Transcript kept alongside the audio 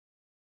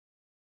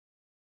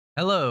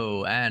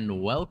Hello,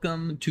 and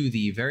welcome to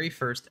the very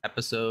first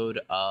episode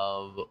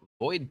of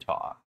Void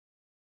Talk.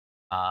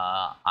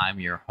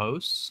 I'm your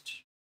host,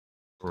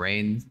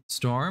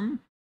 Rainstorm.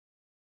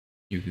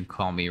 You can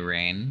call me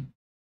Rain.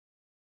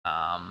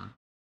 Um,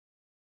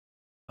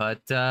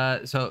 but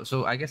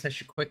I guess I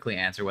should quickly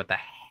answer what the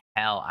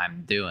hell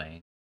I'm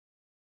doing.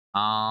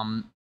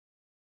 Um,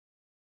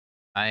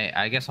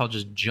 I guess I'll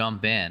just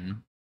jump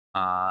in.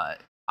 I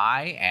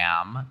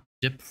am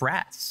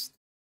depressed.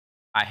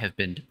 I have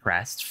been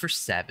depressed for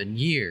 7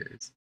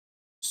 years.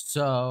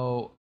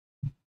 So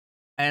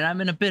and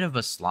I'm in a bit of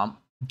a slump.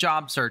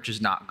 Job search is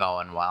not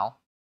going well.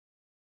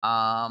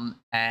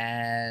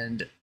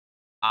 And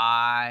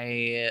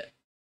I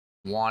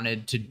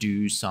wanted to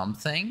do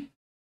something.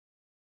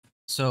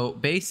 So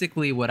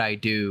basically, what I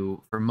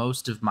do for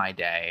most of my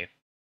day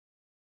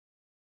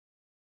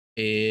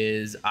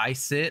is I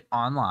sit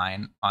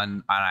online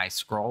and I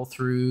scroll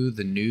through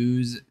the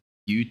news,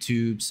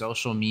 YouTube,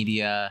 social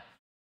media,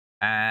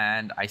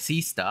 and I see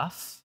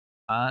stuff.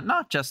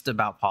 Not just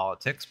about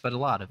politics, but a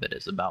lot of it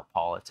is about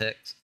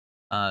politics.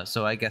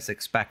 So I guess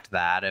expect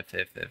that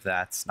if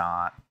that's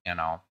not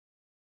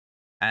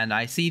And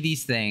I see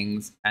these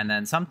things, and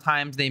then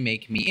sometimes they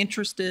make me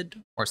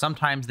interested, or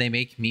sometimes they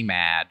make me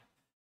mad,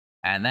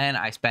 and then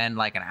I spend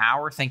like an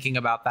hour thinking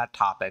about that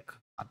topic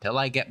until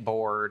I get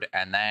bored,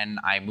 and then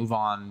I move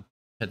on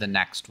to the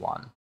next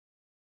one.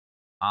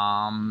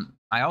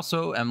 I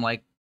also am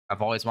like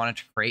I've always wanted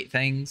to create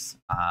things.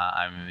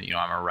 I'm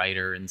a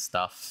writer and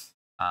stuff,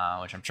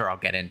 which I'm sure I'll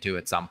get into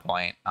at some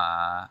point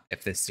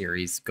if this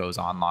series goes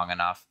on long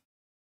enough.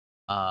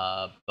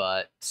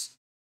 But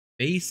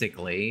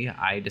basically,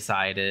 I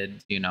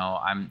decided,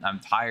 I'm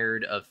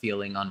tired of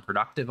feeling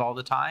unproductive all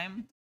the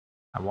time.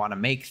 I want to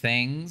make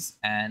things,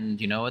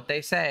 and you know what they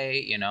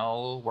say,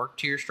 work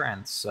to your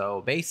strengths.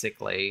 So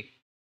basically,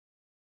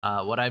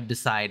 what I've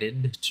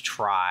decided to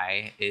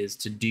try is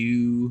to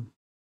do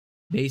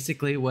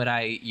basically what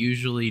I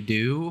usually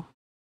do,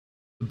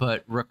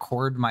 but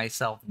record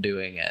myself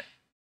doing it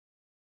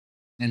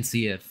and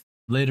see if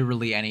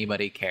literally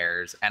anybody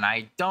cares. And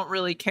I don't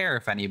really care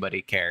if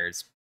anybody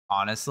cares,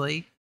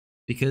 honestly,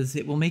 because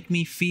it will make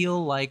me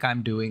feel like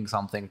I'm doing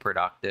something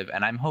productive.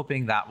 And I'm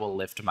hoping that will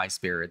lift my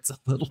spirits a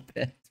little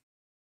bit.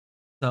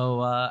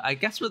 So I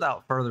guess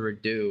without further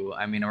ado,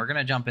 I mean, we're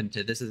gonna jump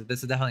into this is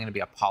definitely gonna be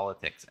a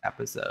politics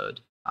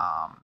episode.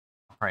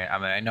 Right. I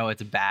mean, I know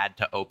it's bad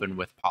to open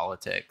with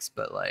politics,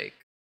 but like,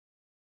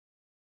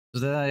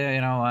 you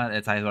know what?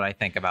 It's what I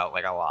think about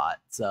like a lot.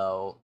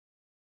 So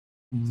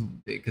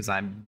because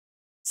I'm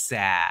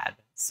sad.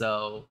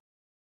 So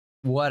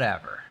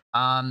whatever.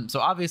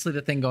 So obviously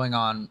the thing going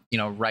on,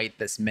 right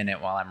this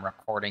minute while I'm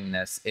recording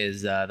this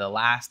is the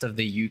last of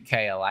the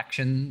UK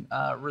election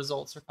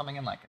results are coming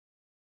in. Like,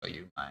 I'll show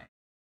you my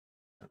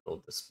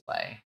little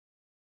display.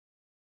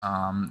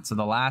 So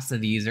the last of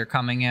these are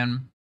coming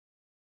in.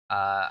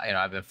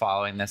 I've been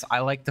following this. I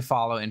like to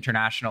follow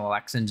international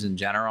elections in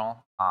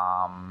general.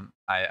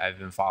 I've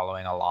been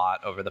following a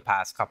lot over the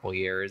past couple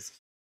years.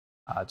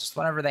 Just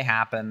whenever they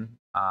happen,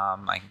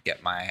 I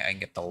can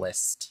get the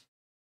list.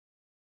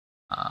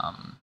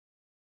 Um,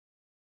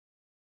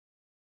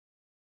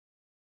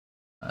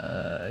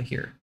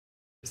 Here,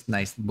 this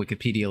nice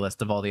Wikipedia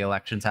list of all the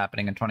elections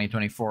happening in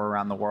 2024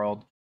 around the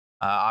world.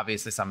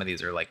 Obviously, some of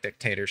these are like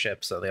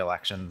dictatorships, so the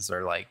elections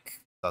are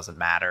like doesn't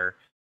matter.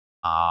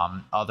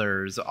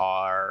 Others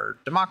are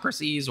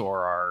democracies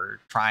or are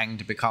trying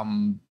to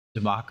become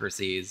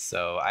democracies.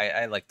 So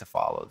I like to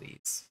follow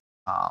these.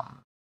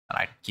 And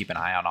I keep an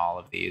eye on all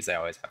of these. I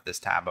always have this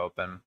tab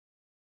open.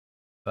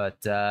 But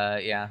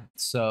yeah,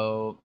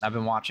 so I've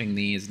been watching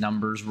these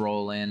numbers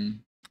roll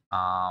in.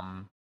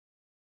 The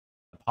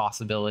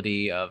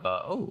possibility of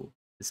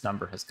this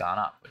number has gone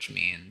up, which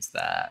means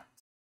that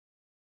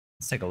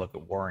let's take a look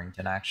at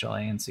Warrington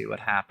actually and see what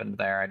happened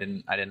there. I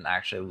didn't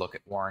actually look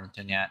at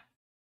Warrington yet.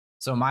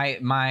 So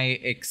my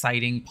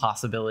exciting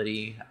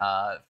possibility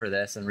for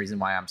this and reason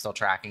why I'm still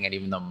tracking it,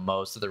 even though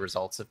most of the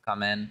results have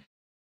come in,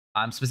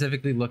 I'm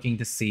specifically looking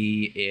to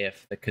see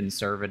if the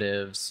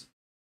Conservatives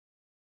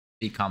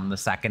become the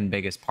second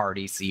biggest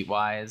party seat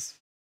wise.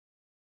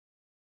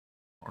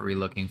 What are we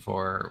looking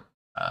for?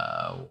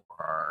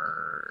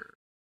 Or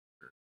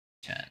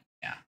 10.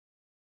 Yeah.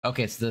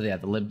 Okay, so yeah,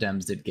 the Lib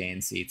Dems did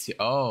gain seats.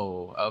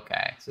 Oh,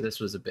 okay. So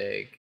this was a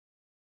big.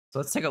 So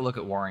let's take a look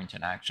at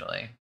Warrington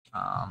actually.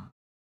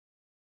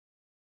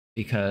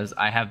 Because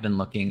I have been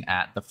looking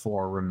at the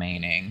four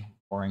remaining.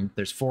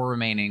 There's four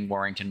remaining.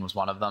 Warrington was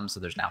one of them, so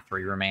there's now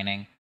three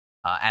remaining.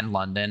 And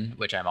London,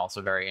 which I'm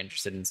also very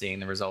interested in seeing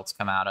the results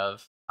come out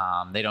of.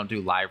 They don't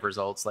do live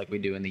results like we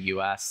do in the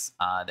US.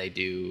 They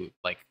do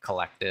like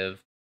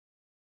collective.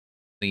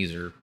 These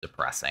are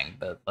depressing,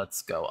 but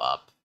let's go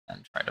up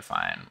and try to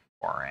find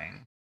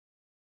Warrington.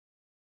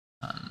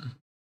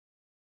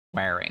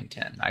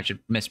 I should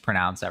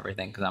mispronounce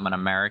everything because I'm an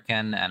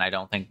American and I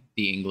don't think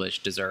the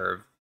English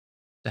deserve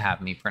to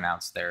have me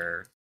pronounce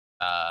their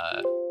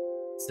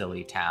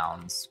silly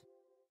towns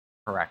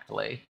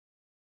correctly.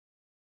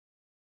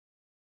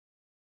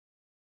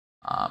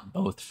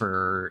 both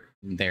for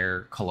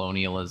their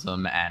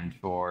colonialism and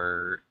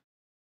for,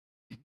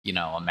 you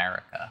know,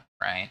 America,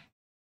 right?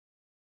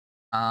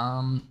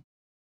 Um,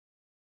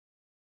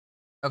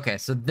 okay,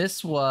 so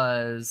this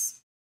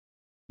was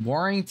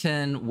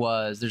Warrington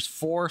was there's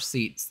 4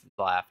 seats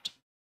left.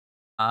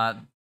 Uh,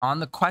 on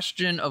the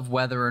question of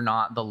whether or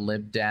not the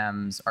Lib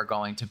Dems are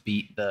going to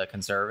beat the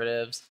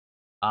Conservatives,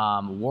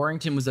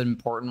 Warrington was an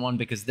important one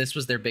because this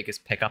was their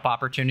biggest pickup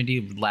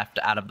opportunity left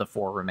out of the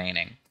 4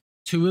 remaining.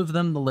 2 of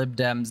them, the Lib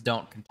Dems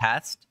don't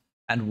contest,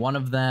 and 1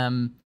 of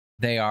them,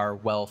 they are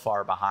well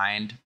far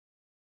behind.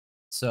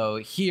 So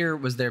here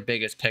was their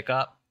biggest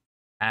pickup,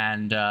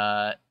 and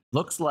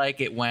looks like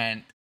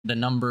the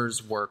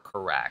numbers were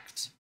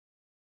correct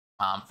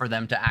for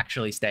them to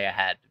actually stay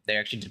ahead. They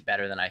actually did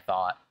better than I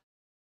thought.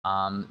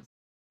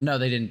 No,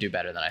 they didn't do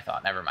better than I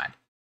thought. Never mind.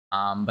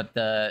 But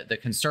the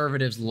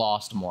Conservatives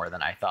lost more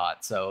than I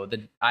thought. So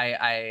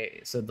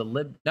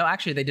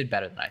actually they did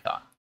better than I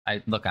thought.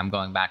 I'm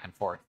going back and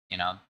forth. You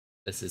know,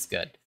 this is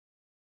good.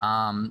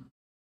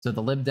 So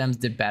the Lib Dems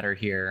did better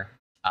here,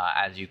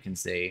 as you can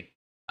see.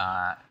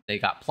 They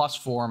got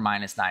 +4,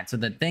 -9. So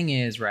the thing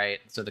is, right?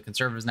 So the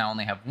Conservatives now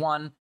only have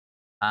 1,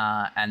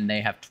 and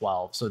they have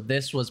 12. So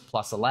this was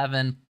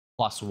 +11,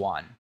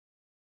 +1.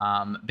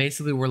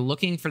 Basically, we're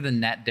looking for the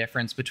net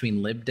difference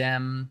between Lib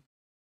Dem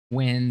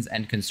wins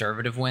and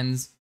Conservative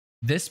wins.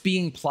 This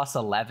being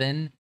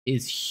 +11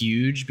 is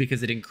huge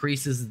because it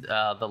increases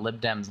the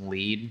Lib Dems'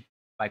 lead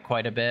by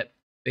quite a bit,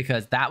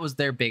 because that was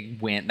their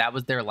big win. That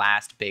was their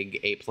last big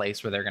 8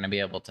 place where they're going to be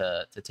able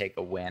to take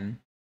a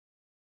win.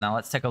 Now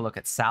let's take a look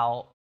at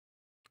Sal.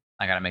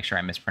 I got to make sure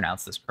I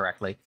mispronounce this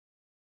correctly.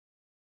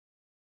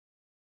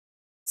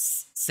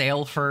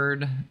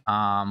 Saleford.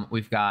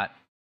 We've got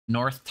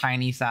North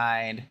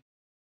Tynyside.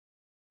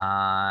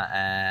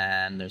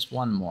 And there's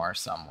one more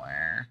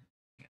somewhere.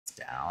 It's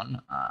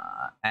down.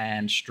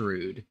 And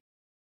Strood.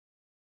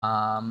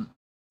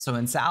 So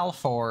in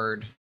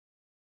Salford,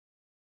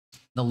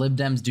 the Lib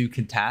Dems do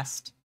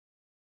contest,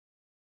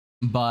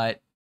 but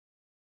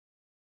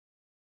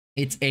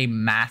it's a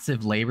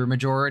massive Labor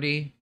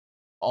majority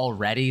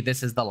already.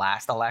 This is the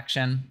last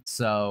election,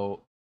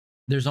 so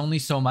there's only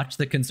so much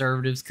the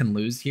Conservatives can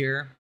lose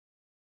here.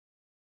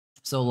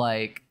 So,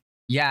 like,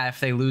 yeah, if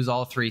they lose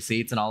all 3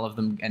 seats and all of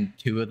them and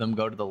 2 of them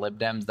go to the Lib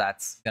Dems,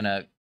 that's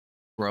gonna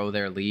grow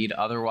their lead.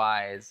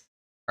 Otherwise,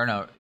 or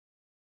no,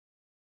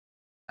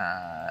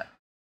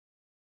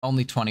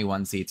 only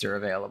 21 seats are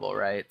available,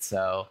 right?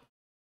 So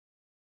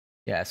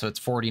yeah, so it's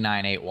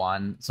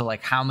 49-8-1. So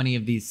like, how many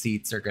of these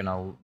seats are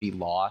gonna be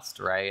lost,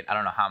 right? I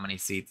don't know how many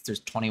seats. There's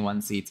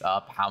 21 seats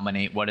up.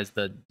 What is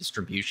the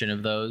distribution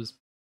of those?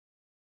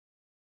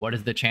 What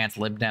is the chance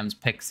Lib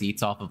Dems pick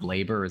seats off of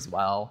Labor as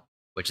well,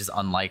 which is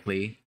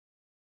unlikely,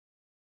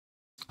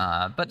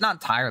 but not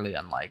entirely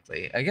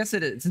unlikely. I guess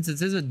it is, since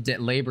this is a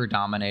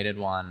Labor-dominated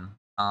one.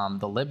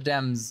 The Lib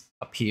Dems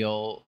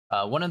appeal.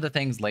 One of the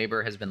things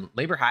Labor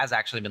has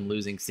actually been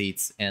losing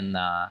seats in.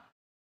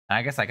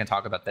 I guess I can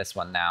talk about this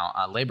one now.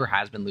 Labor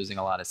has been losing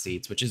a lot of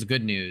seats, which is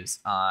good news,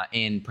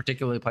 in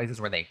particularly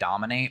places where they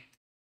dominate,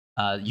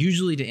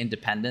 usually to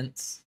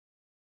independents.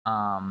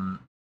 And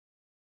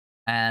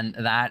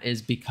that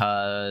is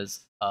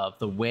because of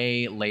the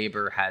way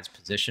Labor has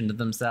positioned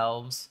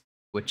themselves,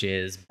 which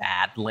is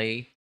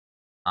badly.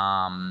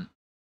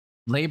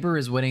 Labor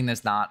is winning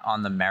this not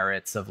on the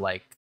merits of,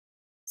 like,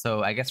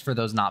 so I guess for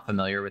those not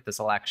familiar with this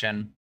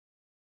election,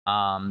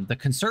 the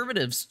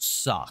Conservatives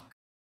suck.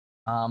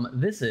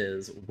 This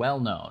is well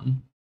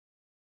known.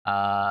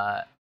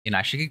 I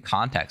should get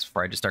context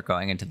before I just start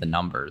going into the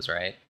numbers,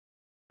 right?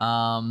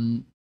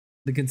 The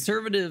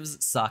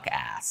Conservatives suck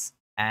ass,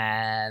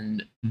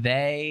 and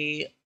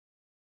they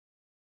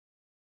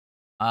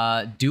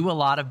do a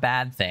lot of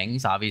bad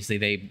things. Obviously,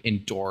 they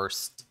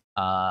endorsed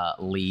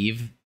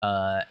leave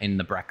in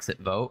the Brexit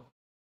vote.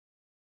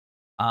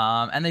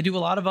 And they do a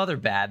lot of other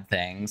bad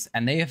things,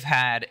 and they have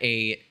had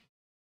a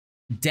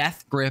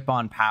death grip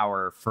on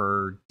power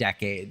for a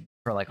decade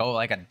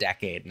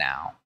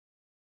now.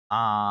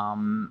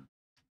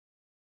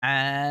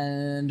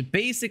 And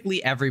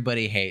basically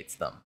everybody hates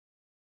them,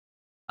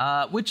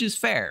 which is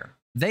fair.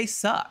 They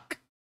suck.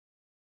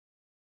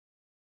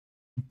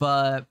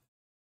 But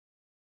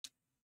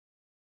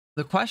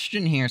the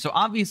question here, so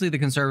obviously the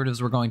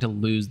Conservatives were going to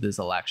lose this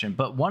election,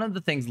 but one of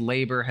the things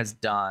Labor has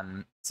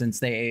done since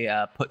they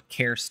put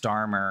Keir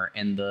Starmer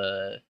in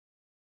the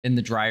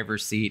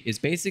driver's seat is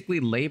basically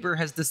Labor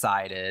has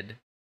decided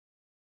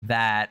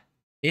that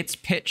its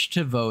pitch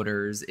to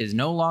voters is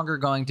no longer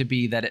going to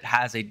be that it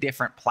has a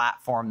different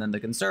platform than the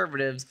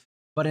Conservatives,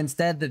 but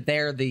instead that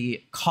they're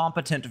the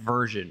competent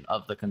version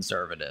of the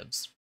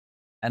Conservatives.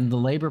 And the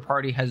Labor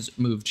Party has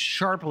moved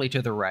sharply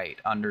to the right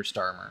under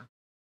Starmer.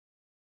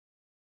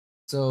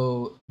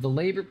 So the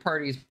Labor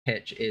Party's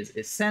pitch is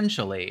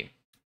essentially,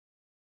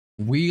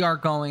 we're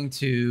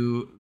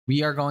essentially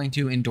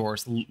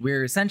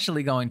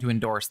going to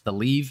endorse the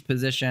leave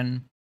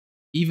position,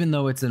 even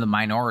though it's in a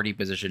minority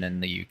position in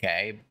the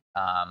UK.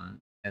 And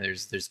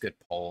there's good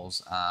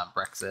polls.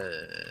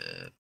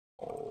 Brexit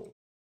poll.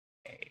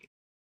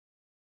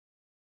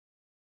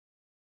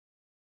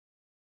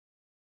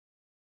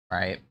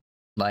 right?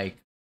 Like,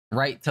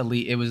 right to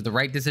leave, it was the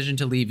right decision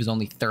to leave is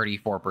only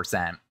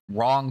 34%.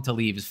 Wrong to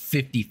leave is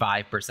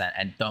 55%,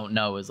 and don't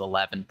know is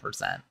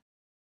 11%.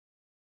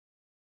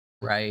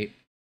 Right?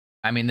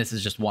 I mean, this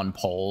is just one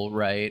poll,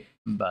 right?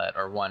 But,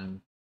 or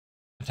one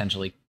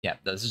potentially, yeah,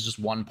 this is just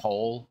one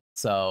poll.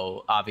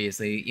 So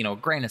obviously, you know, a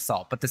grain of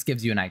salt, but this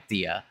gives you an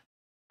idea.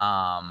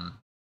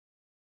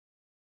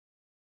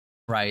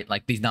 Right?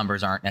 Like, these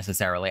numbers aren't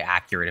necessarily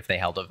accurate if they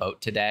held a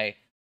vote today,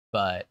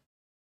 but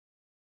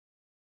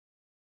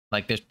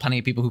like, there's plenty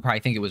of people who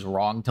probably think it was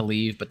wrong to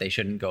leave, but they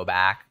shouldn't go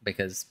back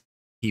because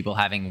people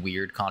having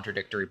weird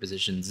contradictory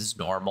positions is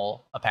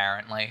normal,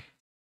 apparently.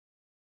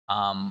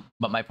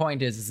 But my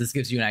point is this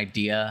gives you an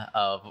idea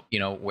of, you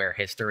know, where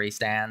history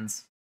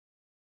stands.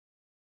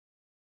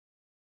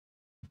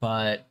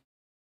 But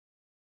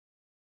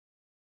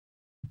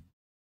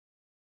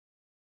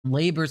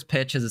Labour's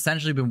pitch has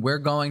essentially been, we're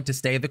going to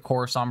stay the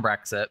course on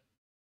Brexit.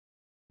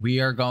 We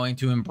are going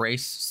to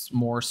embrace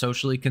more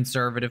socially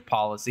conservative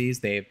policies.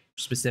 They've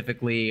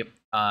specifically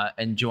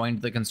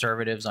enjoined the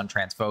Conservatives on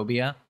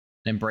transphobia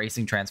and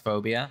embracing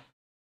transphobia.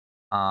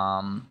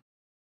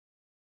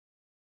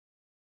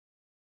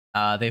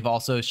 They've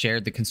also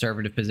shared the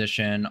conservative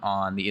position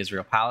on the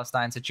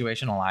Israel-Palestine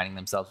situation, aligning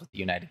themselves with the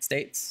United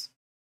States.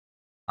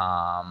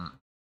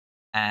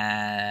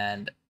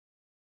 And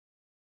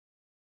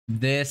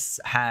this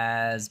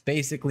has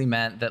basically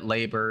meant that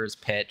Labour's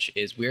pitch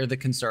is, we're the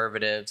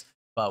Conservatives,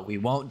 but we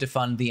won't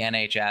defund the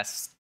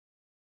NHS,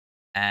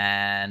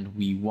 and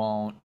we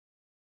won't,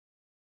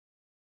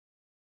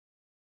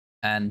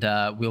 and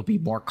we'll be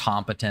more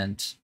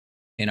competent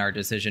in our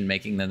decision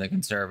making than the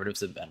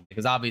Conservatives have been,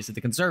 because obviously the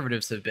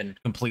Conservatives have been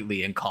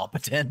completely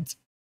incompetent.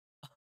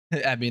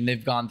 I mean,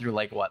 they've gone through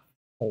like, what,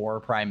 4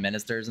 prime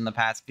ministers in the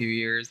past few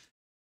years,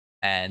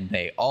 and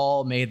they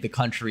all made the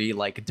country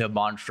like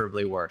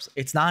demonstrably worse.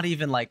 It's not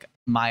even like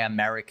my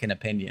American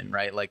opinion,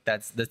 right? Like,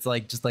 that's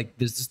like, just like,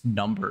 there's just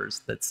numbers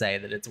that say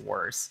that it's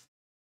worse.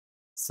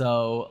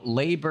 So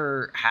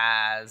Labor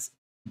has,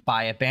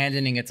 by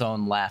abandoning its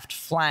own left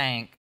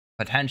flank,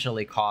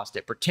 potentially cost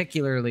it,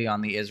 particularly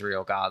on the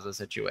Israel-Gaza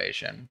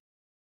situation.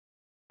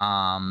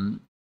 By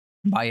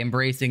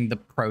embracing the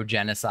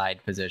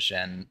pro-genocide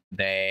position,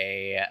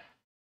 they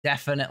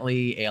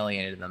definitely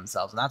alienated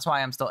themselves. And that's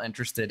why I'm still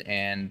interested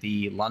in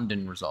the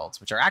London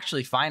results, which are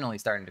actually finally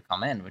starting to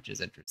come in, which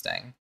is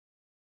interesting.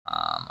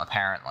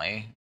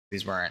 Apparently,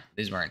 these weren't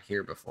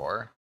here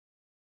before.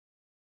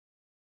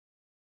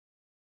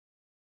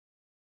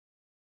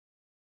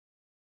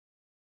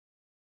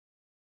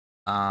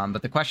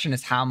 But the question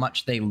is how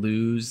much they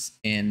lose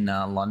in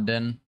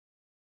London,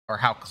 or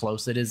how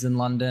close it is in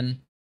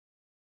London,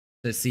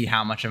 to see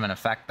how much of an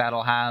effect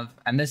that'll have.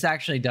 And this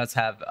actually does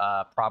have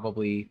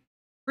probably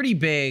pretty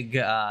big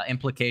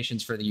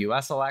implications for the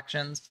US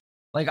elections.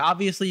 Like,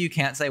 obviously, you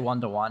can't say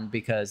 1-to-1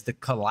 because the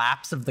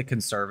collapse of the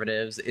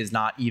Conservatives is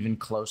not even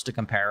close to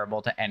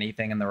comparable to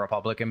anything in the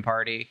Republican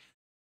Party.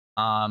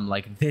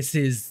 Like, this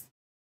is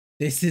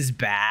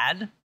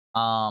bad.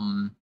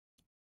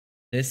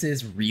 This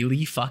is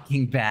really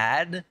fucking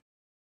bad.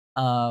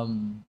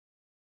 And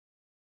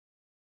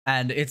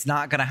it's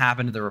not going to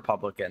happen to the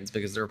Republicans,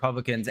 because the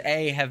Republicans,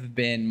 A, have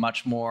been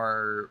much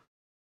more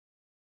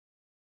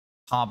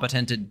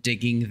competent at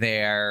digging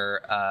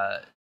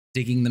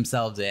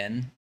themselves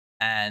in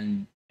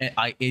and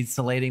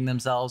isolating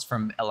themselves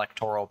from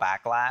electoral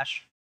backlash.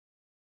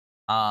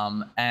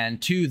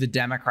 And 2, the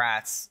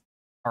Democrats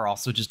are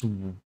also just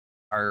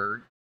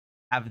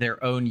have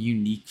their own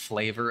unique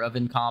flavor of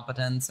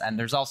incompetence. And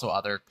there's also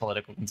other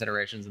political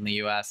considerations in the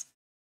US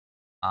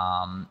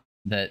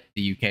that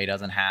the UK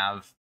doesn't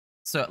have.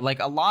 So,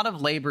 like, a lot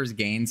of Labour's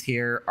gains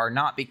here are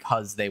not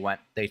because they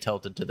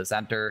tilted to the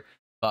center,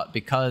 but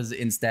because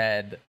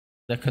instead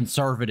the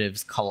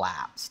Conservatives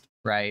collapsed,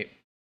 right?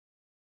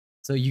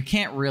 So you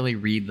can't really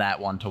read that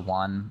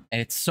 1-to-1.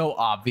 It's so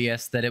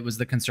obvious that it was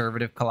the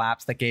Conservative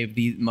collapse that gave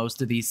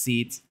most of these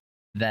seats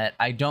that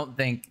I don't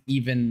think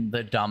even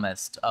the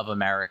dumbest of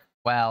America,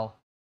 well,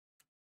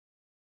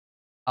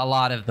 a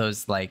lot of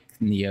those like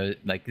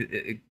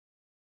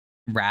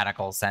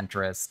radical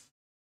centrist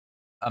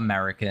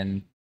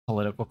American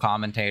political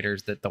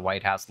commentators that the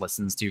White House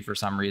listens to for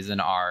some reason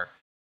are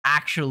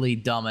actually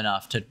dumb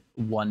enough to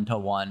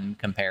 1-to-1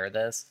 compare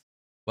this,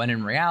 when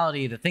in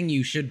reality, the thing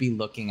you should be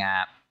looking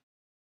at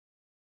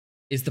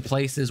is the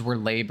places where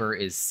Labor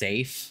is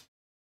safe.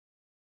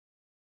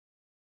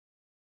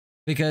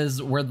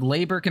 Because where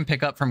Labor can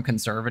pick up from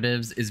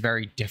Conservatives is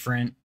very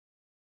different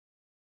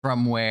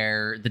from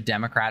where the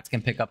Democrats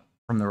can pick up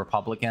from the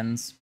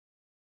Republicans.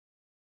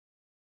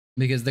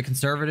 Because the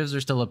Conservatives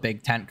are still a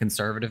big tent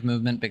conservative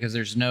movement, because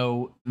there's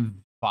no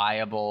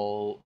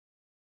viable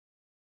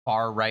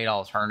far-right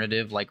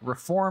alternative. Like,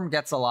 Reform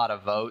gets a lot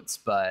of votes,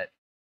 but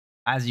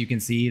as you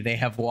can see, they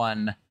have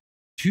won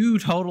 2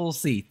 total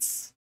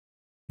seats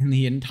in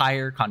the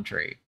entire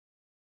country.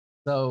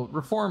 So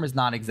Reform is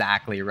not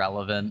exactly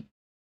relevant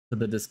to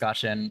the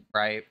discussion,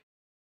 right?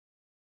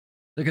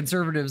 The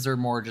Conservatives are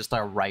more just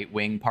a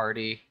right-wing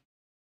party.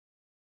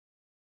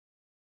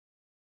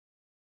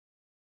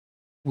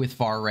 with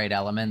far right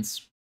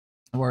elements,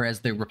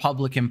 whereas the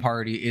Republican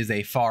Party is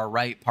a far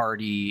right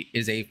party,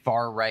 is a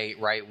far right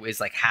is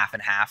like half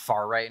and half,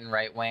 far right and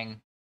right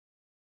wing.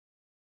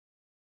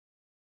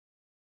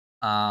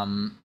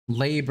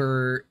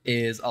 Labor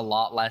is a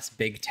lot less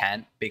big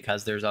tent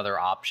because there's other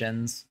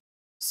options.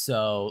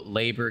 So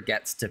Labor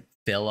gets to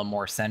fill a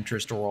more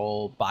centrist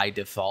role by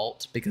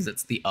default because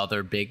it's the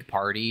other big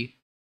party.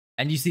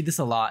 And you see this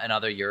a lot in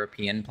other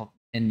European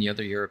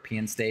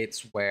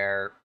states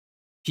where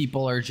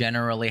people are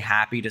generally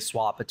happy to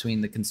swap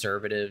between the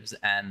conservatives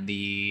and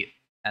the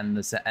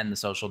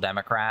social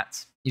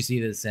democrats. You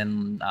see this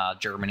in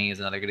Germany is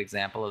another good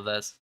example of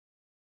this,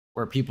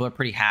 where people are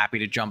pretty happy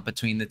to jump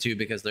between the two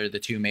because they're the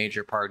two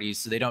major parties,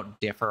 so they don't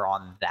differ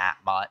on that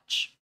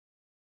much.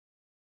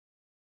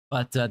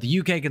 But the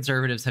UK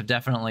conservatives have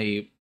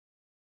definitely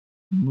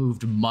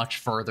moved much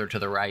further to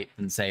the right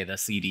than, say, the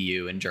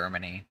CDU in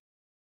Germany.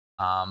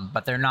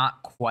 But they're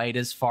not quite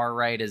as far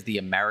right as the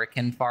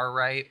American far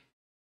right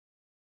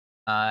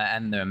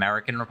and the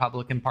American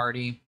Republican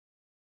Party.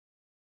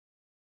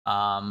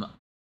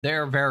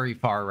 They're very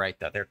far right,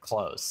 though. They're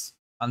close.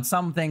 On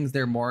some things,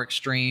 they're more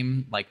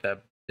extreme, like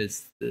but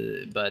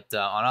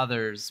on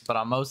others, but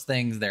on most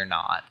things, they're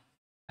not.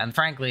 And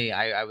frankly,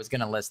 I was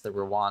going to list the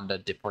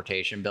Rwanda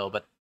deportation bill,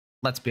 but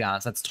let's be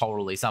honest, that's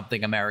totally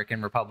something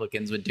American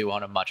Republicans would do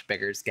on a much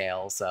bigger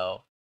scale.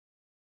 So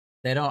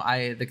they don't.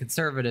 The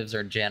conservatives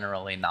are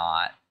generally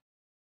not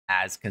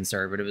as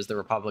conservative as the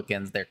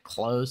Republicans. They're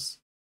close,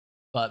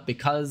 but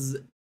because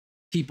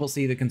people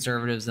see the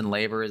conservatives and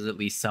labor as at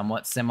least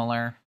somewhat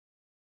similar,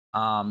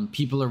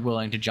 people are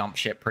willing to jump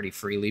ship pretty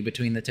freely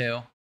between the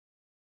two.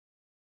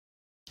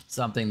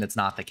 Something that's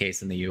not the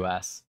case in the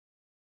US.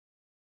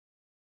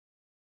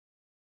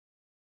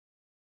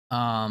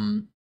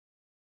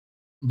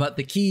 But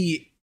the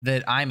key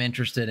that I'm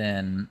interested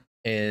in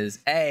is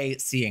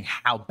seeing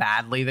how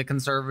badly the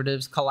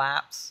conservatives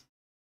collapse.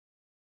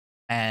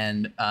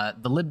 And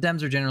the Lib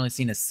Dems are generally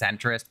seen as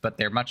centrist, but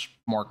they're much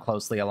more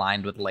closely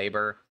aligned with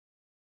Labor.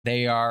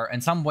 They are,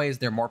 in some ways,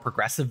 they're more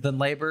progressive than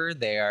Labor.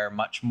 They are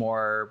much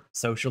more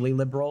socially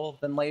liberal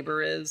than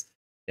Labor is.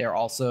 They're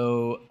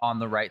also on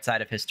the right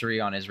side of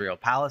history on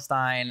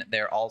Israel-Palestine.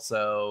 They're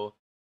also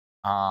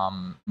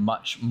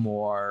much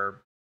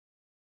more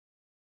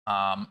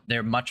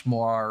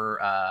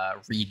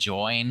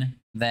rejoin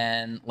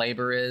than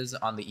Labor is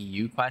on the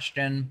EU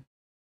question,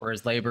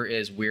 whereas Labor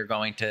is we're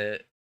going to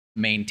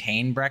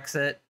maintain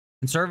Brexit.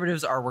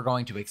 Conservatives are we're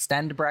going to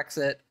extend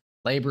Brexit.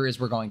 Labor is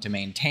we're going to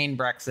maintain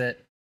Brexit,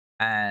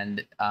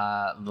 and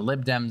the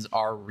Lib Dems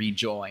are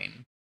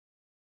rejoin.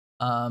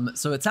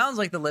 So it sounds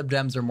like the Lib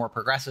Dems are more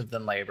progressive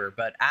than Labor,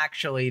 but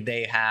actually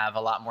they have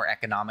a lot more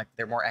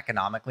they're more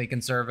economically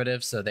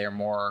conservative, so they're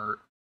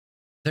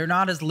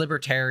not as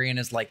libertarian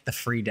as like the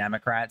Free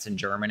Democrats in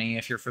Germany,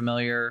 if you're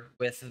familiar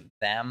with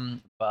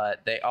them,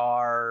 but they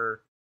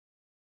are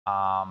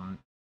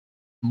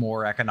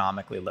more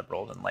economically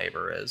liberal than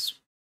Labor is,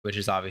 which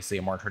is obviously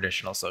a more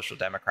traditional social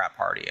democrat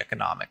party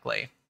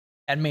economically,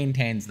 and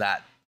maintains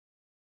that.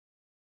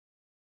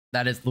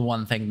 That is the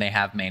one thing they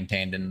have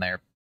maintained in their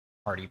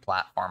party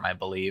platform, I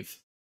believe.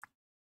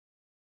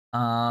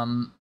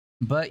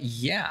 But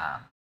yeah,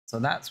 so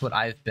that's what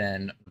I've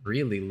been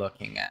really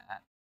looking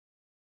at.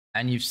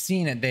 And you've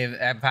seen it.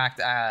 In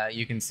fact,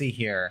 you can see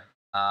here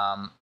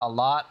a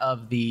lot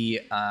of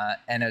the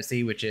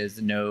NOC, which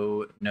is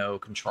no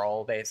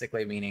control,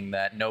 basically, meaning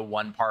that no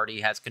one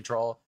party has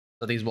control.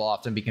 So these will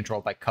often be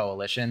controlled by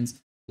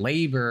coalitions.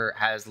 Labor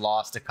has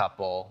lost a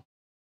couple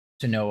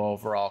to no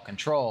overall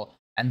control,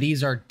 and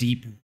these are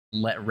deep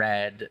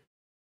red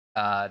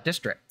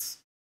districts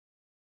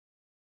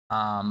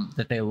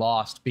that they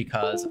lost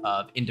because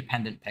of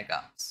independent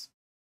pickups.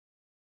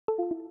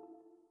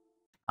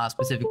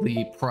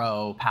 Specifically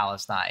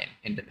pro-Palestine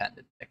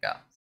independent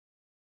pickups.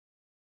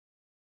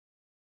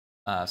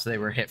 So they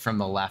were hit from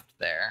the left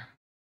there.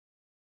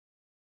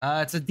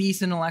 It's a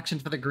decent election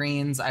for the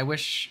Greens. I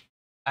wish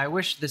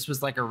this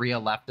was like a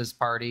real leftist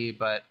party,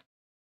 but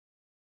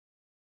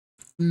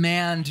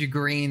man, do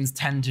Greens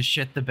tend to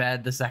shit the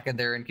bed the second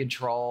they're in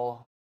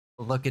control.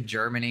 Look at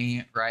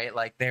Germany, right?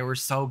 Like, they were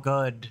so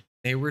good.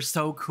 They were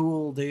so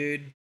cool,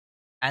 dude.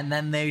 And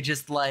then they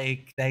just,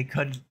 like, they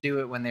couldn't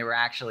do it when they were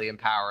actually in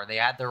power. They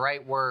had the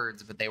right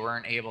words, but they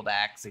weren't able to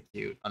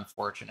execute,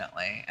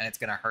 unfortunately. And it's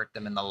going to hurt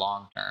them in the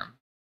long term.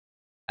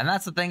 And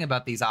that's the thing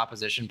about these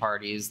opposition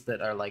parties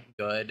that are, like,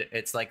 good.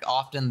 It's like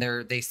often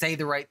they say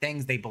the right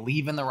things, they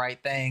believe in the right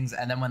things,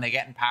 and then when they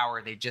get in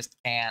power, they just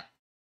can't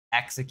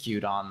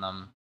execute on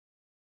them.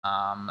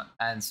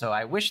 And so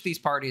I wish these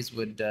parties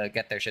would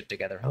get their shit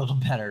together a little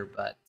better.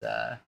 But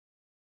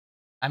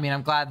I mean,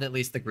 I'm glad that at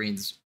least the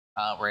Greens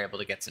were able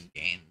to get some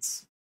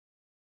gains.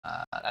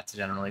 That's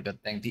generally a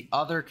good thing. The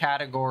other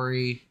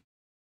category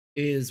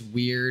is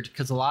weird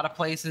because a lot of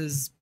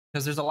places,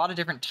 because there's a lot of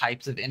different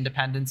types of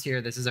independence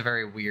here. This is a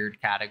very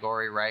weird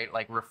category, right?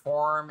 Like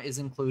Reform is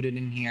included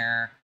in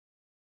here.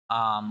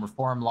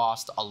 Reform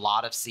lost a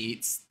lot of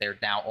seats. They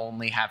now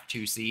only have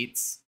 2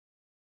 seats.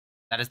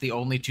 That is the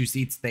only 2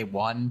 seats they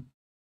won.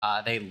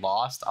 They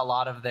lost a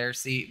lot of their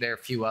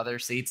few other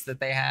seats that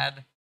they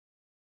had.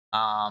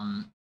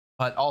 Um,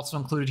 but also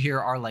included here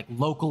are like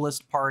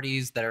localist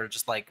parties that are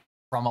just like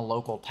from a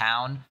local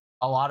town.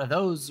 A lot of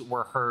those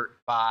were hurt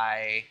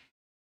by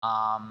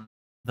um,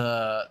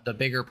 the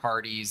bigger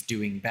parties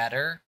doing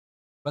better.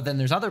 But then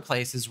there's other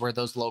places where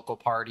those local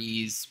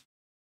parties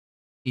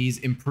he's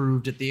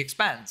improved at the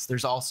expense.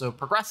 There's also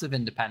progressive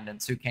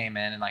independents who came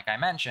in and, like I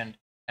mentioned,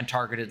 and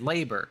targeted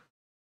labor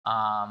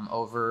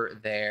over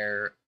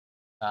their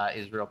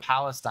Israel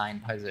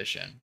Palestine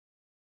position.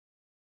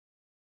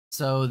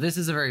 So this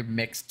is a very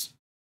mixed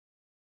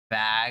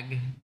bag.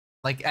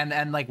 Like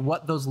and like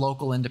what those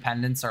local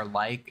independents are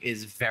like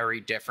is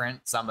very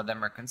different. Some of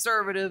them are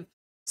conservative,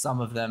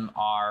 some of them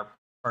are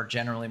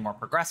generally more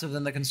progressive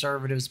than the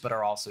conservatives, but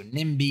are also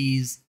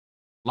NIMBYs.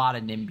 A lot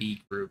of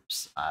NIMBY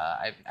groups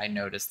I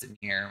noticed in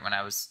here when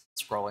I was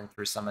scrolling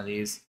through some of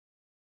these.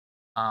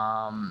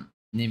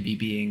 NIMBY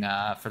being,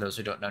 for those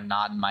who don't know,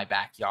 not in my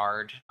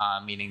backyard,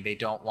 meaning they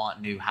don't want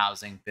new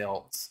housing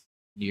built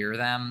near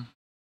them,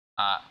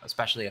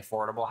 especially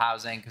affordable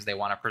housing, because they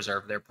want to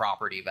preserve their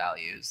property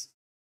values.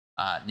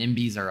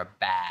 NIMBYs are a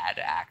bad,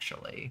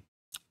 actually.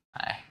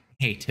 I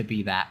hate to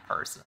be that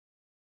person.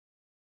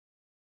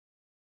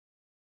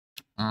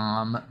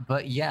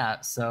 But yeah,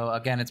 so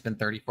again, it's been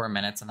 34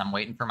 minutes and I'm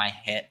waiting for my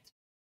hit.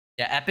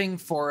 Yeah, Epping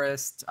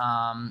Forest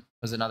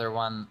was another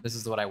one. This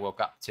is what I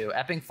woke up to.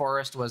 Epping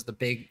Forest was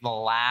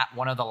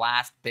one of the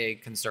last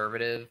big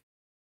conservative.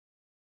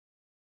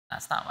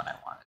 That's not what I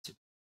wanted to.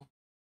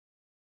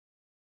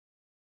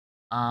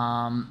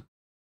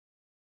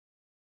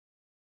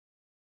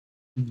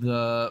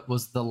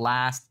 The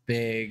last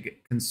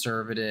big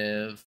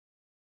conservative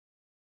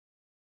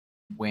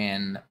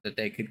win that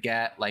they could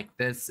get. Like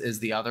this is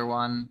the other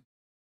one.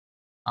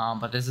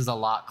 But this is a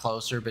lot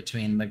closer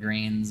between the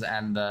Greens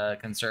and the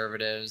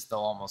Conservatives. They'll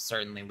almost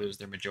certainly lose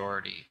their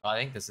majority. Well, I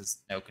think this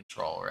is no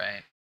control,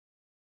 right?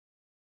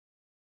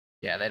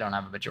 Yeah, they don't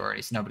have a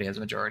majority, so nobody has a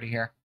majority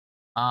here.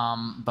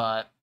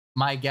 But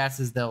my guess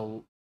is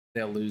they'll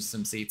lose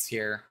some seats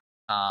here.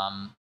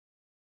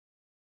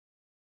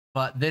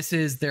 But this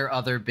is their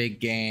other big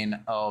gain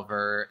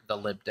over the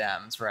Lib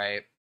Dems,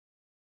 right?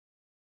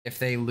 If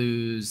they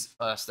lose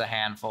just a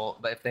handful,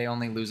 but if they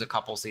only lose a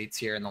couple seats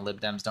here and the Lib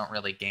Dems don't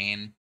really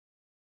gain,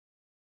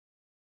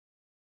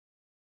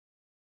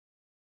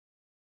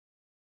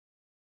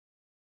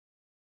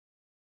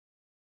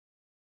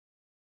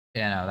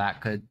 you know,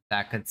 that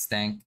could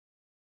stink.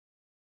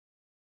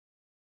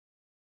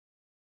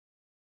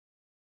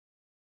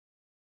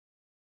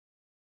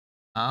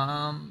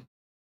 Um,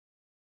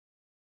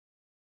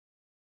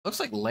 looks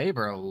like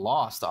Labor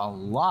lost a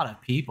lot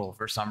of people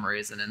for some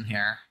reason in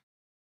here.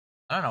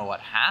 I don't know what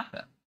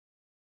happened.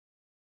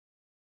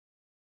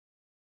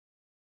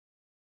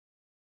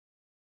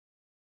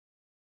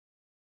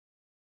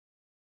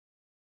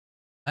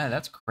 Man,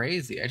 that's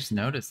crazy. I just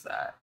noticed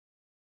that.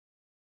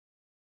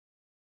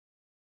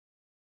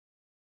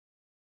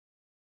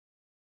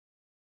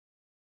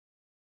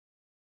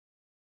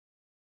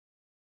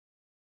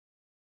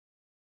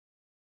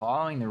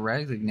 Following the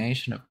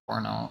resignation of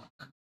Cornell,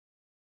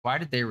 why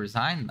did they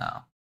resign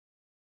though?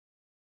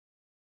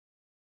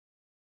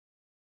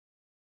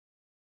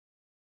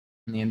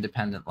 And the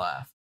independent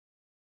left.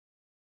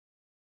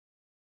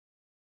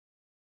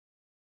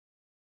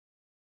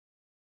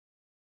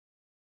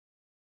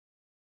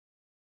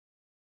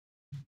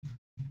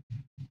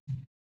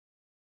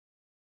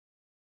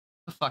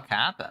 What the fuck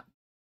happened?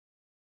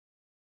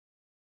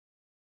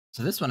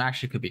 So this one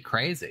actually could be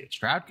crazy.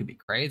 Stroud could be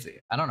crazy.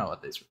 I don't know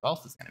what this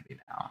result is going to be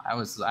now. I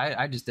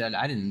just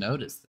I didn't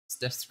notice this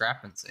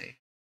discrepancy.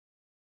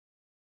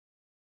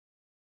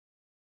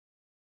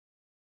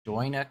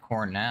 Join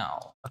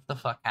Cornell. What the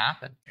fuck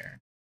happened here?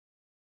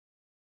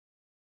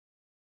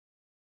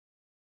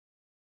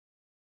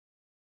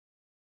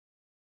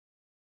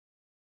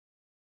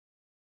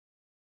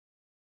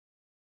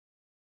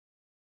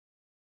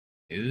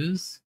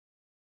 News?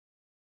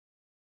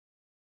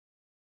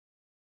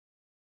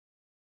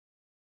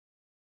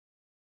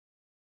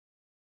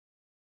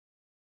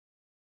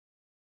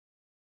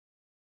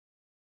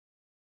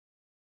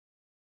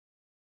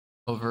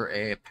 Over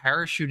a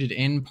parachuted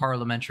in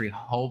parliamentary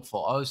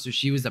hopeful. Oh, so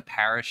she was a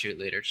parachute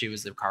leader. She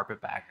was a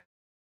carpetbagger.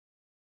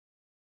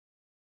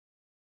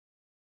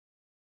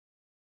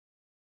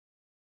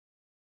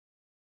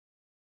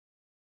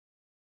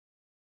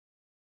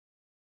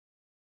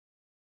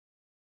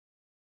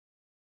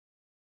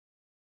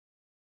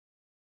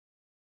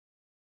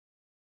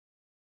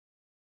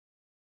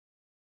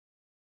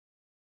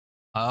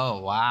 Oh,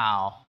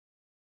 wow.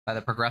 By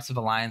the Progressive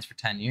Alliance for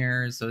 10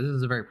 years. So this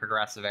is a very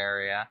progressive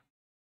area.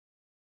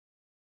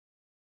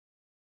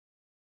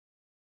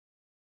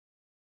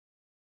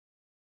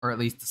 Or at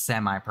least a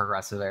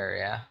semi-progressive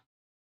area.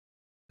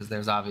 Because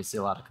there's obviously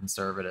a lot of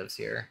conservatives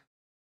here.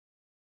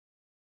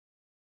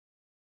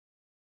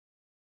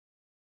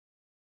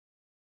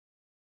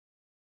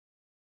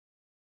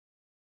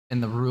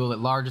 In the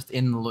largest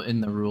in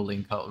the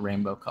ruling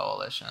Rainbow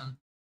Coalition.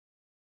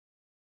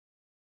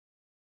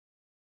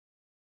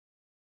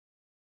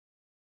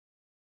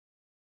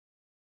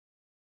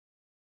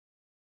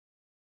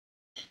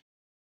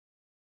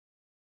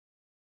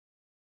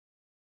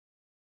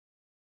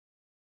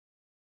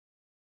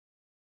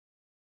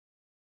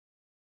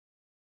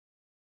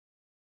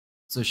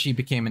 So she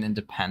became an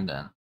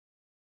independent.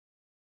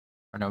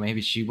 Or no,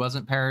 maybe she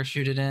wasn't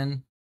parachuted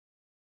in.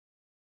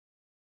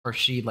 Or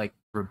she like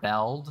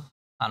rebelled.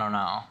 I don't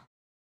know.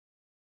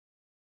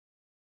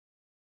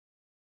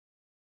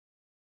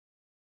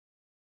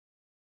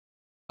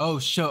 Oh,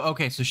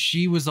 okay, so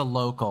she was a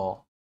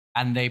local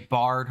and they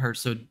barred her.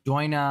 So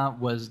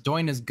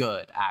Doina's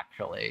good,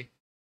 actually.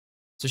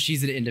 So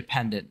she's an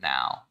independent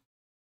now.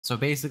 So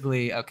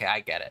basically, okay,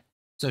 I get it.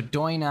 So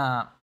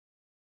Doina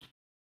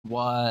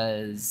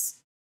was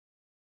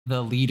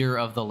the leader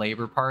of the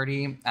Labor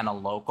Party and a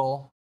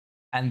local.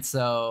 And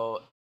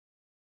so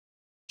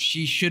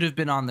she should have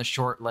been on the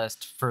short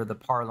list for the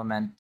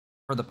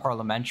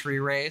parliamentary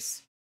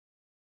race,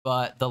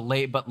 but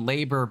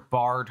Labor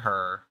barred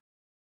her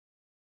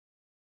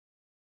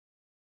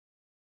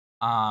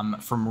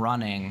from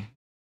running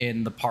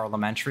in the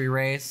parliamentary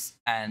race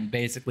and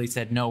basically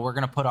said, no, we're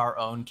going to put our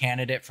own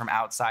candidate from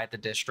outside the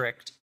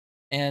district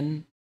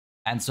in.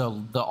 And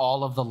so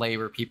all of the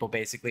Labor people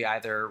basically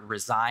either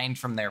resigned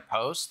from their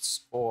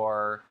posts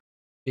or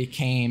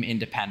became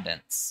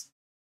independents.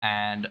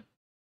 And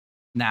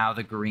now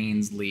the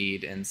Greens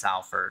lead in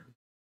Salford.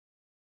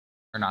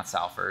 Or not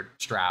Salford,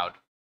 Stroud.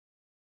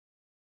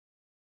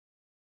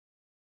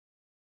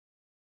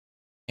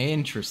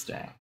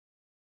 Interesting.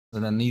 So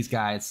then these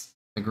guys,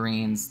 the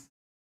Greens,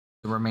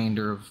 the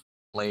remainder of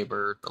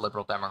Labor, the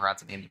Liberal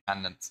Democrats, and the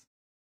Independents.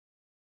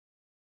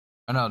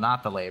 Oh no,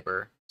 not the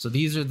Labor. So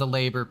these are the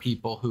Labor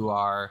people who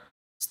are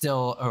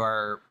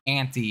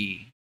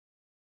anti.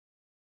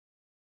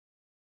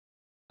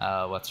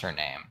 What's her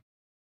name?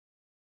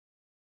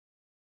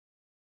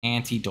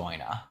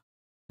 Anti-Doina.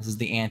 This is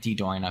the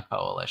anti-Doina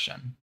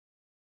coalition.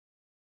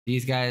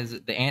 These guys,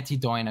 the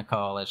anti-Doina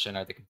coalition,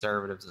 are the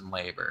Conservatives and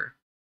Labor,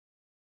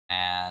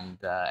 and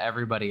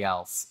everybody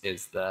else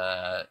is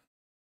the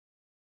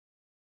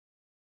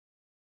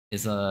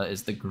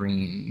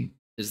green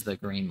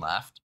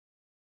left.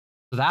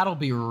 So that'll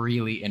be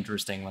really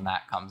interesting when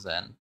that comes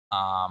in.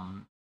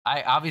 I'm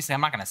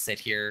not gonna sit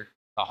here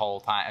the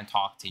whole time and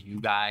talk to you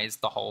guys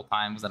the whole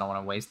time because I don't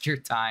want to waste your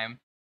time.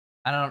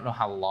 I don't know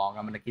how long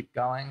I'm gonna keep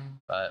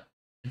going, but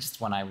just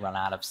when I run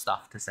out of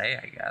stuff to say,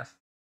 I guess.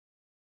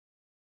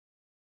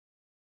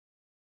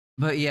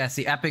 But yeah,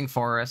 see, Epping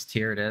Forest,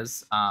 here it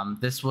is.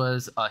 This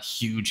was a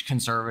huge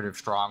conservative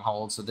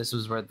stronghold, so this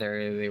was where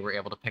they were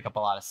able to pick up a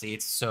lot of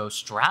seats. So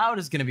Stroud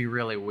is going to be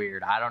really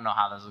weird. I don't know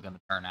how this is going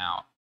to turn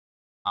out.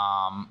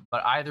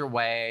 But either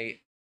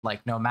way,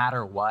 like no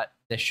matter what,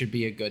 this should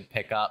be a good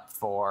pickup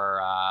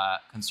for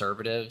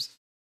conservatives.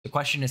 The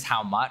question is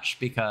how much,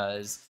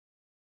 because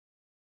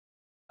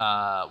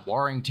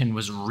Warrington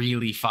was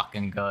really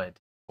fucking good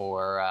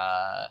for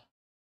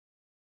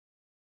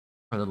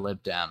the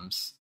Lib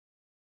Dems.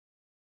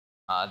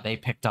 They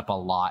picked up a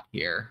lot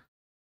here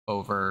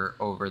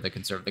over the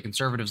conservatives. The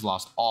Conservatives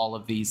lost all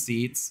of these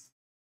seats,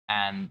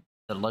 and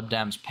the Lib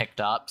Dems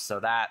picked up. So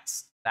that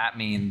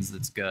means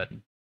it's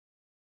good.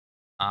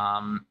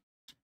 I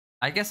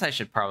guess I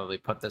should probably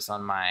put this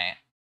on my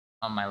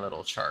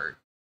little chart.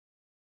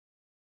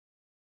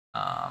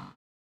 I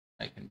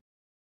can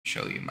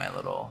show you my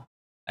little.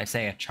 I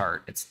say a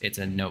chart. It's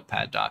a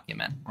notepad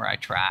document where I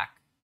track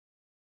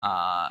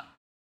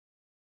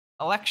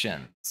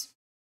elections.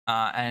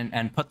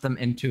 And put them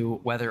into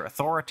whether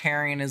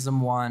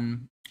authoritarianism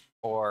won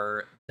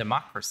or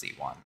democracy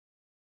won.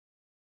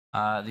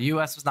 The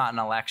U.S. was not an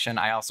election.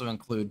 I also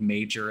include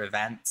major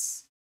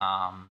events.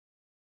 The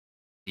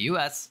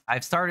U.S.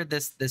 I've started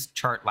this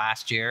chart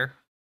last year.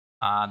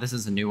 This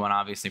is a new one,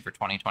 obviously, for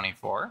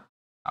 2024.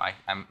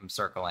 I'm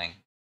circling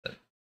the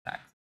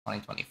text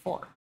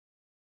 2024.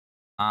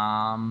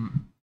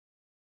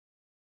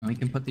 We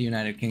can put the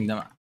United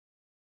Kingdom.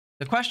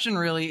 The question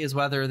really is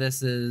whether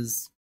this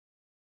is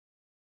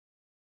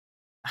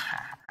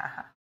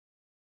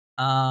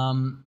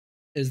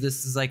is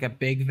this like a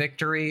big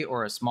victory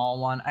or a small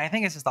one? I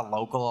think it's just a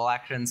local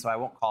election, so I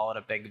won't call it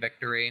a big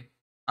victory.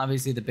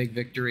 Obviously, the big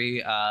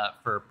victory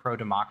for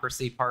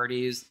pro-democracy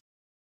parties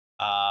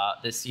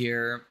this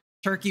year,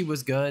 Turkey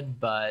was good,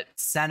 but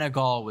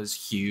Senegal was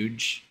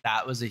huge.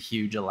 That was a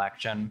huge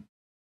election,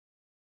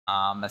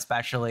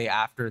 especially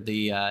after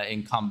the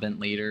incumbent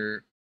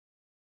leader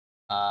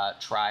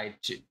tried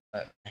to.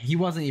 He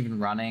wasn't even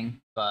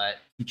running, but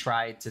he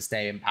tried to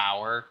stay in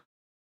power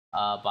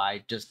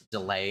by just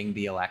delaying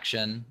the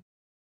election.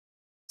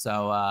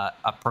 So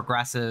a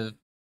progressive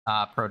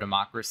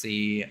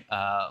pro-democracy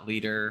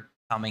leader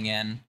coming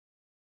in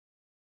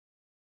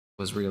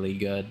was really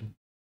good.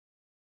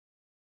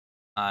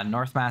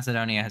 North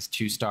Macedonia has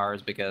 2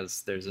 stars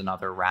because there's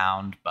another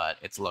round, but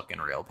it's looking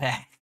real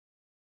bad,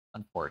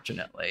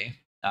 unfortunately.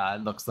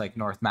 It looks like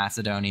North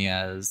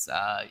Macedonia's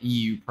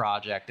EU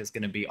project is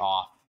going to be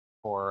off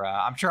for,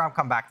 I'm sure I'll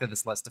come back to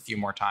this list a few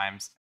more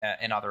times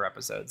in other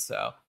episodes.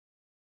 So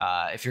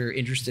if you're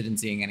interested in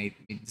seeing any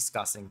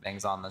discussing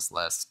things on this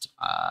list,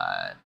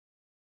 I'm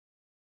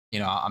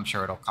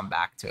sure it'll come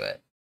back to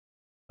it.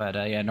 But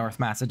yeah, North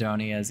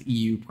Macedonia's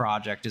EU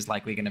project is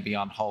likely going to be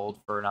on hold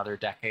for another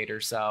decade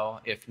or so,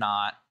 if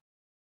not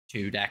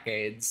 2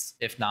 decades,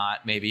 if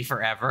not maybe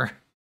forever,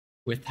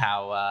 with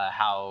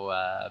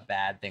how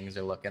bad things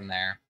are looking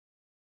there.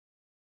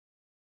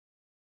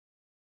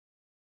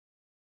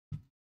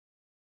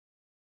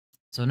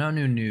 So no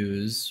new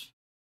news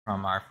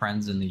from our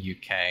friends in the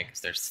UK because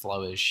they're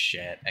slow as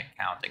shit at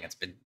counting. It's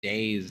been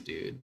days,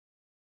 dude.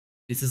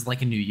 This is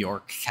like a New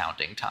York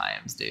counting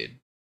times, dude.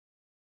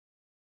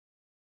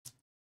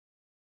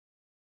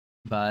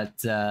 But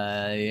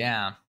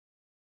yeah.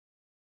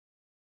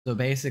 So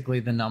basically,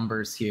 the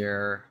numbers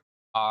here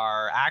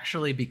are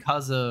actually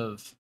because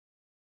of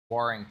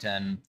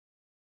Warrington.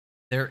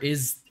 There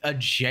is a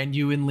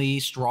genuinely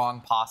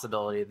strong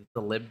possibility that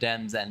the Lib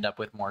Dems end up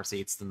with more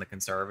seats than the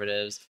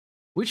Conservatives,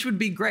 which would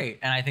be great.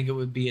 And I think it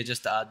would be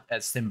just a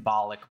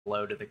symbolic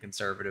blow to the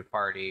Conservative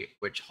Party,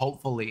 which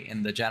hopefully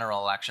in the general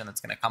election that's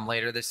going to come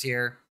later this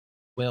year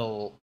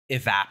will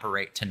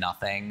evaporate to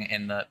nothing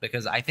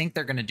because I think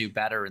they're going to do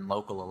better in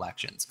local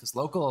elections because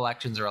local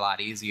elections are a lot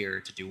easier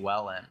to do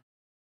well in.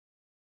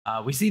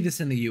 We see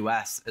this in the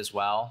US as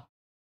well.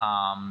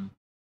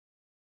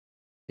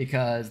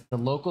 Because the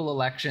local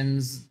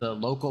elections, the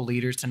local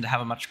leaders tend to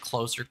have a much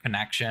closer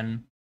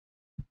connection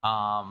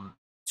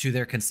to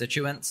their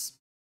constituents.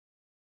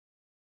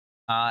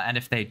 And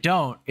if they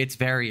don't, it's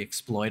very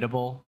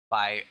exploitable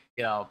by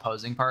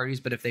opposing parties.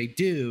 But if they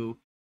do,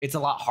 it's a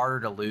lot harder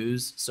to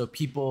lose. So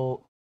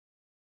people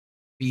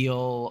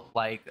feel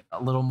like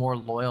a little more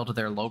loyal to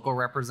their local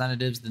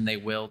representatives than they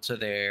will to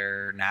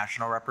their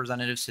national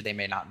representatives, who they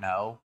may not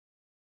know.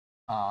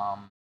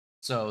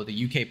 So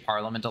the UK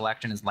Parliament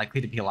election is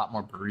likely to be a lot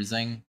more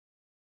bruising.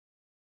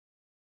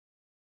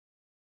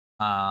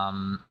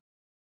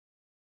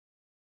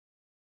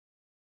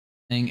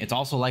 It's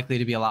also likely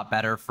to be a lot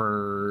better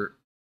for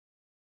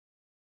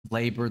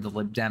Labour, the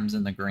Lib Dems,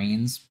 and the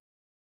Greens.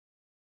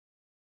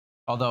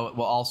 Although it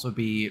will also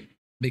be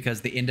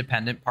because the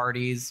independent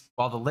parties,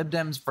 while the Lib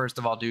Dems, first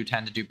of all, do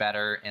tend to do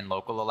better in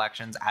local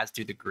elections, as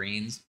do the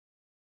Greens.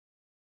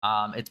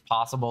 It's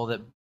possible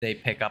that the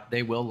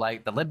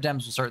Lib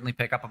Dems will certainly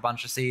pick up a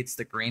bunch of seats.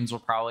 The Greens will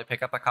probably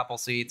pick up a couple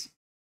seats.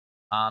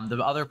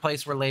 The other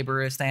place where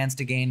Labour stands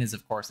to gain is,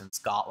 of course, in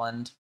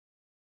Scotland.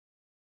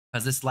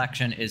 Because this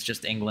election is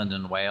just England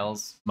and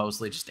Wales,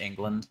 mostly just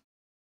England,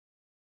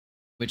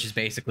 which is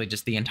basically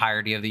just the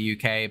entirety of the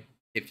UK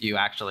if you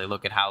actually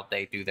look at how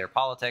they do their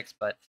politics.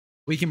 But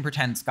we can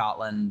pretend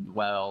Scotland,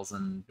 Wales,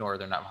 and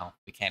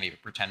we can't even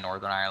pretend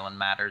Northern Ireland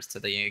matters to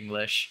the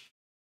English.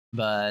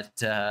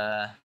 But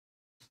I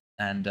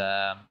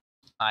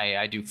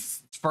do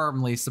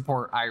firmly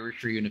support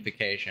Irish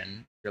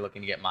reunification if you're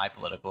looking to get my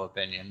political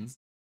opinions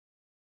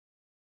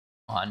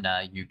on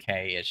UK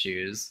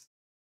issues.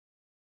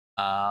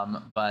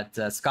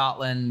 But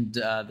Scotland,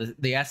 the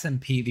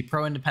SNP, the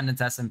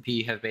pro-independence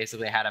SNP, have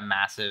basically had a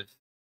massive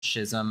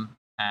schism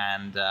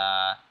and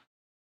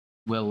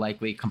will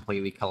likely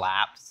completely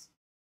collapse.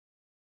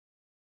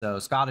 So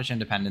Scottish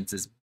independence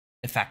is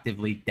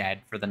effectively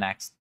dead for the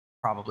next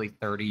probably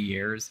 30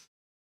 years.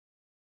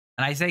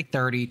 And I say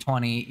 30,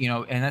 20,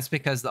 and that's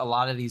because a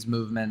lot of these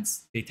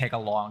movements, they take a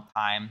long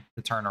time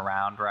to turn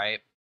around, right?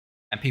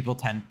 And people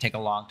tend to take a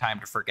long time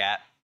to forget.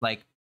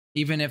 Like,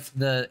 even if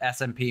the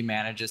SNP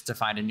manages to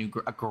find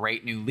a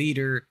great new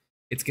leader,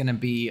 it's going to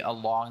be a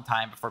long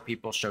time before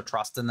people show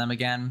trust in them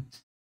again,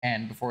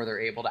 and before they're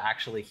able to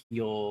actually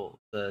heal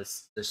the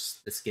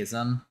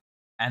schism.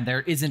 And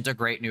there isn't a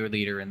great new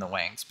leader in the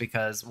wings,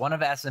 because one of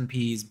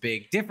SNP's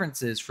big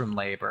differences from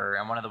Labour,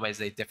 and one of the ways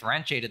they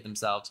differentiated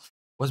themselves,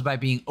 was by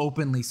being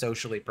openly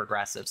socially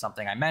progressive,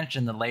 something I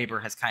mentioned that Labour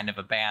has kind of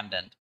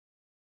abandoned.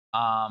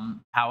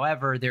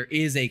 However, there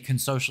is a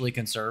socially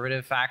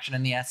conservative faction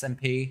in the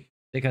SNP,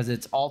 because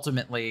it's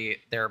ultimately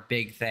their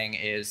big thing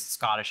is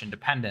Scottish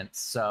independence.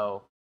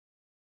 So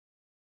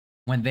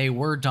when they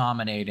were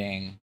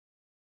dominating,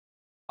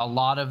 a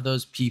lot of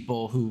those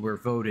people who were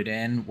voted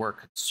in were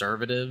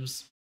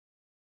conservatives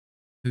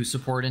who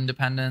support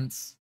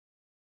independence.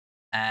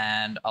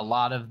 And a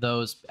lot of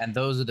those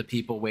are the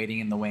people waiting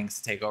in the wings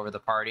to take over the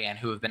party and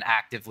who have been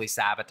actively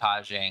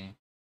sabotaging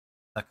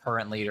the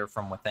current leader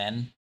from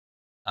within,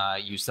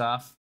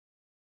 Yusuf,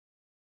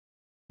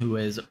 who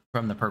is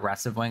from the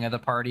progressive wing of the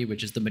party,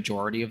 which is the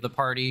majority of the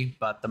party.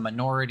 But the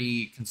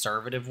minority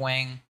conservative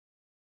wing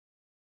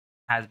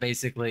has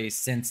basically,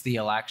 since the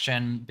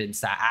election, been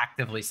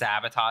actively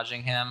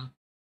sabotaging him.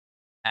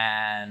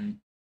 And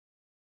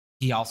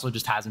he also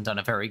just hasn't done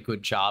a very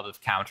good job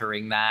of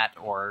countering that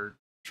or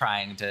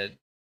trying to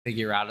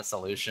figure out a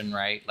solution,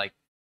 right? Like,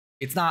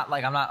 it's not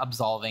like I'm not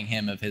absolving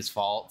him of his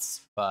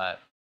faults, but,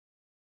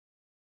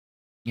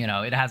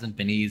 it hasn't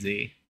been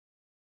easy.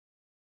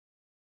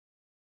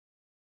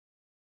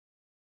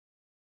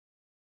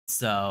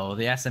 So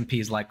the SNP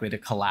is likely to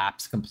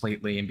collapse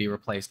completely and be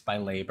replaced by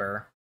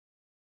Labour.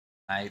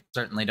 I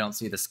certainly don't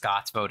see the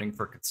Scots voting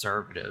for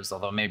Conservatives,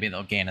 although maybe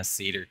they'll gain a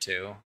seat or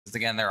two. Because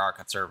again, there are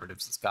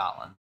Conservatives in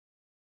Scotland.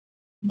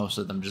 Most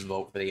of them just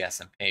vote for the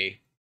SNP,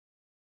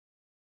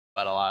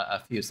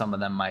 but some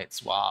of them might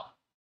swap.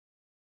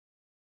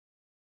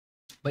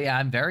 But yeah,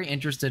 I'm very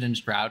interested in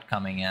Stroud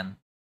coming in.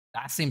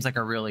 That seems like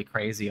a really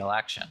crazy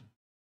election.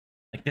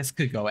 Like this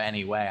could go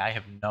any way. I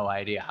have no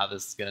idea how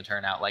this is going to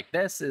turn out. Like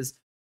this is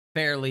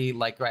fairly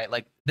like right.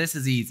 Like this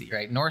is easy,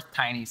 right? North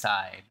tiny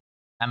side.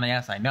 I mean,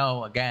 yes, I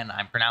know. Again,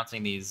 I'm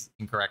pronouncing these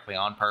incorrectly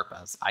on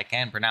purpose. I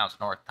can pronounce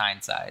North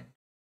Tyneside.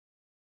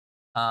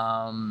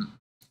 Um,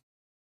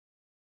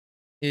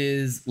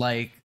 is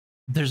like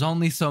there's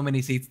only so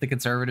many seats the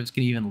conservatives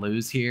can even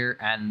lose here,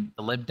 and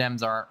the Lib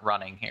Dems aren't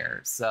running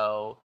here.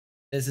 So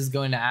this is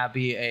going to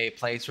be a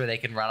place where they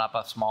can run up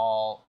a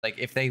small, like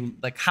if they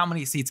like, how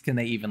many seats can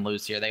they even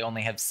lose here? They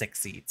only have 6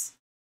 seats.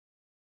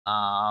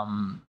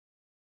 Um,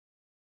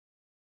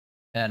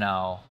 you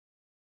know,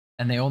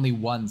 and they only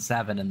won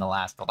 7 in the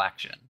last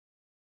election.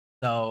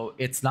 So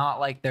it's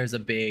not like there's a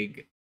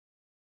big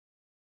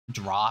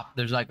drop.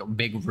 There's like a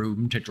big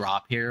room to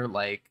drop here.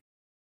 Like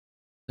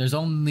there's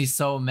only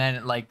so many,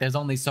 like there's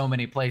only so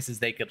many places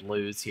they could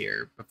lose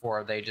here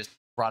before they just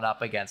run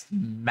up against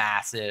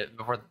massive,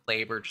 before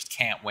Labor just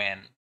can't win.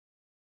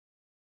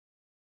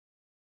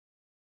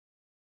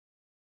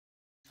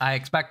 I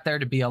expect there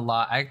to be a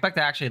lot. I expect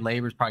that actually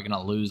Labor's probably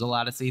going to lose a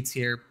lot of seats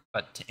here,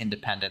 but to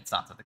independents,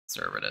 not to the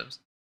conservatives.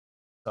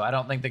 So I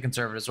don't think the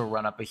conservatives will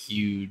run up a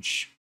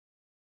huge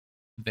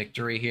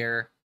victory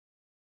here.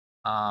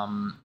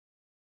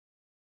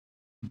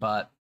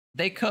 But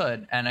they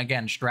could. And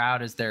again,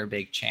 Stroud is their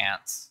big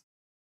chance.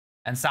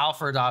 And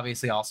Salford's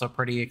obviously also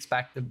pretty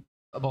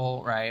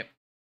expectable, right?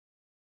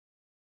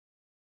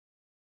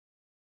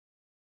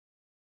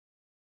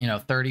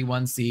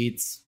 31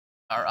 seats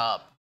are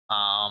up.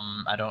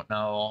 I don't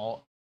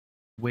know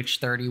which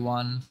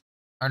 31.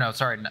 Or no,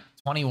 sorry,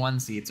 21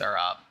 seats are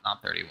up,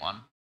 not 31.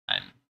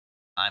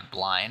 I'm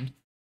blind.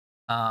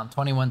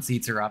 21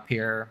 seats are up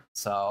here,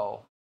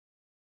 so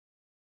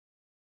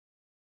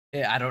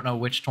yeah, I don't know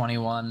which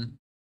 21.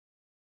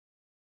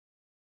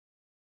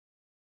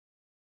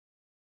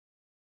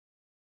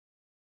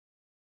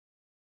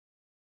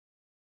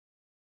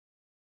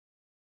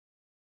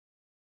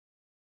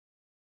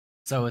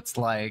 So it's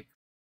like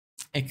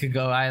it could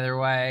go either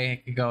way.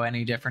 It could go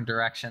any different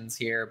directions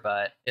here,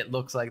 but it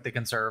looks like the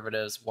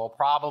conservatives will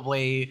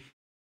probably,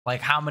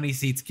 like, how many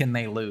seats can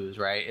they lose,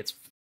 right? It's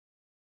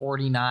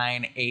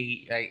 49,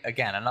 8.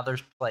 Again, another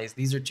place.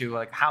 These are two,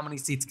 like, how many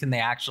seats can they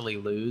actually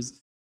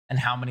lose? And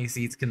how many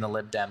seats can the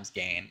Lib Dems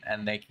gain?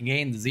 And they can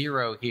gain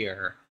 0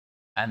 here,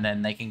 and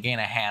then they can gain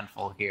a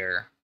handful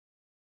here.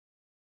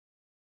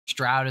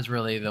 Stroud is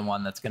really the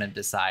one that's going to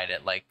decide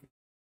it. Like,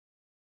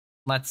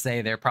 let's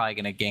say they're probably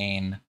going to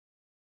gain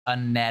a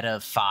net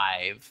of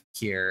 5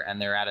 here, and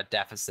they're at a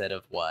deficit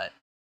of what?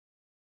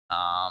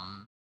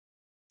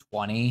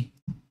 20.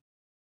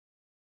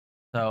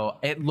 So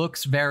it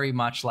looks very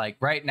much like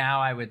right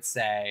now, I would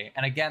say,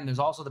 and again, there's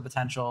also the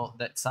potential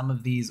that some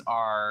of these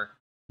are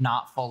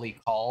not fully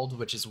called,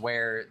 which is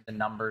where the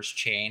numbers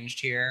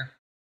changed here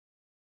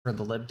for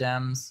the Lib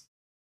Dems.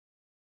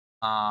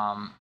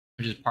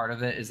 Which is part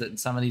of it, is that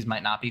some of these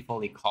might not be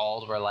fully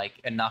called, where like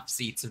enough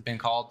seats have been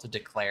called to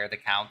declare the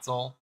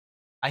council.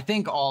 I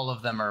think all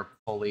of them are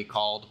fully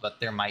called, but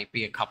there might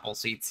be a couple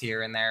seats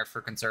here and there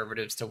for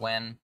conservatives to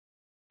win.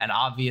 And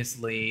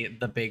obviously,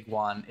 the big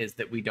one is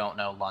that we don't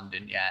know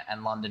London yet,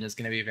 and London is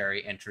going to be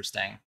very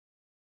interesting.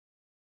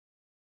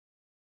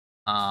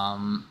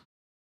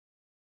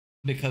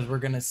 Because we're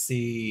going to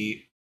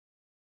see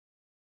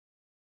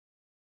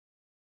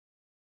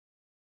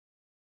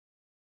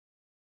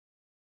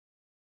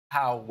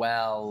how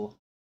well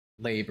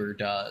Labor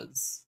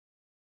does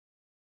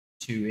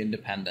to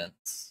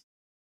independents.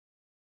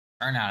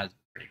 Turnout is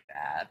pretty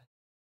bad.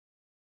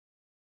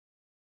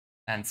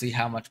 And see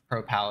how much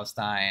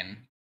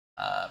pro-Palestine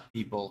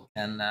people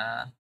can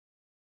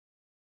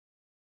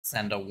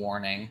send a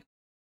warning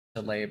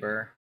to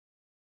Labor,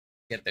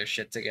 get their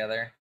shit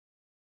together.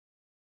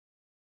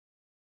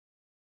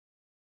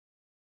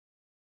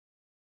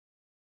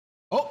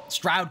 Oh,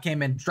 Stroud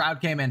came in. Stroud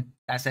came in.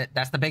 That's it.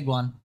 That's the big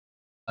one.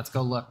 Let's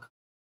go look.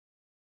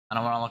 I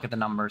don't want to look at the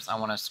numbers. I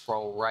want to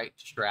scroll right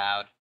to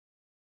Stroud.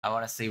 I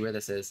want to see where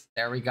this is.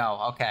 There we go.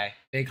 Okay.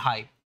 Big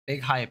hype.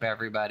 Big hype,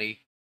 everybody.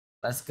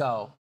 Let's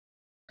go.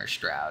 Or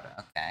Stroud.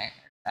 Okay.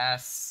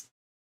 S.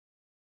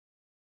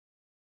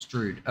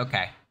 Stroud.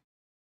 Okay.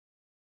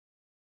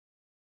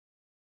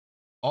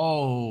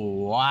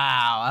 Oh,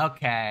 wow.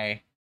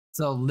 Okay.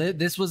 So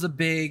this was a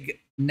big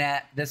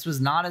net. This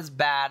was not as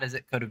bad as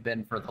it could have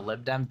been for the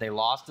Lib Dems. They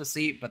lost a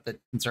seat, but the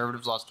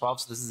conservatives lost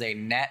 12. So this is a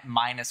net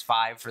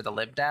 -5 for the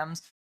Lib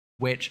Dems,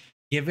 which,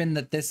 given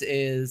that this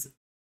is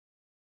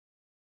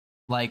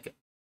like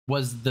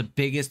was the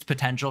biggest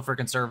potential for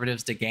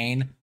conservatives to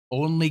gain,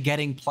 only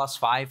getting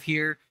 +5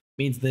 here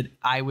means that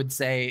I would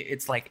say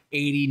it's like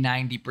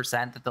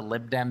 80-90% that the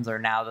Lib Dems are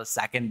now the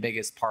second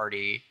biggest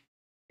party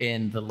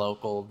in the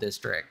local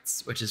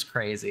districts, which is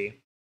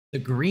crazy. The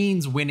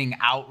Greens winning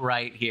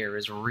outright here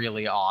is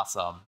really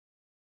awesome.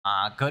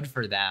 Good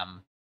for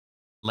them.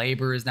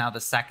 Labor is now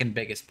the second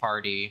biggest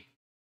party,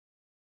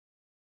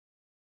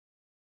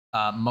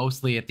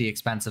 mostly at the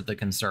expense of the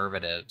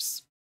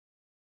conservatives.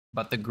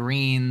 But the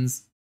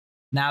Greens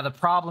Now the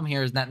problem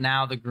here is that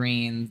now the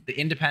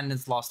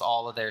independents lost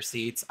all of their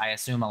seats. I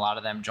assume a lot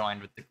of them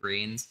joined with the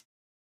Greens,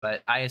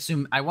 but I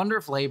wonder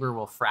if Labor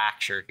will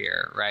fracture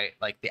here, right?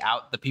 Like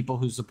the people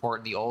who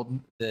support the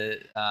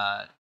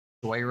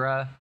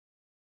Doira, is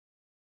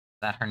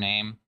that her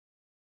name?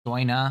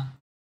 Doina.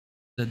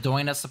 The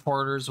Doina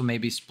supporters will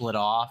maybe split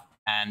off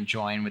and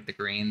join with the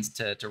Greens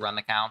to run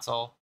the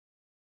council.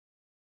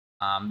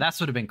 That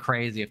would have been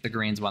crazy if the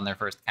Greens won their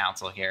first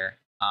council here.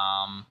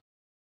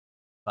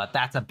 But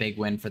that's a big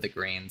win for the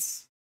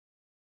Greens,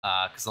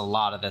 because a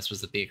lot of this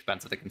was at the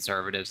expense of the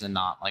Conservatives and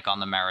not like on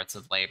the merits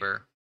of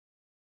Labor.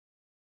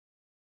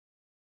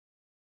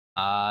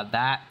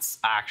 That's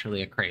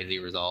actually a crazy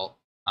result.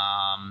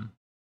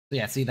 So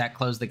yeah, see, that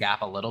closed the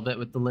gap a little bit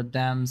with the Lib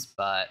Dems,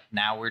 but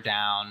now we're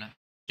down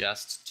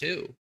just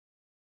two.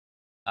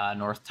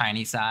 North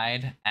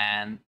Tyneside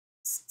and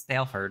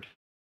Saleford.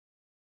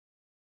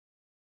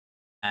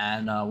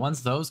 And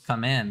once those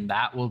come in,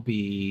 that will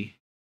be...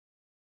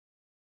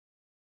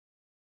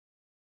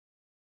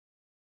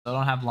 I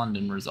don't have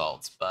London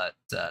results, but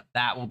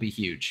that will be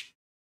huge.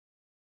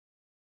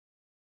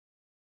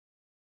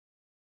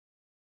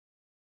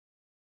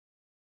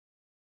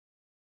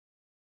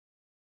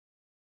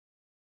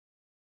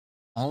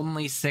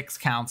 Only 6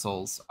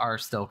 councils are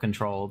still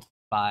controlled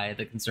by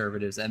the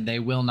Conservatives, and they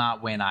will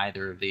not win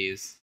either of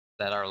these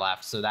that are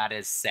left. So that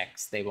is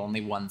 6. They've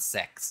only won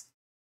 6.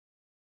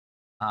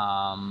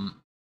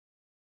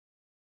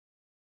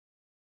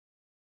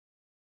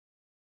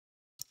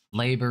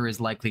 Labor is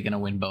likely going to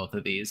win both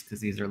of these because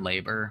these are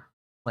Labor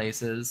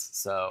places.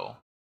 So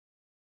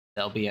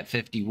they'll be at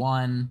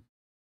 51.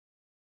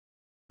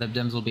 Lib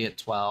Dems will be at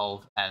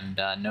 12, and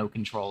no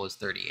control is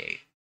 38,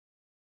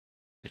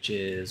 which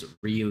is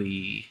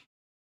really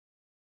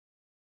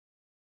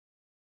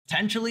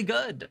potentially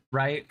good,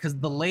 right? Because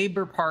the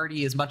Labor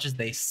Party, as much as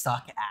they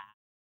suck at,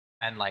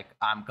 and like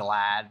I'm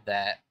glad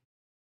that,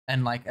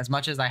 and like as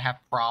much as I have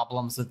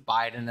problems with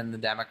Biden and the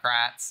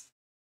Democrats,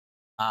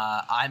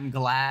 I'm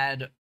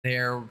glad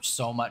they're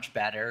so much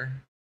better.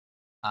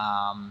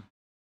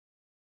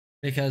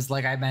 Because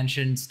like I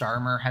mentioned,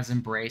 Starmer has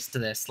embraced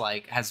this,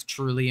 like has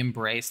truly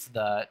embraced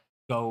the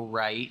go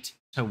right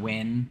to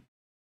win,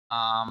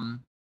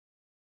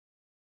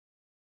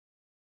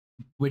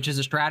 which is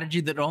a strategy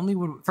that only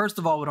would, first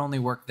of all, would only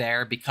work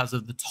there because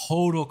of the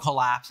total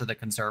collapse of the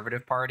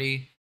Conservative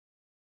Party,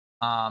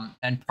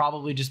 and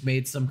probably just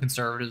made some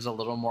conservatives a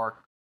little more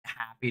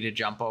happy to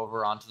jump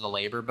over onto the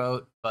Labor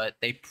boat, but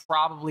they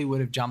probably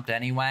would have jumped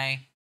anyway,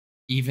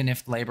 even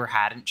if Labor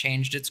hadn't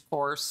changed its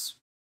course.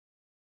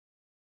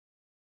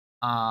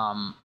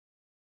 But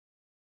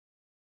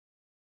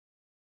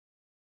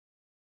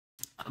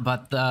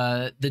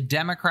the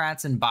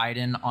Democrats and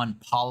Biden on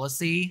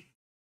policy,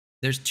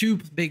 there's 2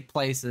 big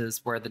places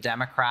where the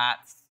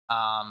Democrats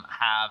have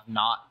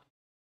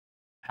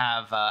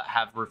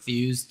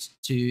refused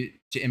to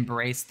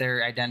embrace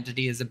their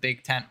identity as a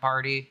big tent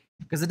party,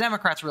 because the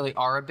Democrats really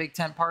are a big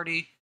tent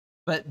party,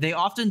 but they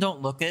often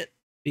don't look it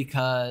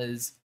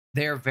because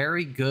they're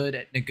very good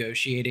at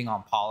negotiating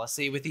on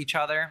policy with each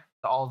other,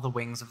 all the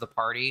wings of the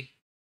party.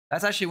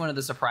 That's actually one of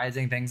the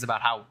surprising things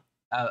about how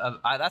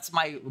that's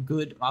my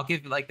good. I'll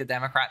give like the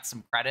Democrats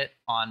some credit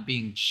on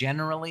being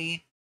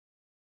generally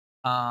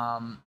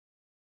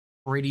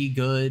pretty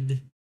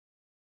good.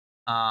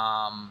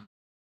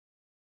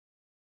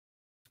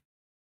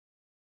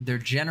 They're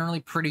generally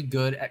pretty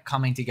good at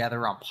coming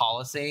together on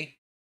policy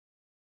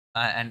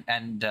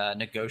and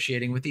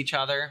negotiating with each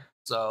other.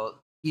 So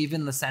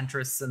even the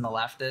centrists and the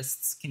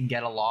leftists can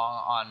get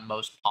along on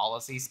most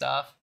policy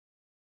stuff,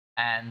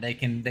 and they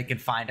can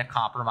find a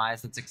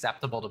compromise that's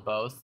acceptable to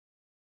both.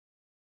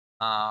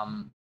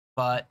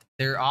 But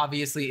there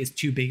obviously is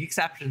 2 big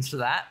exceptions to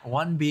that.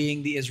 One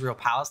being the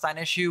Israel-Palestine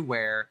issue,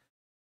 where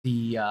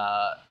the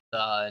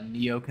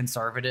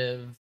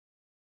neoconservative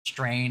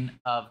strain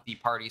of the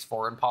party's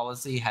foreign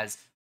policy has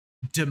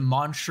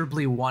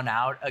demonstrably won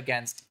out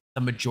against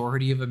the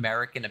majority of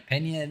American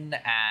opinion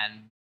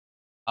and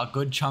a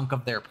good chunk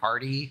of their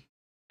party.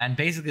 And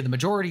basically the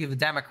majority of the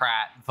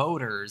Democrat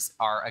voters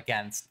are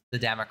against the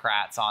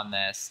Democrats on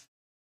this.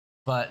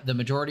 But the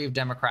majority of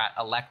Democrat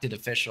elected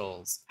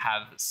officials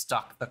have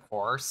stuck the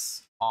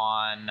course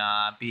on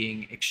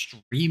being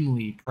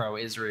extremely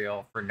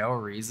pro-Israel for no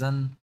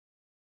reason,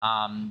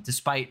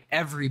 despite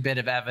every bit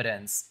of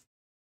evidence,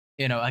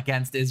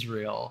 against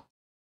Israel.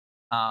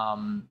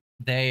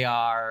 They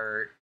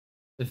are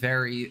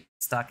very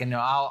stuck. And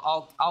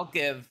I'll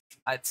give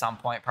at some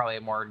point probably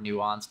a more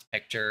nuanced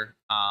picture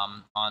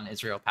on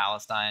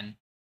Israel-Palestine,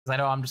 because I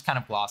know I'm just kind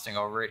of glossing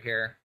over it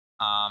here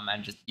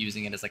and just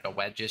using it as like a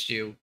wedge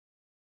issue.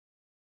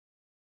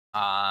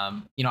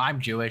 I'm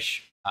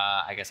Jewish.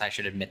 I guess I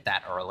should admit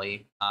that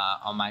early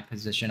on my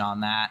position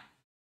on that.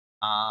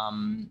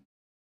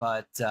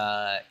 But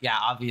yeah,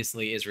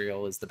 obviously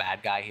Israel is the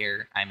bad guy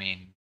here. I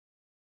mean,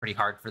 pretty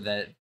hard for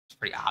it's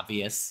pretty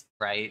obvious,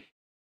 right?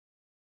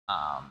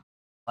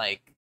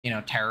 Like,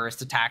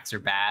 terrorist attacks are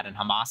bad and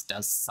Hamas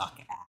does suck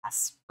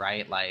ass,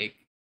 right? Like,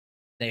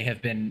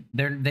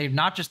 they've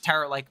not just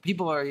terror, like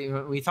people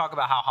are, we talk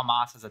about how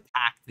Hamas has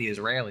attacked the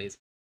Israelis.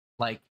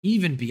 Like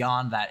even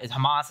beyond that,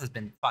 Hamas has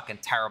been fucking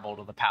terrible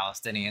to the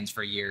Palestinians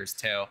for years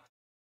too.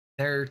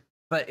 They're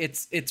but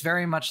it's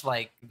very much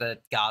like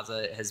that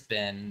Gaza has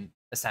been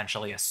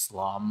essentially a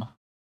slum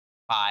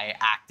by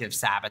active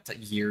sabotage,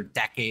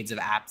 decades of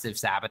active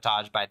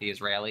sabotage by the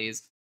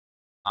Israelis.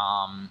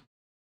 Um,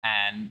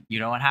 and you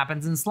know what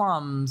happens in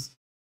slums?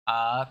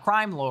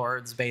 Crime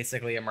lords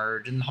basically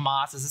emerge, and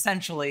Hamas is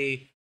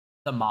essentially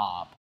the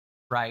mob,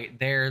 right?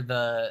 They're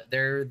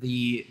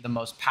the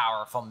most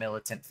powerful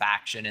militant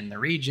faction in the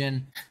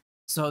region,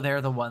 so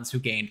they're the ones who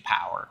gained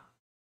power.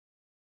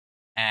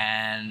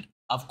 And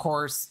of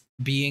course,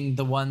 being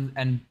the one,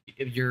 and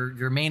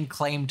your main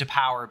claim to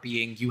power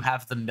being you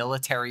have the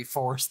military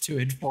force to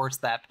enforce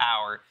that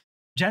power,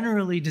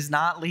 generally does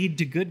not lead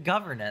to good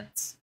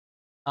governance.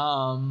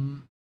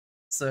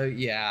 So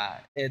yeah,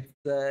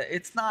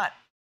 it's not,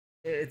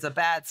 it's a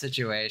bad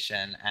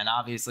situation, and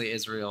obviously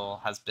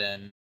Israel has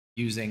been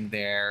using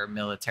their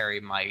military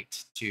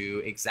might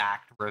to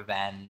exact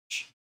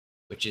revenge,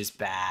 which is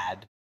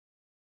bad.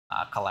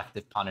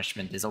 Collective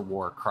punishment is a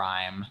war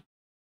crime.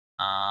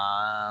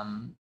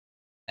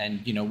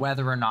 And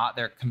whether or not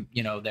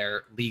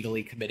they're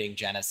legally committing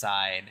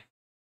genocide,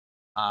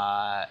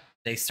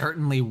 they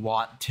certainly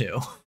want to.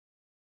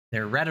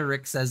 Their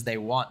rhetoric says they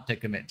want to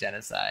commit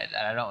genocide,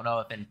 and I don't know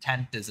if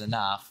intent is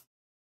enough.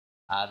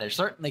 They're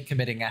certainly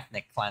committing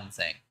ethnic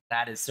cleansing.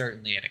 That is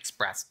certainly an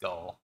express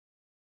goal.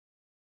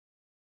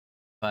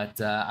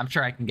 But I'm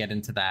sure I can get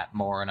into that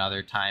more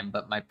another time.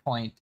 But my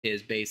point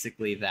is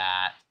basically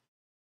that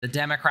the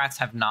Democrats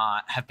have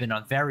been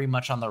very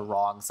much on the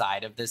wrong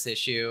side of this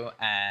issue,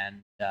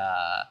 and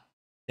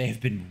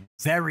they've been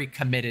very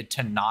committed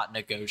to not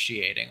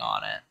negotiating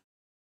on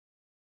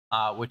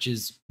it, which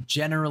is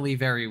generally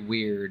very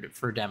weird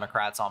for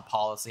Democrats on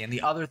policy. And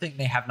the other thing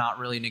they have not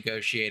really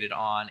negotiated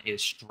on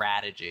is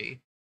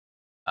strategy.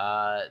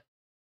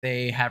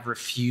 They have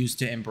refused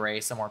to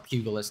embrace a more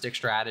pugilistic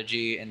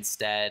strategy,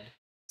 instead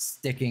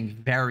sticking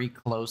very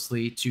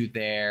closely to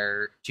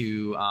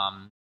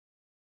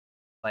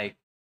like,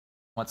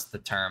 what's the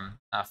term?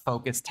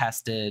 Focus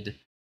tested,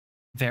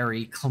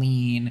 very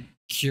clean,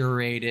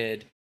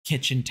 curated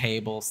kitchen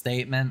table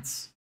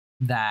statements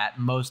that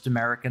most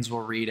Americans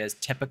will read as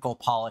typical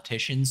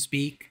politician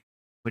speak,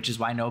 which is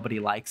why nobody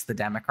likes the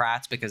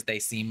Democrats, because they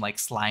seem like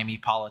slimy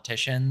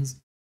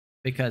politicians,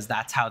 because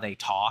that's how they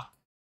talk.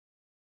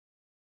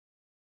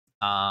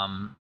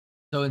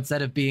 So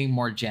instead of being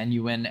more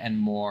genuine and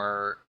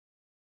more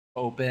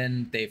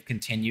open, they've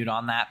continued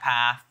on that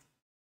path,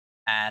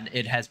 and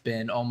it has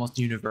been almost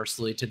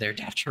universally to their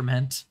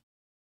detriment.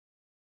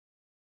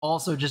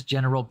 Also, just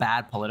general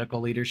bad political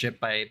leadership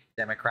by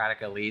Democratic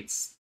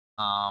elites.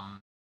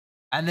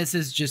 And this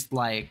is just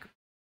like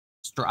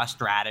a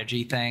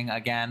strategy thing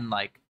again.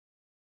 Like,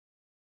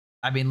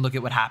 I mean, look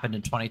at what happened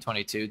in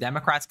 2022.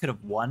 Democrats could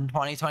have won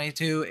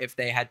 2022 if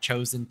they had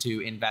chosen to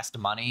invest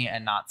money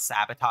and not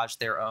sabotage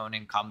their own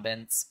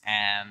incumbents,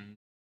 and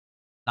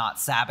not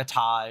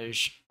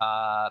sabotage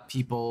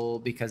people,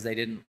 because they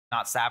didn't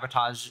not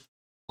sabotage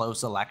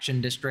close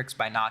election districts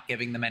by not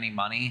giving them any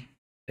money,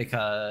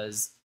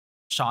 because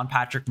Sean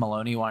Patrick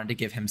Maloney wanted to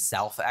give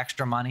himself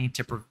extra money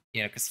to,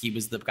 because he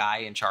was the guy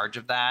in charge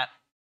of that.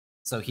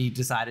 So he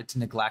decided to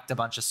neglect a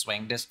bunch of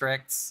swing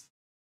districts.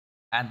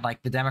 And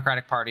like the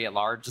Democratic Party at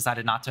large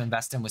decided not to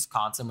invest in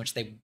Wisconsin, which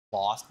they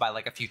lost by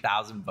like a few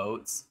thousand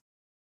votes.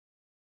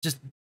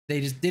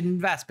 They just didn't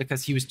invest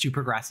because he was too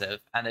progressive,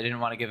 and they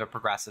didn't want to give a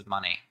progressive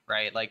money,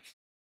 right? Like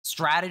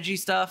strategy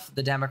stuff,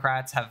 the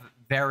Democrats have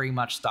very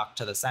much stuck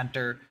to the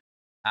center.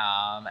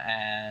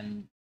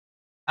 And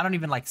I don't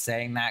even like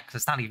saying that,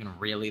 because it's not even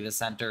really the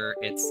center.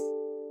 It's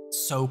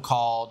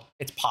so-called,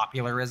 it's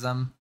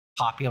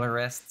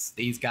popularists,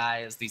 these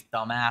guys, these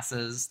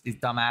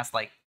dumbass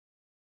like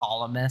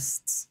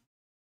columnists,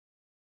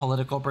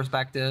 political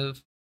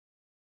perspective.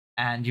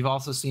 And you've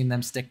also seen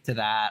them stick to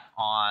that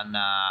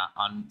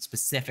on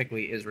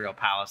specifically Israel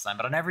Palestine,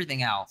 but on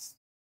everything else,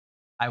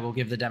 I will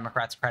give the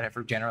Democrats credit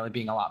for generally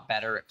being a lot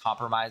better at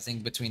compromising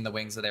between the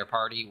wings of their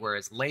party,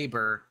 whereas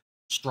Labor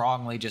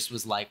strongly just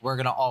was like, we're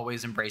going to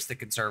always embrace the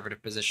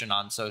conservative position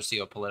on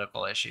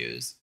socio-political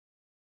issues.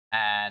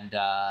 And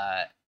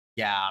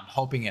yeah, I'm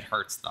hoping it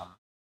hurts them,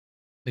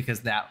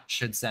 because that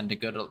should send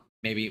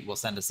maybe it will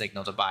send a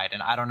signal to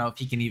Biden. I don't know if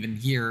he can even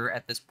hear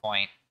at this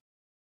point,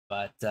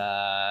 but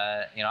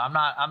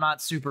I'm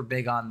not super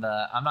on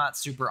the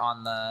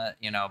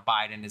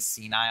Biden is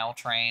senile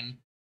train.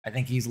 I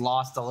think he's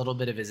lost a little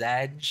bit of his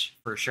edge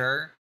for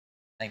sure.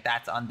 I think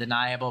that's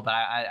undeniable, but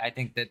I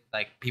think that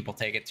like people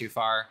take it too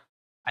far.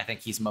 I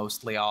think he's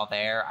mostly all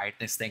there. I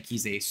just think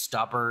he's a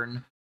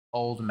stubborn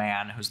old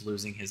man who's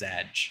losing his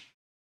edge,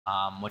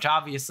 which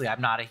obviously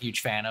I'm not a huge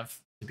fan of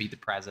to be the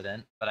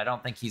president, but I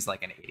don't think he's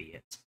like an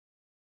idiot.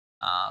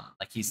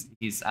 Like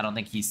I don't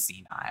think he's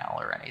senile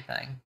or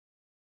anything,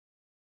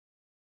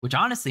 which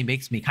honestly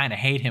makes me kind of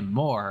hate him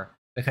more,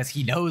 because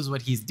he knows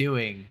what he's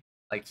doing.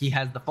 Like he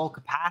has the full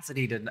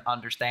capacity to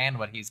understand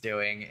what he's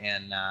doing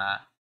in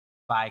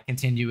by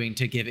continuing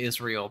to give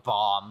Israel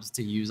bombs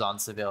to use on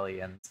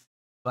civilians,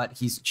 but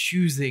he's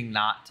choosing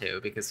not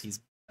to because he's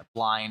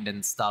blind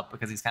and stubborn,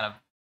 because he's kind of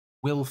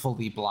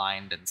willfully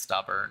blind and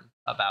stubborn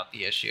about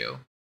the issue.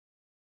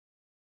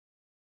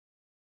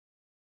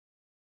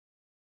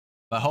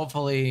 But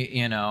hopefully,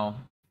 you know,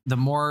 the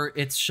more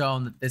it's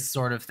shown that this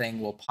sort of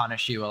thing will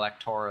punish you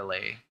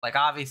electorally. Like,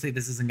 obviously,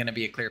 this isn't going to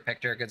be a clear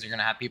picture because you're going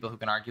to have people who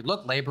can argue,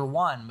 look, Labor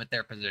won with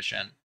their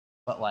position,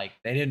 but like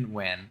they didn't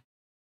win.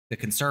 The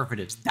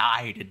conservatives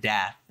die to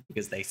death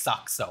because they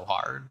suck so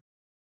hard.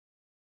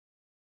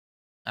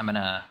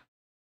 I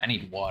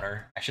need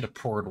water. I should have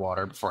poured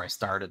water before I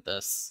started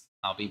this.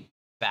 I'll be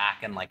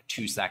back in like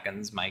 2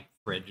 seconds. My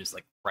fridge is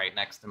like right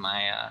next to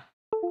my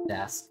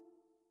desk.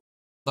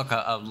 Look,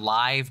 a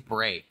live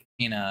break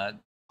in a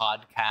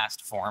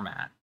podcast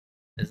format.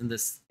 Isn't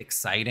this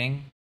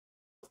exciting?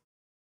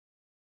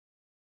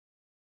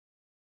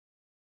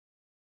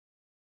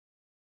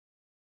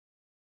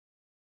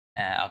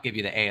 I'll give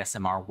you the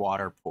ASMR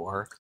water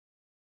pour.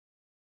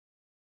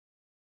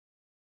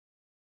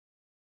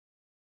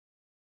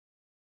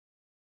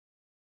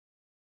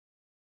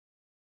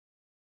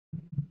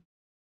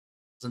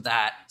 Isn't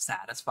that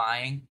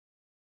satisfying?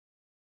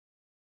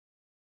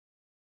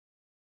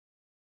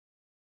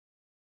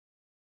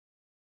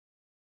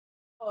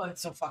 Oh,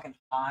 it's so fucking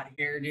hot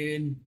here,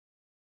 dude.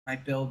 My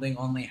building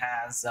only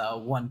has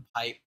one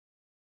pipe.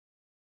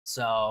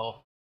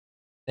 So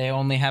they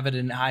only have it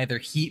in either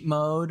heat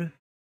mode,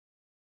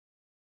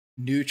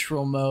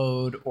 neutral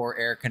mode, or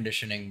air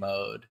conditioning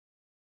mode.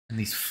 And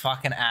these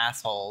fucking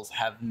assholes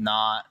have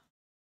not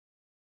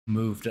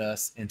moved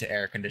us into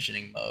air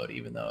conditioning mode,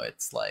 even though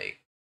it's like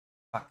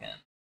fucking,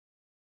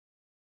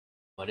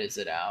 what is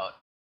it out?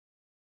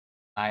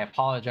 I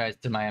apologize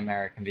to my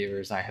American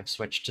viewers. I have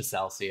switched to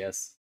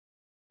Celsius.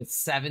 It's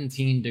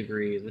 17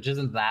 degrees, which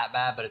isn't that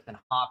bad, but it's been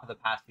hot for the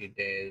past few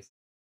days.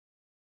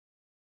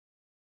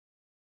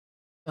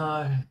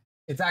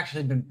 It's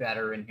actually been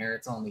better in here.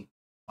 It's only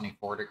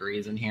 24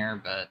 degrees in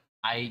here, but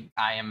I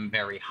am a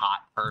very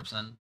hot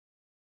person.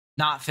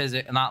 Not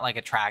not like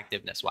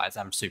attractiveness wise.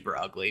 I'm super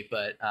ugly,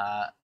 but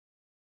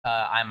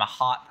I'm a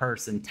hot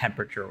person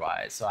temperature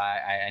wise, so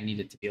I need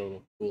it to be a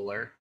little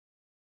cooler.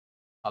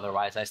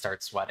 Otherwise, I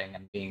start sweating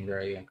and being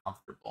very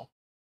uncomfortable,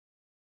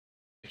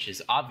 which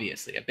is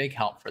obviously a big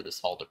help for this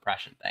whole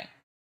depression thing.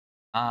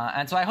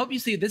 And so I hope you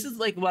see, this is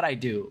like what I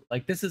do.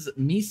 Like, this is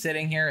me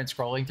sitting here and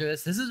scrolling through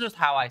this. This is just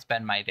how I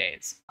spend my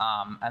days.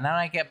 And then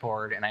I get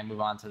bored and I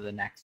move on to the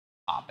next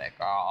topic.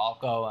 Or I'll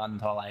go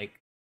onto like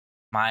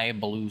my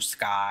Blue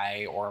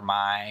Sky or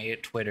my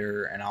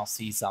Twitter and I'll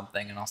see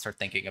something and I'll start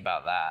thinking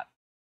about that.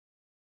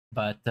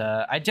 But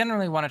I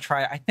generally want to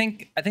try. I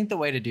think the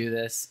way to do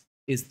this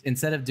is,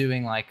 instead of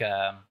doing like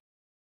a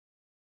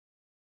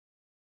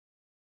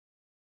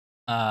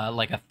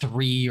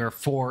 3 or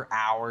 4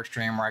 hour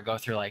stream where I go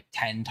through like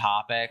 10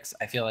 topics,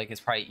 I feel like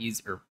it's probably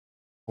easier.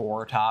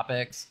 4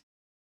 topics.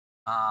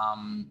 I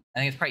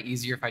think it's probably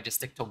easier if I just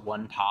stick to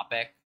one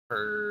topic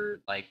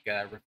for like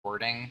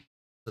recording,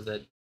 so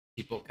that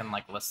people can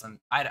like listen.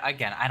 I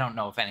don't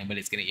know if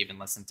anybody's gonna even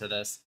listen to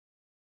this.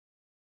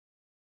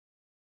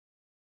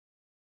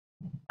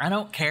 I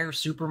don't care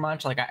super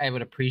much. Like, I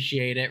would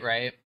appreciate it,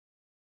 right?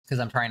 Because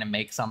I'm trying to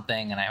make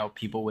something and I hope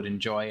people would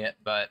enjoy it.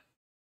 But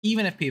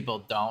even if people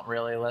don't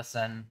really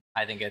listen,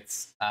 I think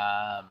it's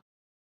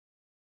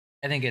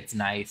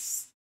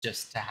nice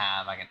just to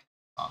have. I can.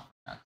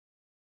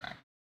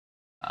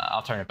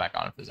 I'll turn it back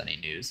on if there's any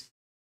news.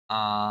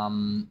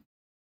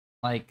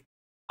 Like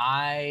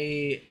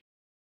I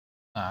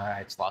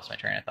just lost my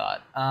train of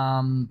thought.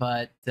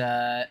 But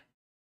I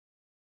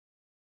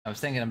was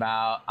thinking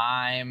about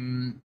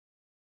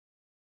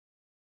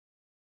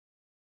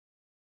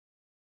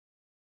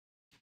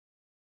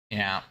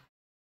yeah,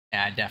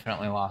 I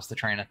definitely lost the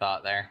train of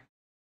thought there.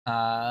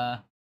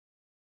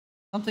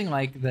 Something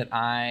like that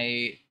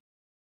I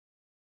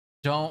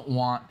don't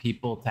want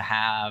people to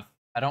have.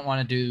 I don't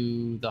want to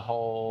do the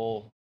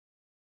whole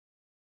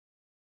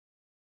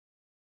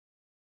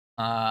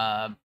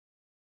 10-hour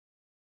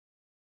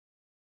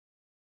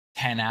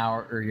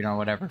or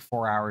whatever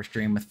 4-hour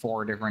stream with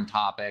 4 different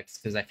topics,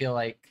 because I feel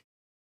like,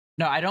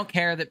 no, I don't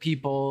care that if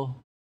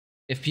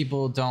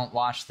people don't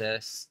watch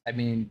this. I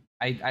mean,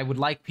 I would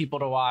like people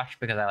to watch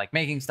because I like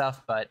making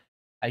stuff, but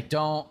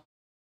I'm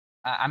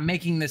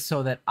making this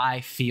so that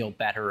I feel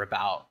better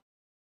about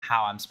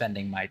how I'm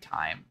spending my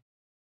time.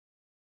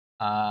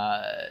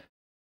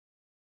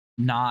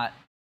 Not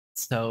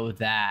so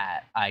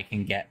that I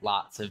can get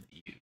lots of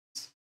views.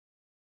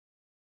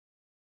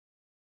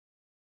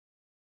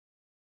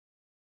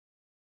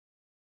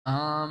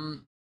 I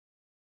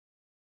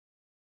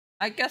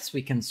guess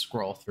we can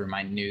scroll through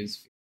my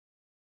news.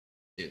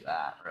 Do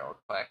that real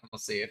quick. We'll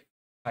see if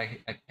I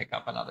pick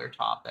up another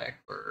topic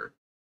or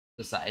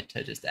decide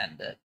to just end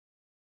it.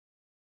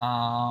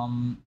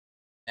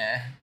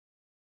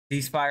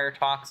 Ceasefire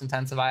talks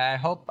intensify. I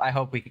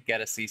hope we could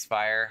get a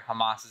ceasefire.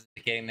 Hamas is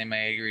indicating they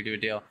may agree to a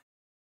deal.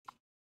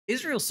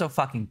 Israel's so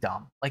fucking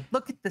dumb. Like,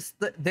 look at this.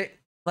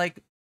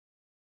 Like,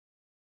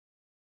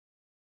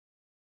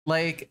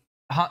 like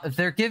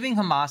they're giving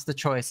Hamas the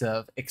choice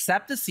of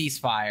accept a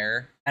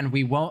ceasefire and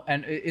we won't,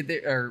 and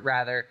or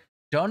rather,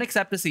 don't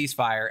accept a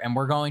ceasefire and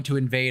we're going to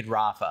invade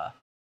Rafah,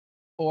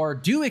 or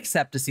do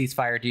accept a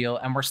ceasefire deal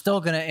and we're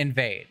still going to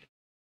invade.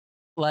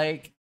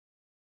 Like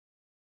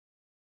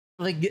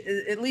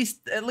at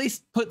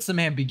least put some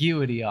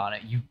ambiguity on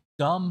it. You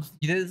dumb.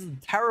 This is a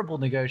terrible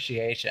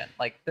negotiation.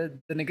 Like the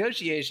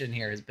negotiation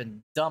here has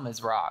been dumb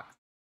as rock.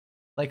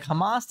 Like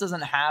Hamas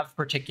doesn't have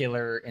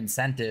particular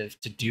incentive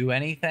to do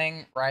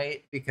anything,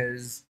 right?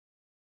 Because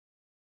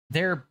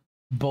they're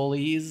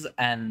bullies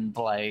and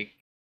like,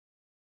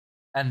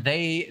 and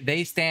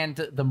they stand,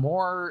 the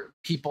more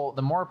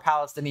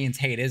Palestinians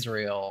hate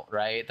Israel,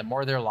 right? The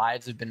more their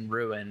lives have been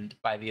ruined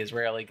by the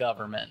Israeli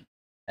government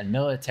and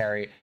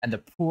military, and the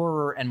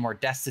poorer and more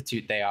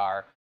destitute they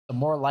are, the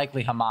more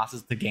likely Hamas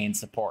is to gain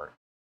support.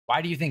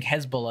 Why do you think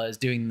Hezbollah is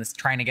doing this,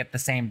 trying to get the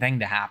same thing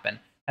to happen?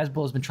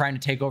 Hezbollah has been trying to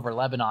take over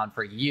Lebanon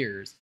for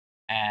years,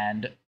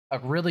 and a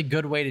really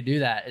good way to do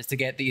that is to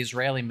get the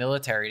Israeli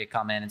military to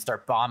come in and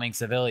start bombing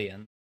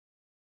civilians.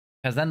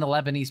 Because then the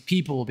Lebanese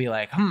people will be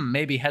like,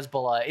 maybe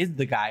Hezbollah is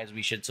the guys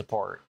we should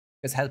support.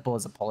 Because Hezbollah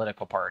is a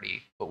political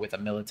party, but with a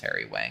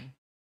military wing.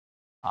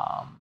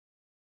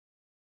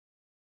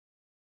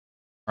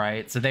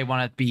 Right? So they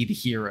want to be the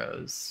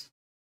heroes.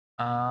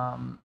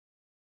 Yeah.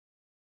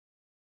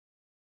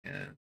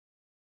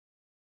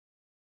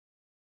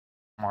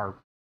 More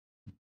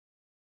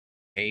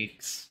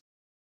cakes.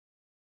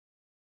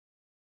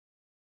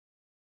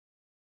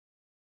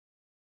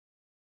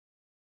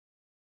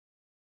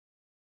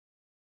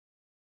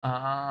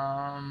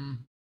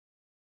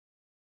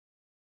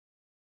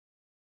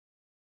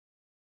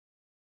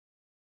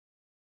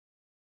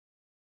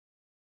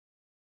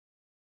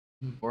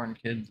 Newborn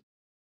kids,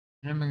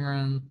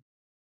 immigrants.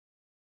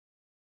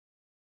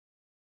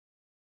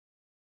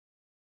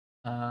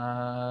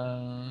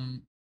 Oh,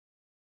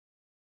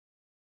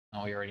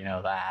 we already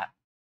know that.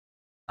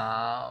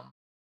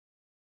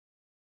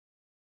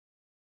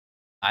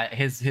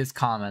 His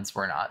comments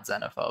were not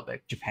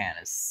xenophobic. Japan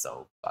is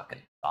so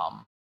fucking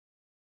dumb.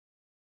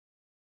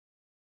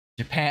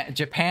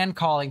 Japan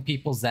calling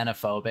people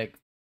xenophobic,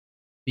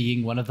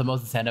 being one of the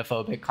most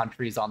xenophobic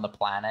countries on the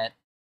planet.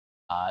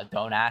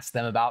 Don't ask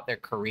them about their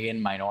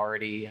Korean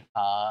minority.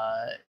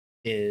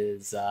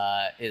 Is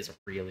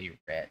really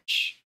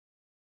rich.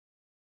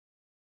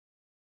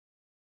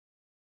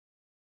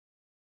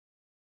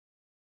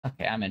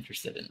 Okay, I'm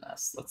interested in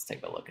this. Let's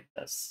take a look at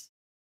this.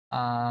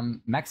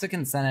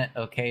 Mexican Senate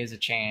okays a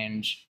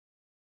change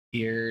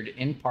geared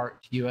in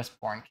part to U.S.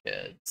 born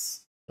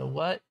kids. So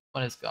what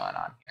is going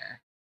on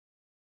here?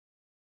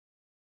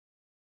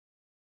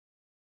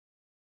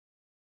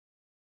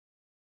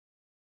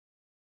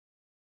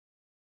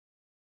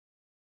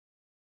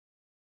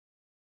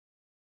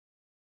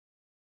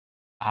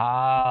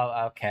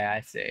 Oh, okay, I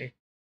see.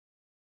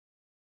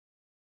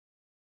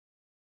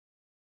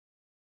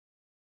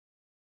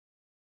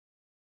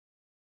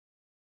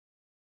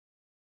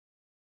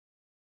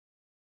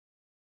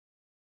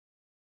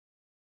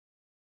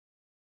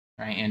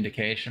 Right,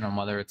 indication on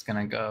whether it's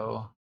gonna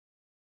go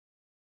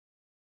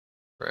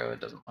through. It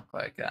doesn't look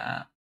like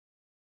that.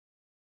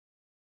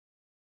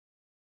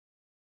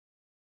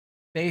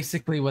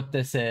 Basically, what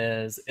this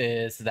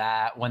is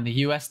that when the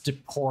U.S.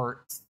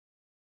 deports,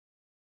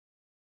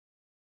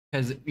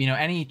 because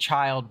any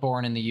child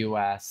born in the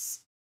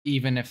U.S.,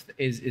 even if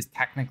is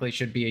technically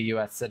should be a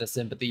U.S.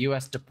 citizen, but the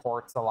U.S.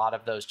 deports a lot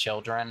of those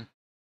children.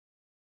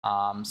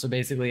 So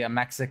basically, a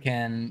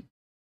Mexican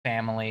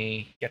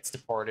family gets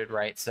deported,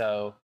 right?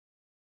 So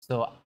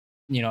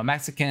a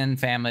Mexican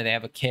family, they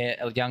have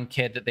a young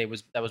kid that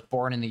was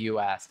born in the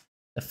U.S.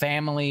 The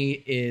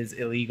family is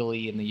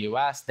illegally in the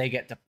U.S. They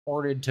get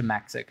deported to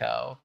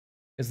Mexico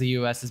because the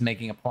U.S. is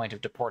making a point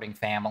of deporting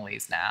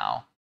families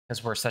now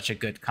because we're such a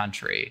good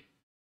country.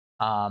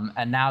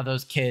 And now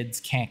those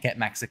kids can't get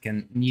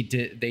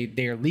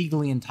they are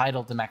legally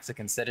entitled to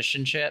Mexican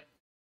citizenship,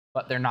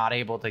 but they're not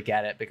able to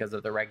get it because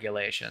of the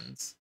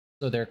regulations.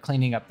 So they're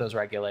cleaning up those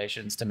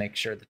regulations to make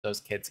sure that those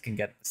kids can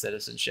get the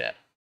citizenship.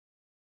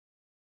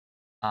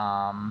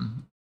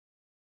 And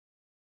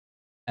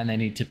they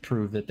need to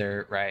prove that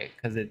they're right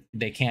because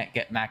they can't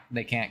get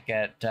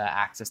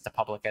access to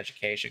public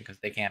education because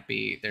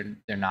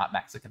they're not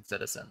Mexican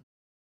citizens.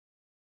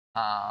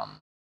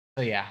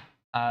 So yeah,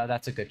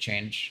 that's a good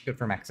change. Good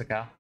for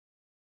Mexico.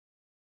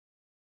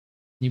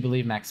 You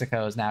believe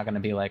Mexico is now going to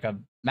be like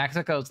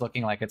Mexico's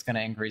looking like it's going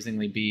to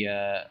increasingly be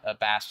a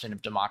bastion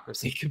of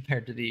democracy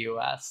compared to the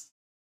U.S.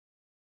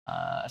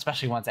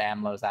 Especially once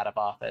AMLO's out of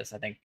office. I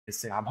think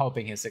I'm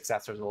hoping his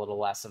successor is a little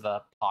less of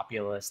a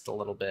populist, with a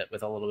little bit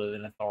of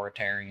an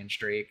authoritarian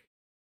streak,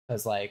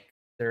 because like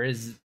there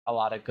is a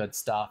lot of good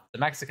stuff. The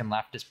Mexican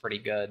left is pretty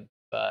good,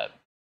 but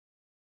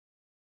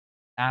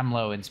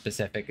AMLO in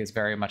specific is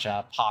very much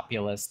a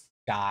populist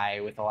guy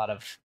with a lot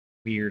of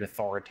weird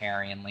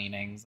authoritarian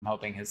leanings. I'm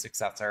hoping his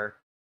successor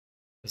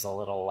is a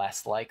little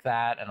less like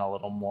that and a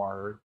little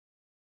more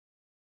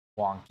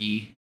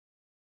wonky.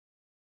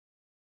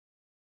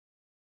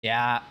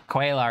 Yeah,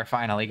 Quaylar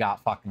finally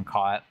got fucking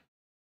caught.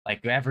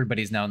 Like,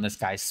 everybody's known this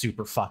guy's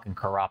super fucking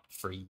corrupt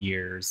for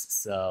years,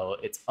 so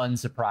it's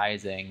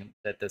unsurprising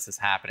that this is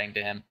happening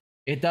to him.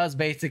 It does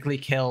basically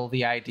kill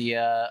the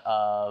idea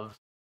of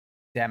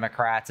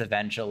Democrats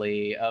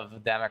eventually,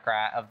 of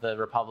the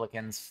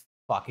Republicans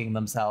fucking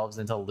themselves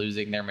into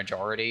losing their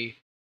majority,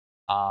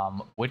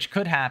 which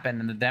could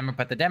happen. And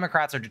but the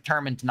Democrats are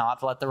determined not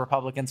to let the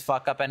Republicans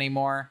fuck up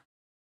anymore.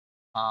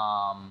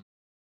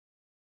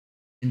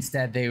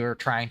 Instead, they were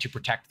trying to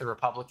protect the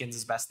Republicans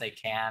as best they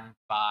can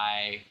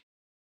by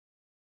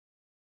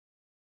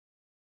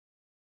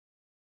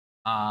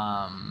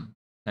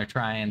they're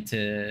trying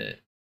to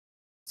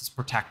just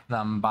protect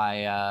them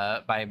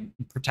by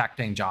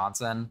protecting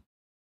Johnson.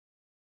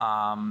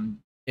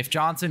 If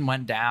Johnson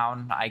went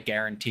down, I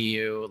guarantee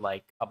you,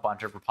 like, a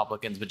bunch of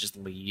Republicans would just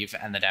leave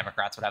and the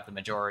Democrats would have the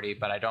majority.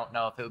 But I don't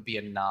know if it would be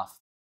enough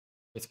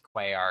with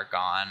Cuellar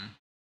gone.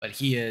 But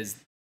he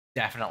is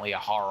definitely a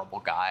horrible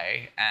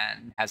guy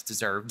and has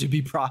deserved to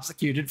be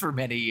prosecuted for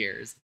many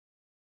years.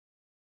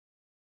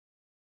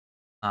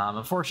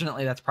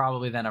 Unfortunately, that's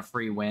probably then a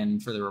free win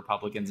for the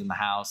Republicans in the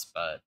House,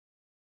 but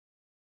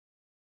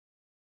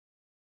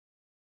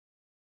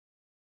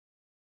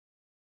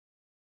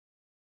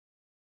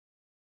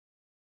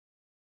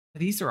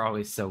these are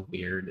always so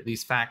weird.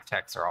 These fact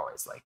checks are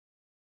always like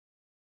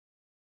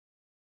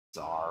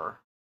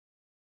bizarre.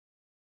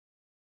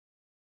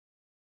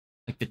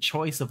 Like, the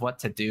choice of what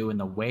to do and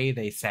the way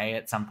they say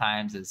it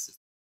sometimes is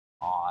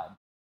odd.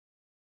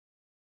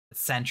 The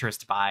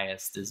centrist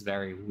bias is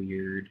very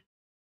weird.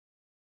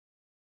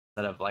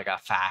 Instead of like a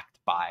fact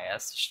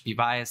bias, it should be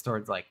biased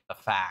towards like the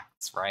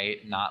facts,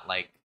 right? Not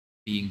like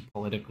being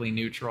politically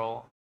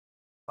neutral.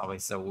 It's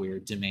always so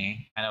weird to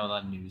me. I know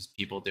the news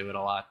people do it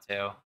a lot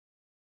too.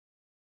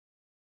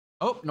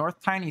 Oh,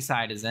 North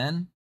Tynyside is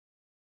in.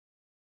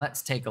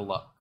 Let's take a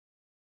look.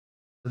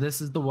 So this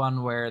is the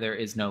one where there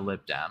is no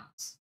Lib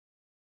Dems.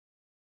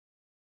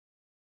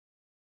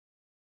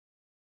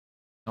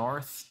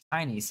 North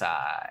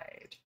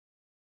Tynyside.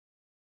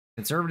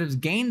 Conservatives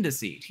gained a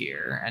seat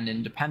here, and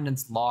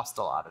independents lost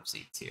a lot of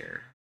seats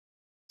here.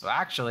 So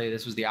actually,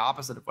 this was the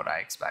opposite of what I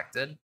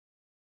expected.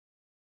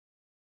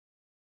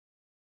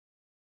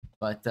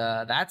 But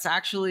that's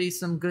actually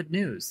some good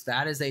news.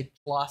 That is a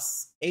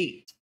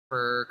 +8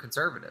 for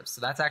conservatives.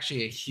 So that's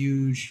actually a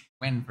huge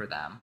win for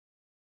them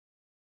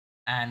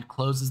and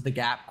closes the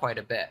gap quite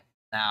a bit.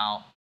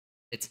 Now,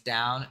 it's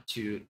down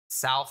to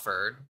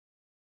Salford,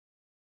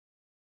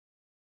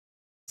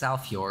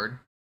 Southfjord.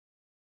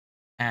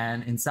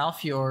 And in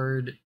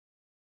Southfjord,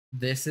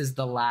 this is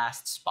the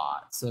last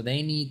spot. So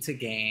they need to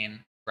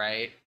gain,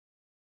 right?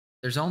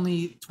 There's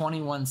only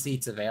 21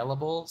 seats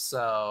available,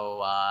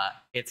 so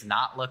it's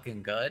not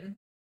looking good.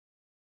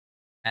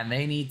 And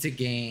they need to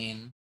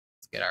gain,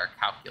 let's get our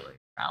calculator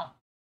out.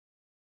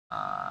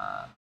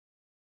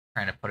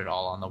 Trying to put it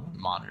all on the one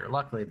monitor.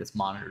 Luckily, this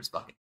monitor is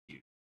fucking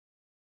huge.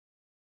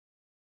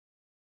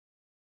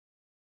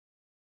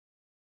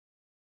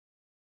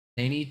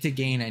 They need to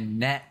gain a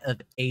net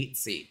of 8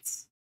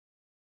 seats,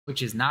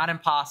 which is not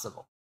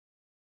impossible.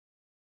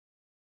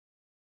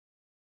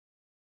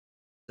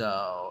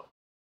 So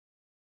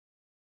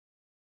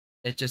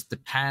it just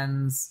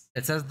depends.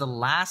 It says the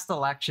last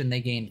election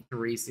they gained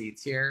 3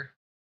 seats here.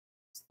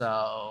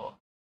 So,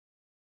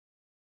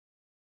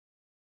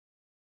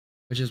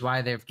 which is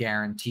why they've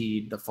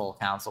guaranteed the full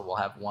council will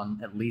have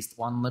at least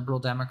one liberal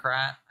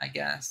Democrat, I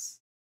guess.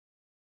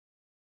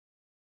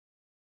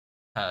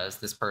 Because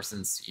this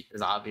person's seat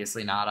is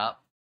obviously not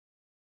up.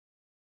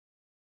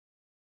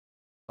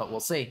 But we'll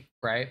see,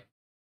 right?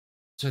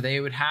 So they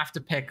would have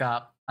to pick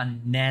up a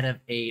net of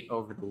 8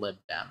 over the Lib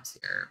Dems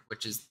here,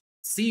 which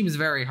seems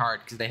very hard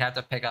because they have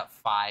to pick up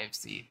 5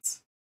 seats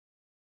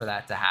for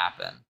that to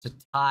happen, to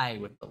tie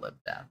with the Lib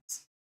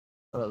Dems.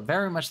 So it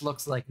very much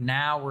looks like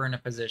now we're in a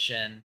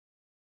position,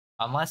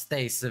 unless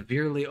they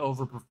severely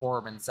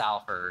overperform in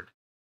Southfjord,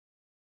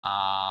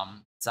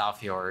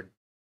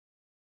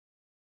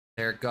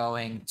 they're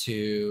going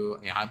to,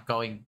 I'm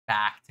going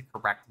back to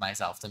correct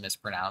myself to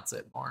mispronounce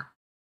it more,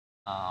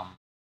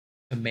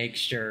 to make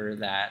sure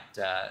that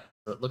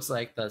it looks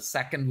like the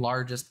second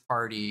largest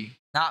party,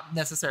 not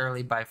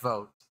necessarily by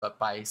vote, but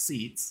by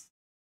seats,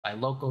 by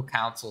local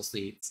council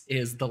seats,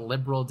 is the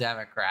Liberal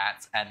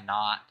Democrats and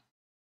not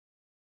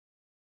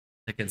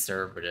the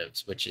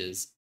Conservatives, which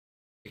is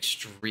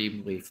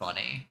extremely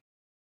funny.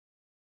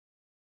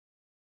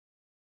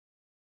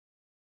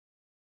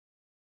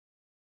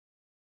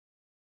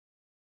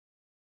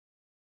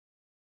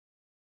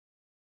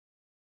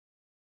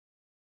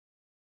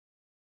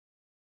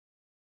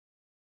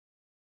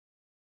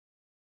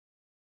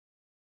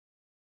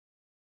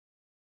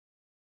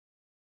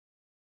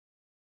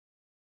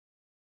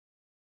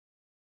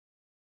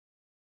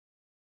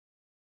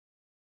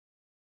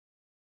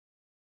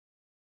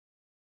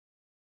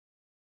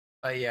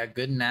 But yeah,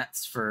 good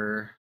nets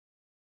for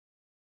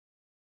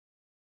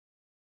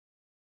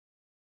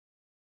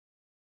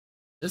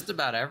just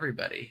about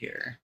everybody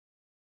here.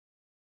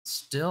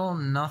 Still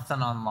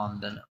nothing on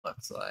London, it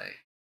looks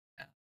like.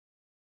 Yeah.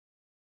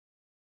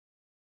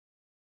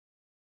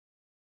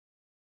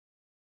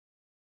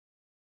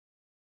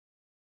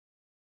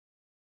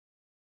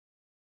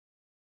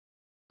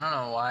 I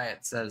don't know why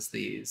it says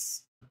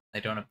these.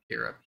 They don't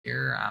appear up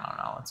here. I don't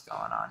know what's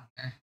going on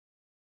here.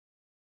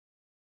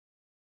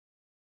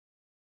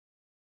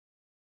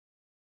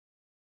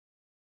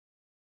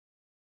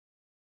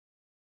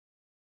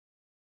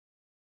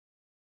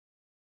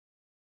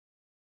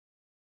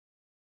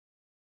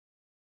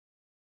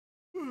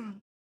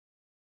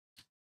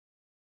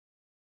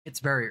 It's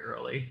very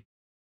early.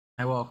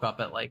 I woke up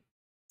at like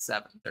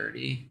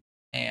 7:30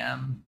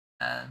 a.m.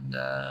 and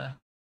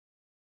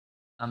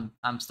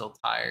I'm still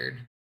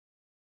tired.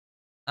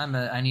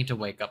 I need to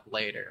wake up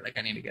later. Like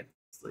I need to get to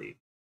sleep.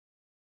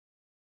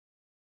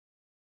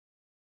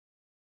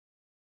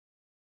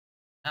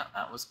 No,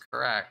 that was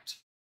correct.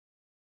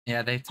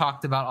 Yeah, they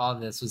talked about all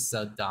of this was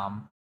so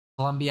dumb.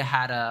 Columbia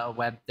had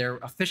their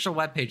official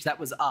webpage that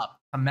was up,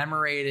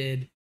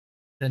 commemorated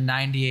the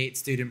 98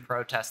 student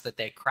protest that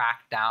they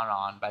cracked down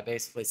on by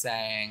basically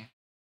saying,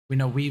 you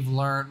know, we've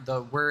learned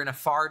we're in a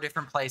far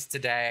different place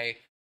today.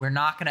 We're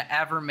not going to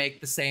ever make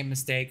the same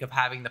mistake of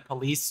having the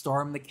police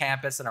storm the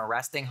campus and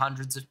arresting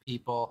hundreds of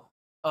people.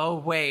 Oh,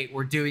 wait,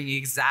 we're doing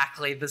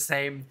exactly the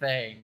same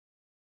thing.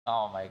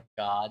 Oh my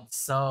God,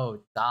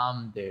 so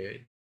dumb,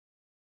 dude.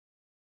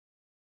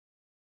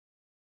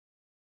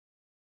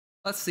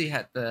 Let's see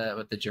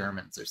what the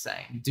Germans are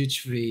saying.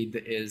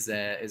 Deutschfried is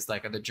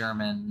like the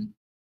German.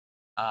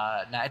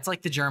 Now it's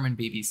like the German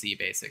BBC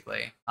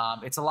basically.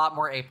 It's a lot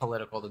more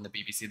apolitical than the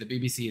BBC. The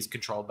BBC is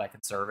controlled by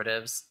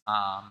conservatives.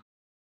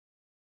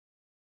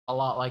 A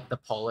lot like the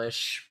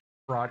Polish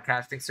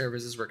broadcasting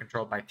services were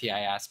controlled by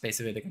PIS.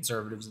 Basically, the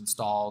conservatives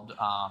installed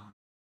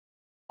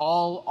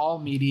all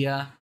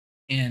media,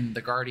 in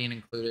the Guardian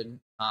included.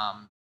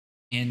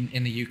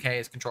 In the UK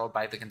is controlled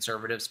by the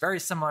conservatives, very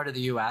similar to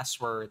the US,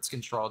 where it's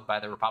controlled by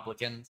the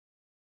Republicans.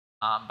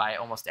 By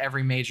almost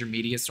every major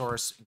media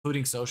source,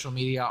 including social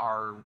media,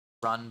 are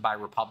run by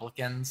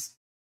Republicans.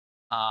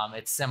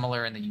 It's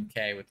similar in the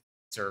UK with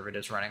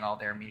conservatives running all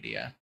their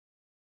media.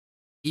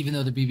 Even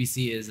though the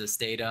BBC is a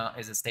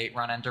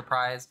state-run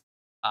enterprise,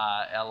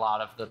 a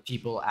lot of the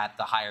people at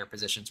the higher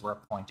positions were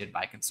appointed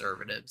by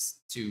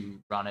conservatives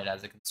to run it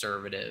as a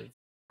conservative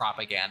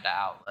propaganda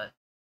outlet.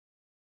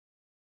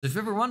 So if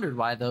you've ever wondered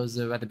why the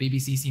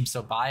BBC seems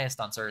so biased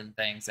on certain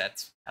things,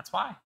 that's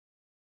why.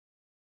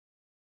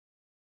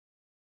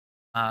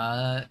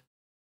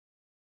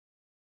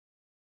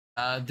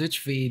 Ditch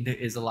feed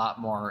is a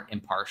lot more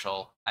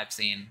impartial. I've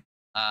seen.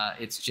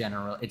 It's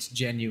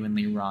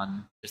genuinely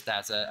run just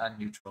as a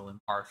neutral,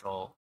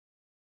 impartial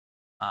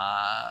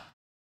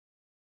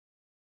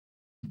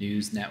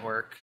news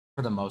network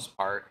for the most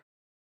part.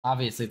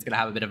 Obviously, it's going to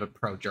have a bit of a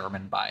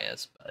pro-German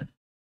bias, but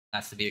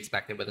that's to be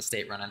expected with a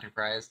state-run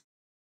enterprise.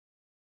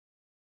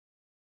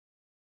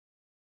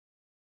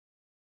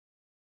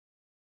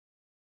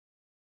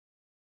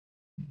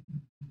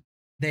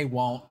 They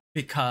won't,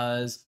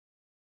 because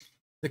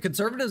the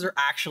conservatives are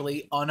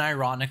actually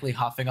unironically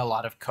huffing a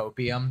lot of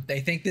copium.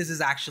 They think this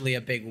is actually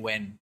a big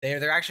win.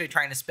 They're actually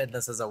trying to spin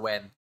this as a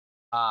win.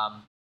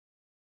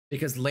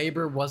 Because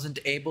Labor wasn't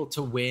able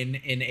to win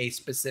in a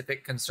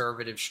specific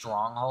conservative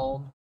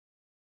stronghold.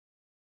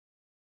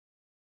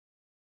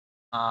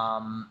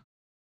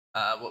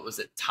 What was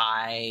it?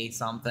 Thai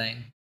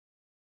something.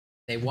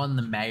 They won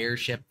the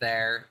mayorship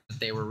there that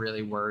they were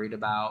really worried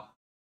about.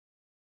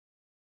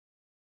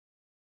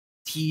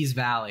 Tees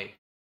Valley,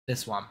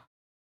 this one.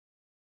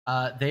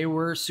 They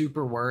were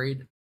super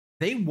worried.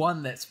 They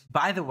won this.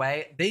 By the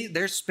way,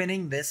 they're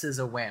spinning this as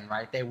a win,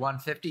 right? They won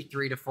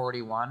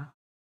 53-41.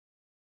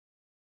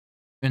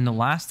 In the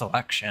last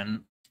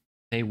election,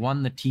 they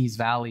won the Tees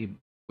Valley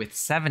with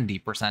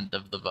 70%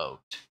 of the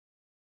vote,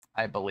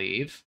 I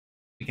believe.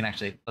 We can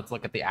actually, let's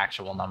look at the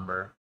actual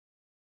number.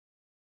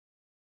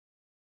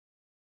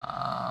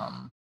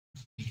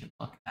 We can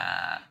look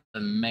at the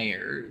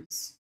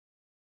mayors.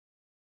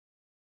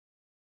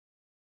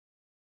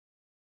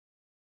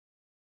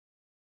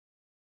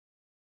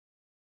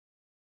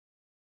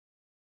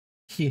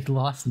 He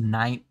lost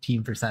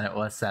 19%. It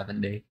was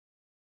 70.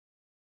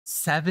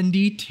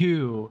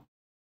 72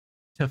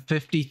 to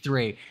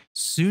 53.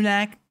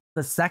 Sunak,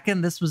 the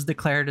second this was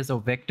declared as a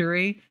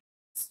victory,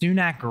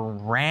 Sunak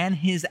ran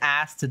his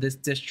ass to this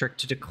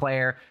district to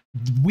declare,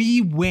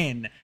 we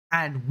win.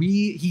 And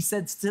he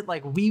said,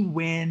 like, we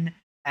win.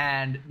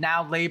 And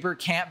now Labor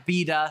can't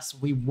beat us.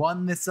 We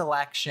won this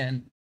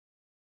election.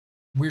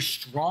 We're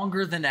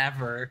stronger than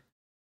ever.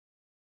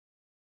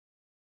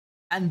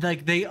 And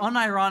like they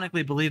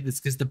unironically believe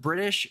this because the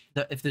British,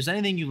 if there's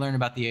anything you learn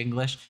about the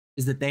English,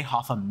 is that they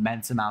huff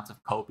immense amounts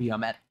of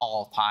copium at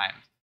all times.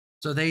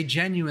 So they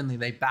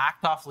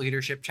backed off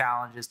leadership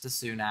challenges to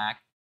Sunak,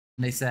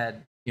 and they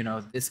said, you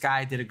know, this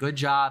guy did a good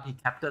job. He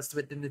kept us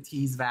within the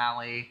Tees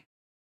Valley.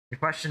 The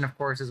question, of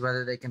course, is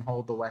whether they can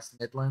hold the West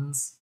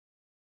Midlands.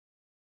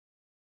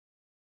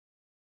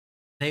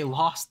 They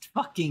lost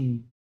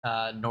fucking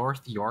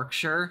North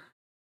Yorkshire.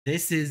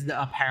 This is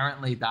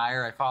apparently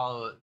dire. I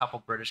follow a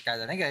couple British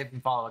guys. I think I even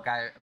follow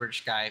a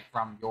British guy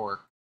from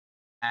York,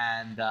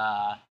 and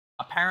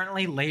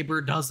apparently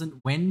Labor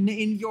doesn't win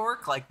in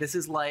York. Like this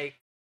is like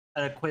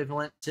an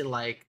equivalent to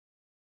like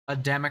a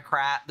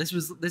Democrat. This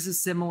is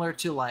similar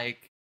to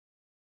like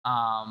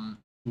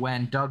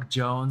when Doug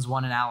Jones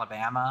won in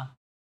Alabama,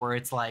 where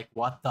it's like,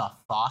 what the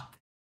fuck?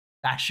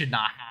 That should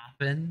not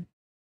happen.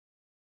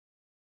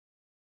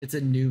 It's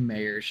a new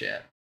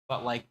mayorship,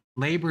 but like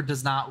Labor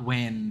does not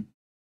win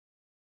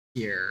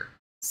here.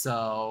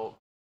 So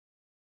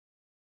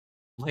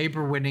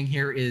Labor winning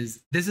here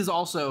is this is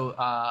also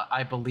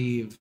I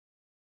believe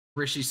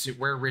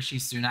where Rishi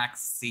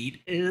Sunak's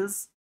seat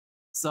is.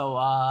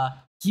 So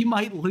he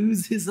might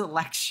lose his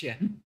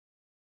election.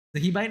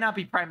 He might not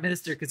be prime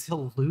minister because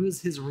he'll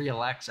lose his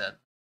re-election.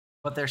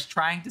 But they're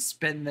trying to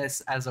spin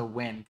this as a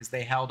win because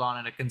they held on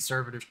in a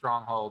conservative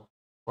stronghold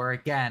where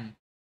again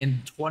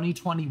in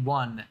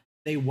 2021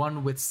 they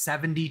won with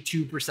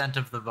 72%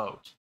 of the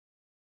vote.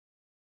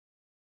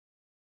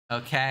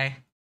 Okay.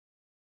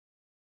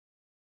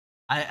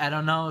 I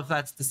don't know if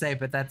that's to say,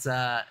 but that's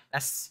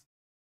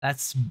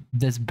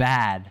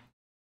bad.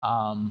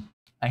 I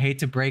hate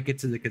to break it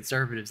to the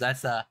conservatives.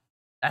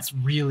 That's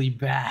really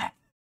bad.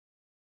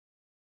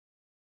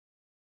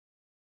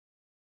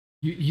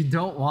 You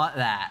don't want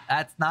that.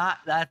 That's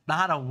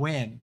not a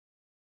win.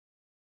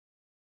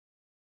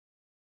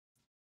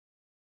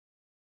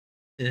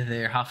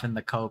 They're huffing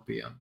the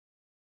copium.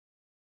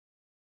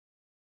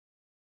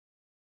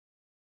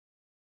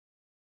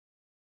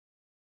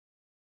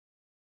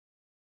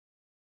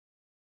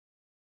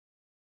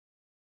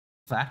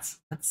 That's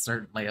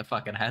certainly a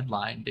fucking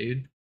headline,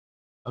 dude.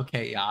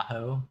 Okay,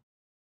 Yahoo.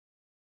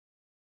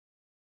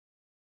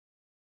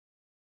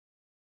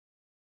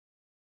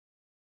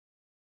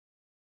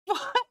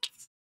 What?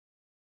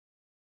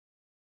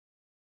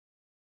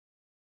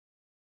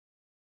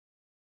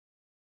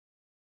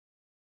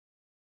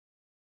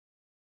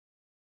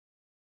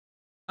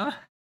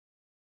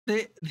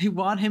 They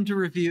want him to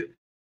review.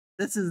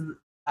 This is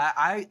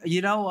I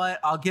you know what?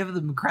 I'll give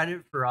them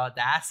credit for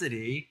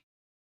audacity.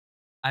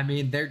 I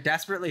mean, they're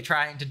desperately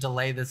trying to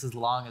delay this as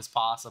long as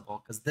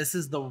possible because this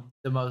is the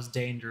most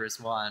dangerous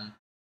one.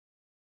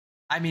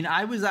 I mean,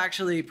 I was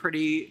actually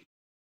pretty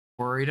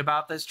worried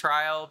about this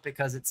trial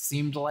because it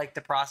seemed like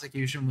the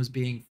prosecution was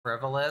being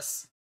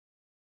frivolous.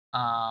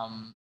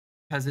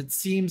 Because it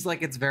seems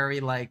like it's very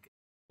like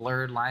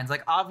blurred lines.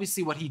 Like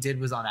obviously what he did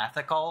was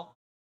unethical.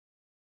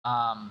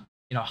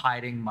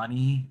 Hiding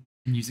money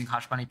and using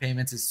hush money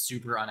payments is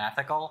super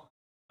unethical,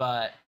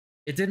 but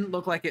it didn't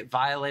look like it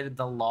violated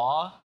the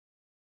law.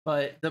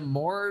 But the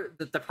more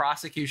that the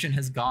prosecution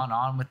has gone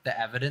on with the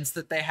evidence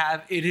that they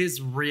have, it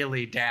is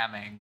really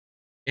damning.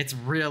 It's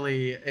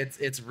really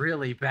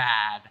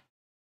bad.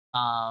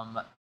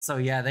 So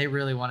yeah, they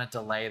really want to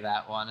delay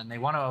that one, and they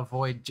want to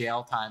avoid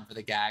jail time for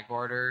the gag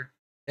order.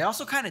 They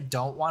also kind of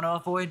don't want to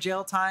avoid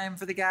jail time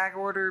for the gag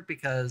order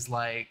because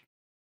like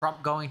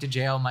Trump going to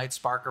jail might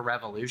spark a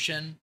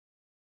revolution.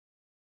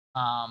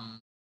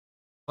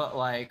 But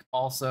like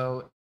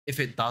also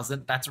if it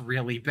doesn't, that's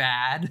really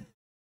bad.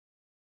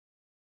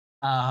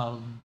 For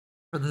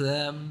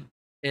them,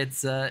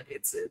 it's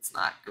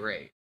not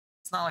great.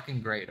 It's not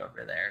looking great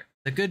over there.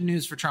 The good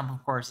news for Trump,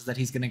 of course, is that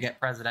he's going to get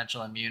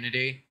presidential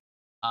immunity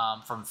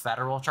from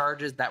federal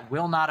charges that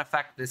will not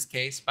affect this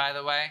case. By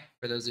the way,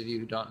 for those of you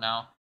who don't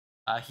know,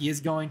 he is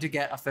going to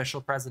get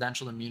official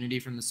presidential immunity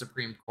from the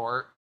Supreme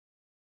Court.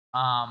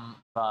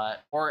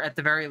 Or at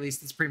the very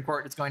least, the Supreme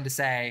Court is going to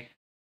say,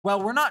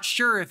 well, we're not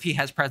sure if he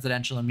has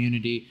presidential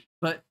immunity,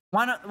 but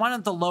why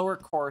don't the lower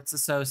courts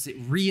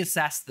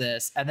reassess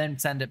this and then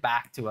send it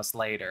back to us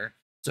later?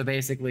 So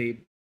basically,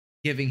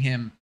 giving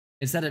him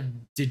instead of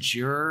de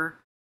jure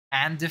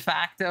and de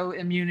facto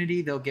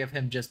immunity, they'll give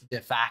him just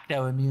de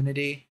facto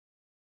immunity.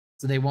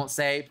 So they won't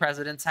say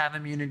presidents have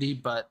immunity,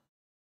 but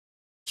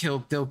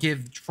they'll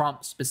give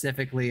Trump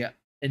specifically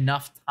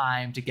enough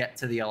time to get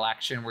to the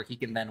election where he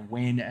can then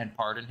win and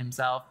pardon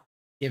himself,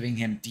 giving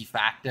him de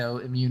facto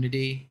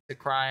immunity to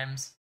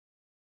crimes.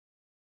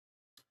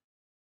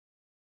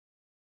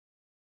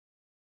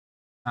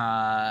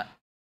 Because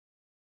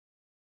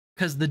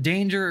the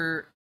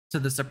danger to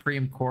the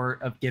Supreme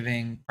Court of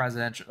giving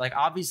presidential, like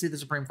obviously the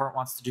Supreme Court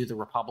wants to do the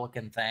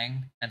Republican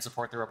thing and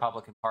support the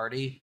Republican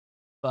Party,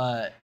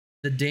 but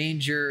the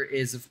danger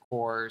is, of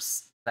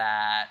course,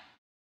 that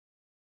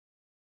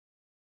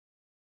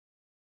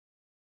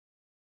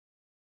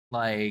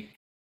like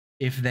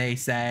if they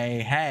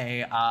say,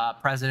 hey,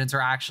 presidents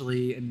are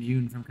actually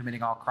immune from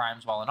committing all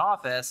crimes while in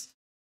office,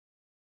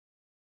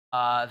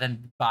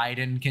 then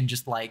Biden can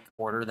just like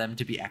order them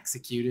to be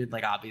executed.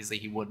 Like obviously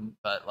he wouldn't,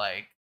 but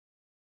like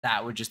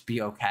that would just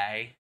be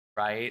okay,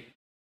 right?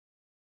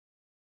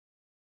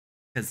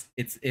 Because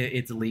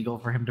it's illegal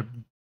for him to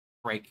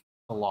break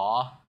the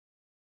law.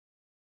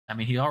 I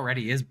mean, he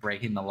already is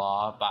breaking the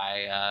law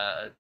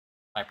by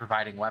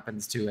providing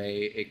weapons to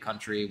a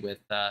country with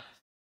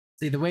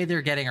See, the way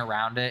they're getting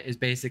around it is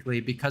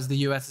basically because the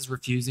US is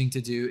refusing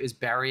to is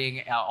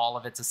burying all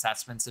of its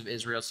assessments of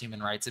Israel's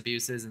human rights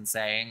abuses and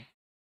saying,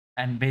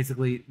 and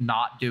basically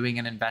not doing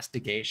an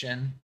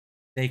investigation.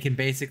 They can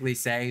basically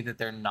say that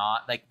they're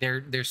not, like,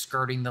 they're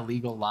skirting the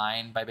legal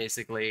line by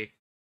basically,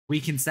 we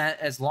consent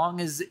as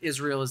long as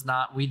Israel is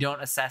not, we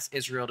don't assess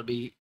Israel to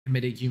be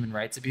committing human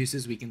rights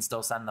abuses, we can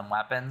still send them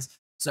weapons.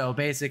 So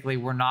basically,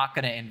 we're not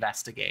going to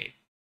investigate,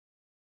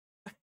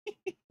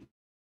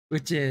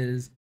 which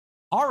is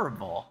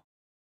horrible,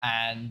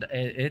 and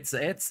it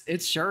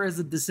sure is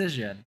a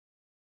decision,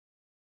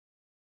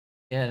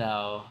 you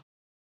know.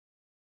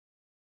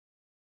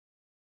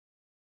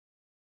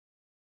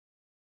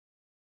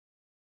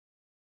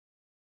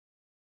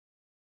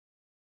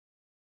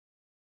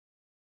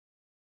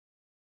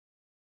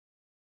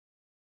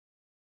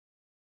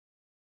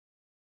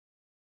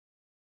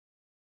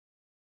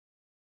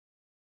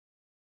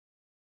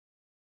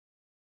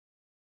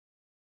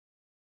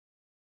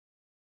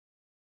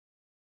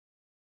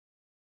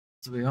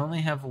 So we only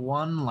have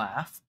one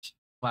left.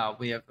 Well,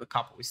 we have a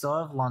couple. We still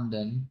have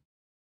London.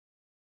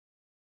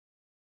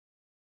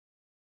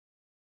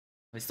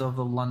 We still have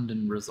the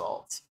London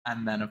results,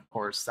 and then of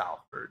course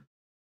Salford.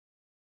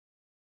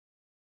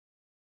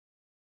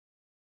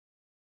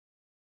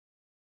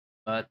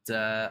 But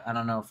I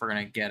don't know if we're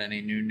gonna get any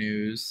new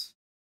news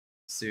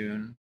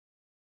soon.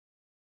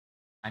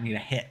 I need a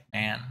hit,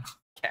 man.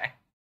 Okay.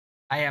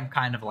 I am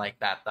kind of like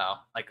that though,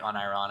 like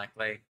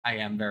unironically. I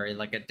am very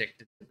like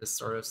addicted to this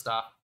sort of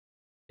stuff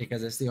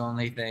because it's the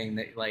only thing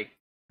that like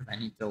I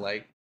need to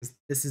like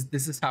this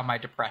is how my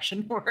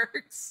depression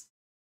works.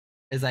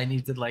 Is I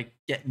need to like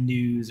get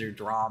news or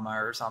drama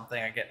or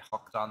something. I get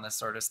hooked on this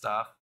sort of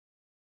stuff.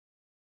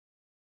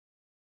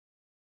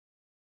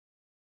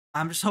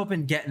 I'm just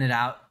hoping getting it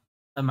out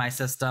of my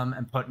system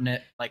and putting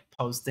it, like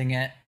posting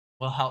it,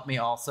 will help me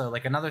also.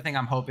 Like another thing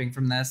I'm hoping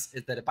from this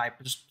is that if I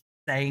just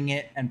saying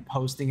it and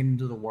posting it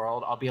into the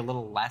world, I'll be a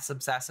little less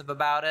obsessive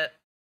about it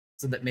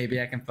so that maybe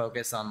I can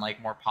focus on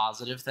like more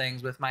positive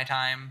things with my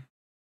time.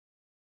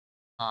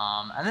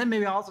 And then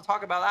maybe I'll also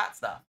talk about that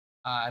stuff.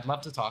 I'd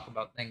love to talk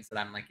about things that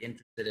I'm like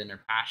interested in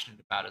or passionate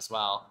about as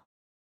well.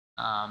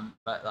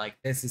 But like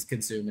this is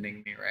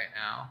consuming me right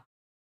now.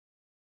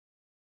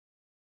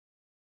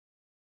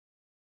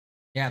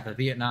 Yeah, the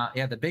Vietnam.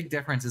 Yeah, the big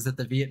difference is that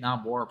the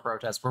Vietnam War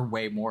protests were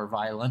way more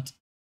violent.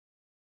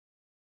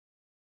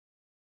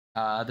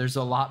 There's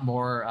a lot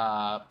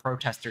more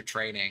protester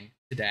training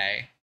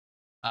today,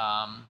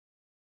 um,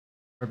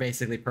 where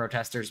basically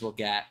protesters will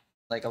get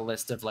like a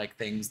list of like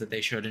things that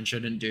they should and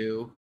shouldn't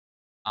do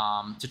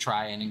to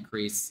try and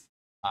increase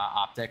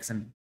optics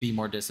and be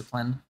more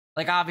disciplined.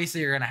 Like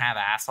obviously you're gonna have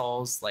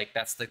assholes. Like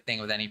that's the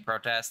thing with any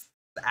protest.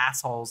 The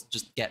assholes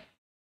just get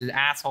the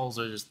assholes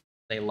are just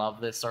they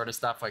love this sort of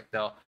stuff. Like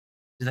they'll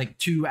like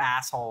two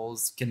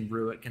assholes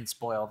can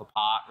spoil the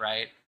pot,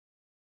 right?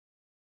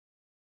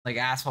 Like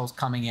assholes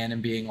coming in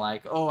and being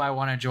like, "Oh, I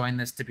want to join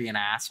this to be an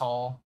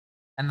asshole,"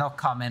 and they'll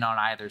come in on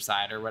either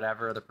side or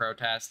whatever of the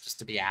protest just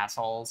to be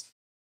assholes.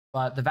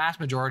 But the vast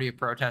majority of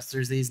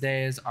protesters these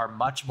days are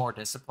much more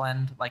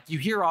disciplined. Like you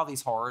hear all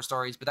these horror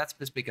stories, but that's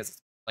just because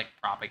it's like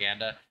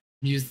propaganda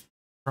used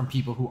from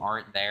people who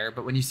aren't there.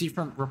 But when you see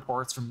from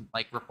reports from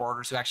like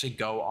reporters who actually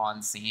go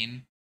on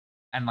scene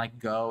and like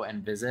go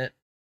and visit,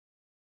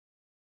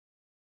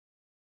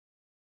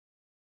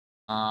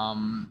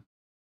 um,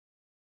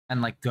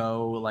 and like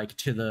go like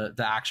to the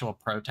actual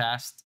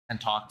protest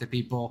and talk to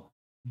people,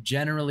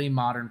 generally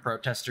modern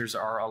protesters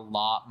are a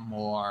lot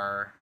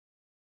more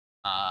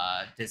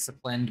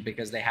disciplined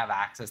because they have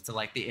access to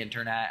like the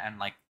internet and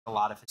like a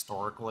lot of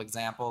historical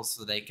examples,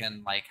 so they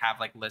can like have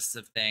like lists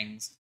of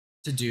things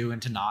to do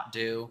and to not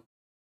do.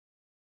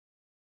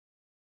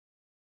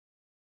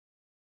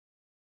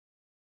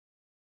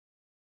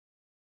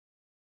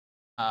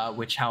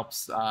 Which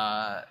helps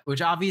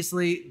which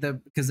obviously the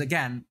because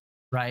again,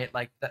 right,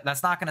 like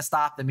that's not going to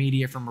stop the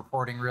media from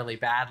reporting really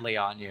badly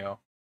on you,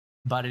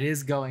 but it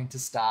is going to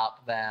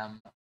stop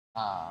them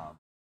um,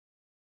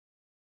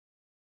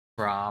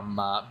 from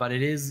but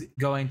it is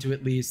going to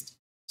at least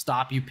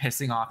stop you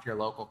pissing off your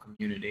local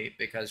community,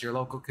 because your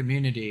local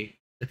community,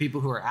 the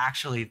people who are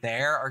actually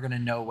there, are going to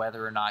know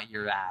whether or not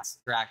you're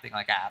acting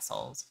like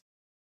assholes.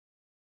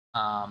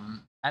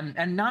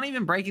 And not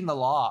even breaking the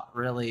law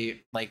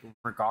really like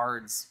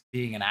regards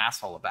being an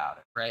asshole about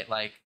it, right?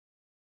 Like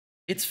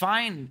it's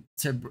fine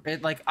to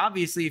like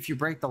obviously if you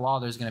break the law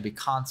there's going to be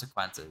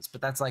consequences,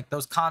 but that's like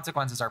those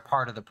consequences are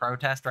part of the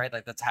protest, right?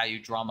 Like that's how you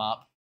drum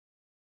up,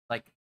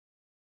 like,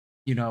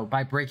 you know,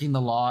 by breaking the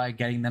law and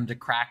getting them to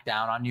crack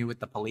down on you with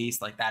the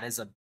police, like that is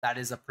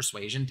a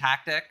persuasion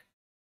tactic.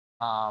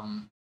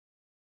 um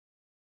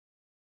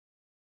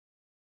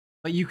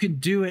but you can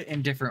do it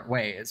in different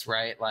ways,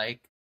 right? Like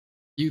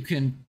you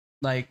can,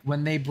 like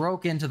when they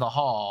broke into the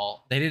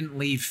hall, they didn't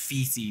leave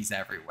feces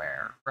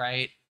everywhere,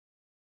 right?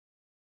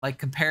 Like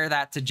compare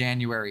that to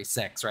January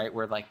 6th, right?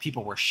 Where like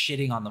people were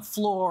shitting on the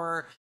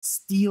floor,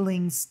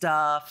 stealing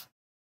stuff,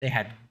 they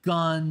had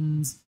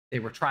guns, they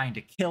were trying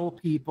to kill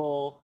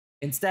people.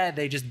 Instead,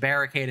 they just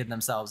barricaded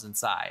themselves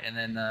inside. And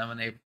then when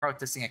they were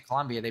protesting at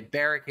Columbia, they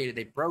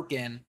broke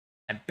in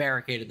and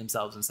barricaded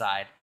themselves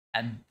inside,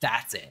 and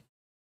that's it.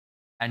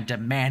 And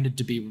demanded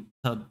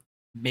to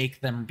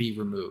make them be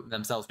removed,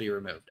 themselves be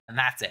removed, and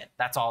that's it.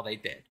 That's all they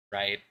did,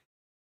 right?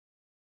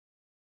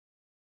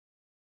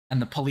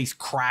 And the police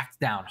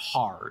cracked down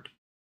hard.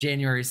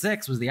 January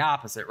 6th was the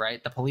opposite,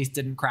 right? The police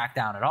didn't crack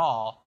down at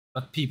all,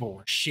 but people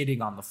were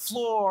shitting on the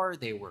floor.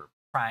 They were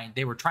trying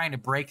to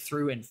break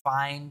through and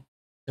find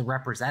the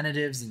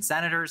representatives and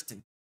senators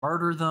to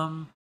murder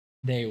them.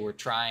 They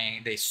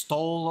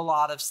stole a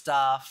lot of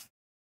stuff.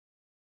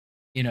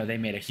 They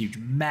made a huge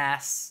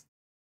mess.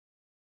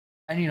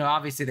 And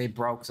obviously they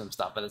broke some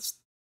stuff, but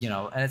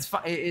and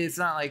it's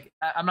not like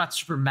I'm not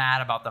super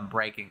mad about them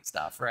breaking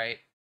stuff, right?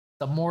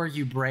 The more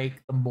you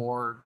break, the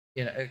more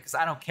because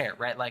I don't care,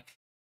 right? Like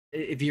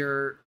if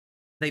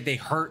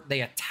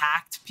they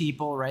attacked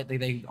people, right?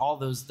 They all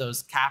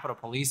those Capitol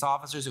police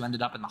officers who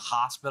ended up in the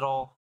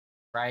hospital,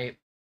 right?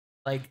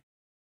 Like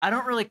I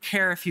don't really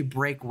care if you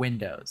break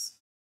windows.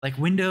 Like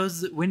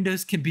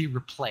windows can be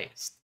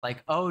replaced.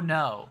 Like, oh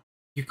no,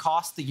 you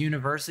cost the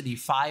university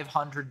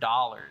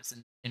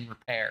 $500 in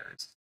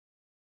repairs.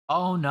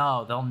 Oh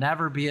no, they'll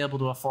never be able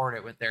to afford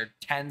it with their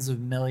tens of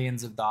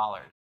millions of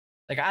dollars.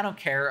 Like I don't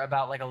care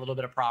about like a little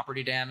bit of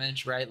property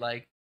damage, right?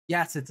 Like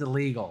yes, it's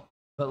illegal,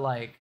 but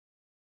like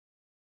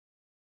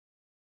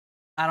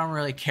I don't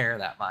really care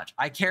that much.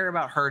 I care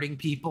about hurting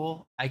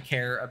people. I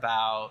care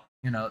about,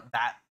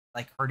 that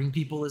like hurting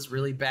people is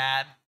really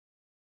bad.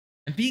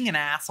 And being an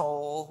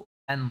asshole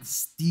and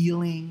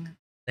stealing,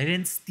 they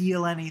didn't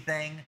steal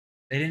anything.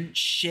 They didn't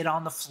shit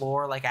on the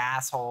floor like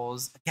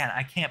assholes. Again,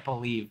 I can't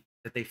believe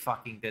that they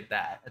fucking did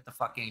that at the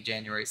fucking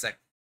January 6th.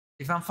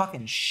 They found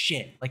fucking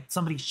shit. Like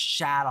somebody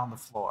shat on the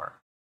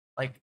floor.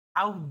 Like,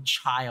 how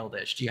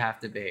childish do you have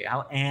to be?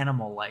 How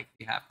animal like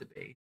do you have to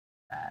be?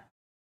 That,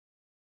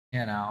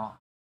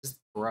 just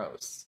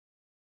gross.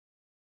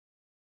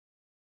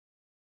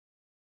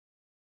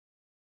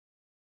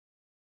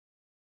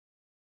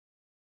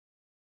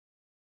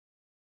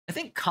 I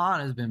think Khan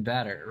has been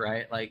better,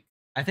 right? Like,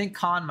 I think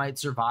Khan might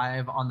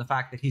survive on the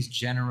fact that he's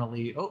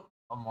generally, oh,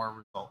 one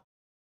more result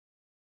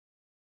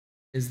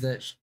is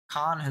that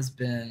Khan has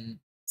been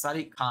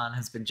Sadiq Khan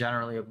has been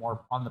generally a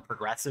more on the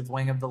progressive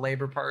wing of the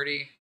Labor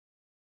Party.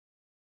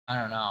 I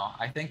don't know.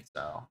 I think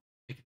so.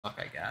 We can look,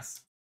 I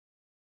guess.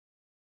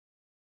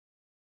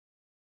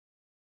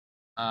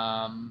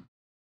 Um,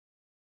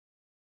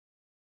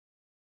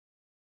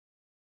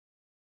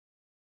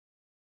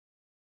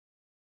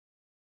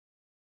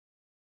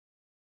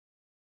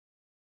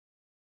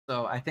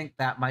 so I think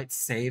that might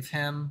save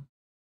him.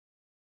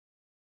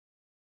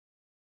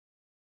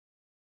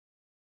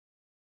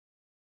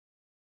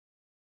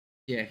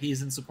 Yeah,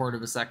 he's in support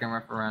of a second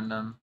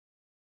referendum.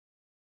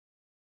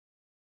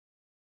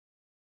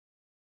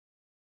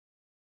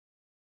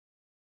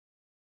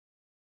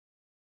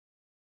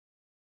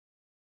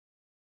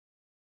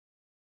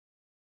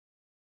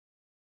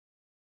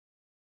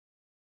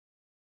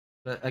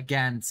 But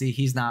again, see,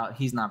 he's not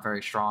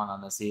very strong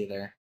on this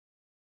either.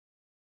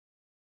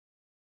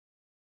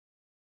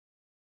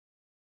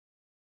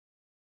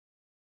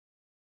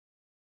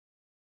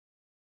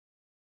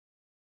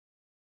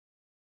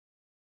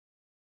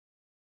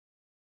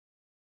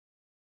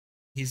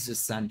 He's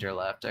just center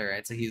left. All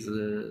right, so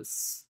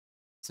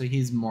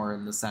he's more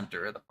in the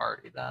center of the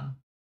party then.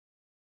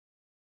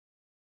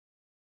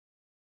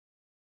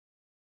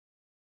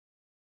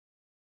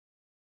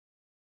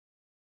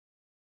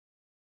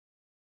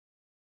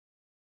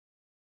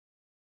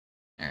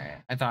 All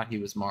right, I thought he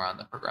was more on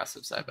the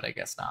progressive side, but I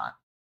guess not.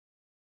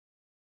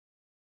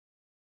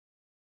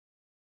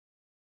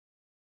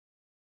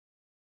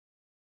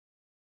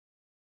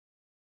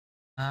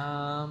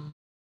 Um,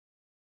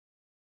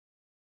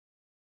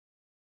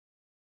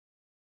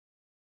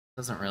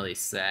 doesn't really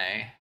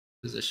say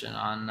position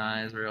on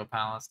Israel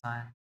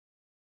Palestine.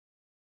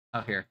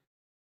 Oh, here.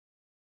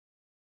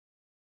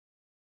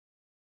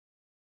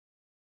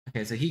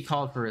 Okay, so he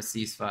called for a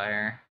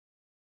ceasefire.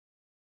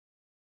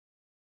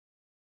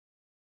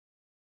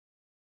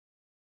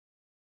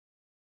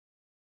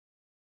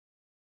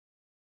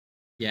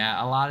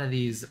 Yeah, a lot of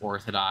these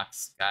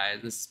Orthodox guys.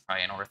 This is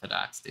probably an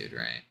Orthodox dude,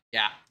 right?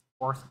 Yeah,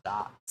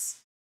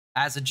 Orthodox.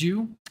 As a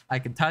Jew, I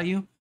can tell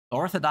you, the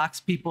Orthodox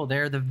people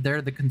they're the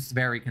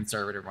very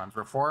conservative ones.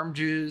 Reform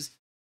Jews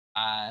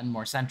and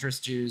more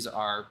centrist Jews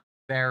are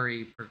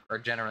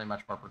generally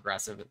much more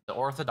progressive. The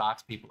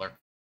Orthodox people are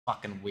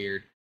fucking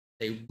weird.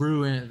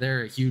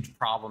 They're a huge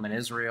problem in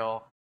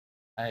Israel.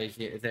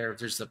 They're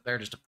just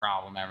a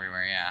problem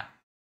everywhere. Yeah.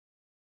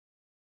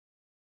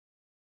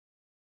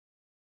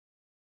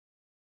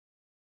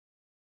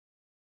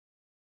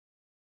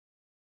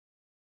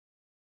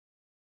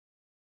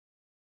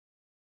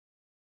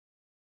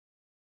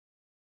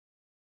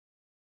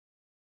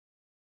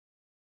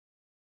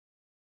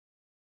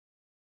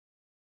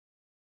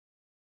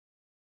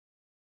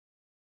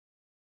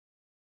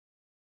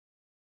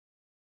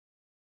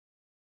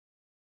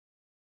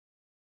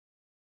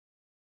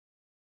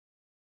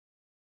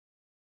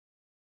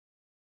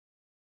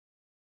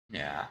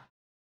 Yeah.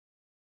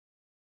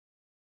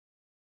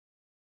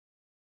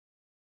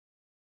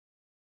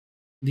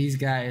 These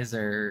guys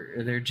are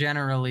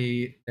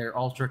they're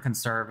ultra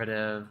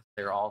conservative,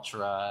 they're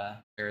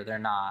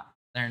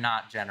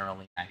not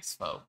generally nice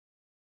folk.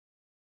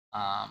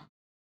 Um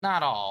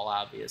Not all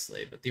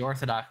obviously, but the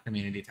Orthodox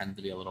community tends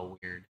to be a little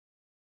weird.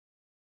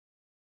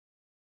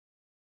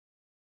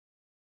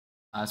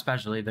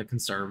 Especially the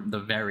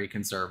very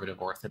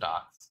conservative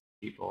Orthodox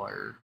people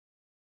are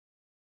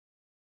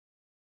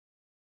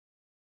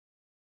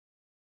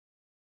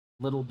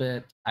a little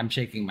bit. I'm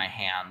shaking my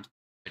hand,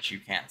 which you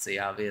can't see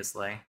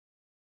obviously.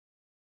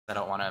 I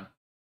don't want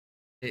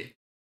to.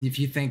 If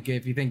you think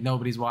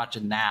nobody's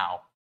watching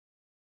now,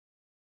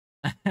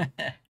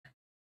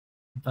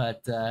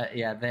 but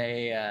yeah,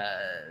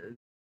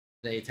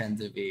 they tend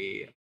to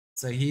be.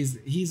 So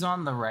he's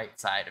on the right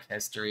side of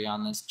history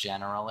on this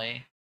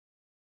generally.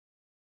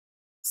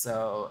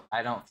 So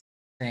I don't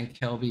think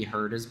he'll be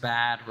hurt as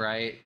bad,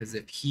 right? Because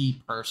if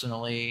he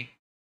personally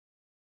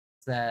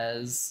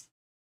says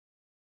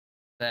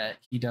that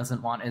he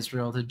doesn't want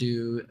Israel to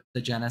do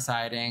the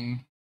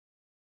genociding,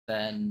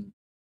 then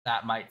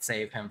that might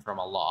save him from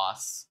a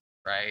loss,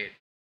 right?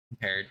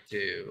 Compared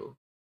to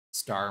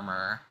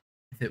Starmer.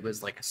 If it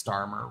was like a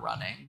Starmer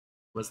running,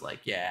 was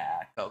like, yeah,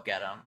 go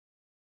get him.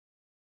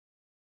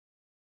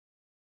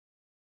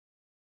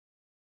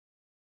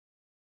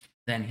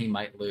 Then he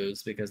might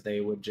lose because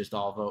they would just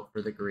all vote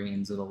for the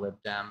Greens or the Lib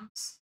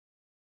Dems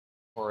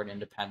or an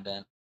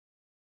independent.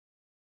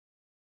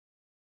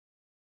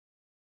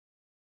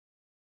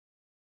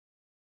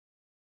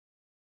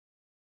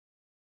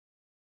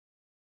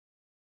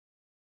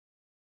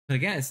 But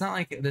again, it's not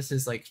like this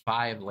is like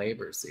 5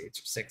 Labor seats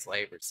or 6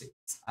 Labor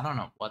seats. I don't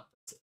know what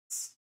this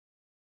is.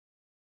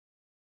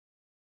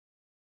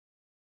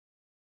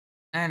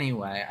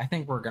 Anyway, I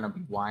think we're gonna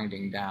be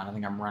winding down. I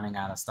think I'm running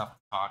out of stuff to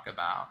talk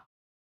about.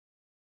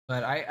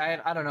 But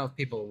I don't know if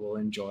people will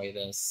enjoy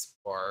this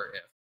or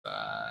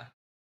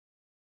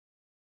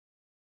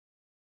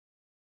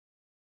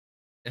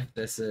if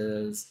this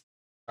is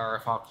or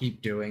if I'll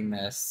keep doing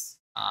this.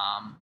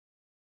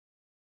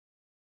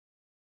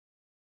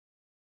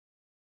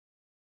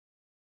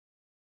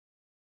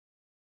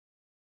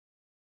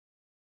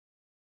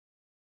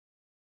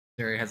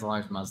 Syria has a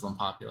large Muslim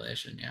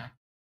population, yeah.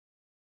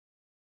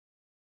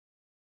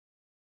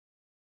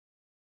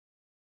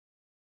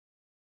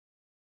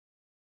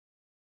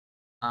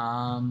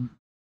 Um,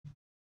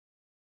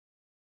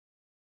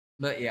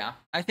 but yeah,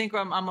 I think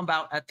I'm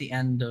about at the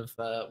end of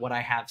what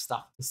I have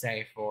stuff to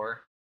say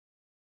for.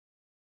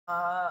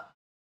 Uh,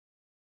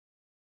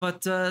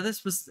 but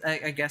this was,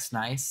 I guess,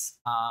 nice.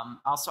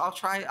 Also,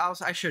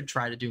 I should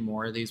try to do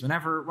more of these.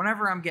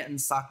 Whenever I'm getting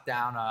sucked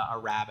down a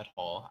rabbit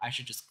hole, I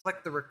should just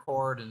click the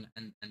record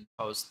and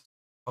post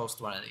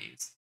one of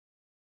these.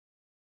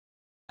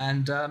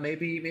 And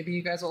maybe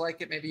you guys will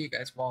like it. Maybe you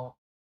guys won't.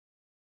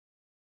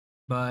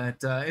 But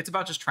it's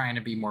about just trying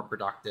to be more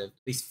productive,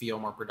 at least feel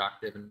more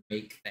productive and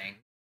make things,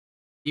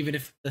 even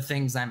if the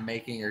things I'm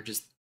making are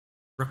just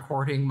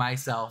recording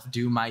myself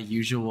do my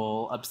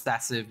usual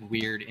obsessive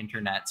weird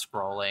internet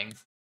scrolling.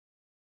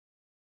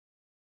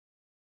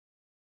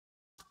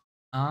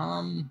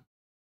 um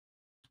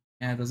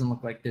yeah, it doesn't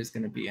look like there's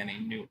going to be any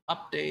new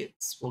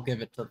updates. We'll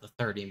give it to the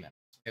 30 minutes,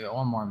 give it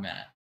one more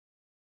minute.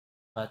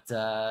 But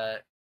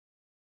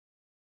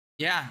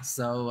yeah,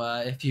 so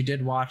if you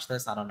did watch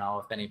this, I don't know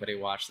if anybody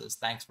watched this,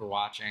 thanks for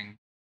watching.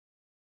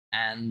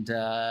 And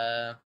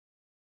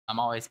I'm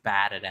always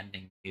bad at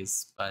ending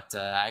these, but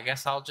I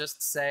guess I'll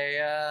just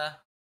say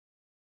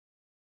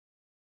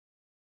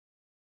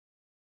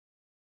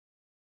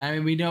I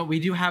mean, we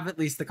do have at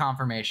least the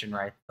confirmation,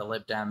 right? The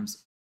Lib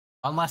Dems,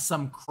 unless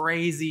some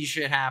crazy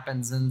shit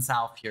happens in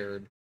South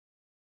Fjord,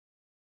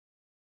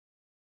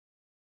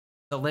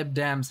 the Lib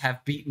Dems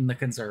have beaten the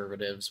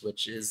Conservatives,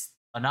 which is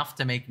enough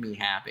to make me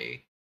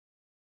happy.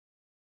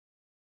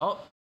 Oh,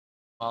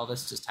 well,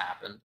 this just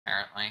happened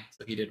apparently,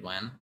 so he did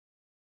win.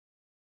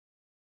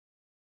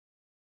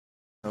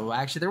 So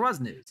actually, there was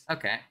news.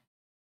 Okay.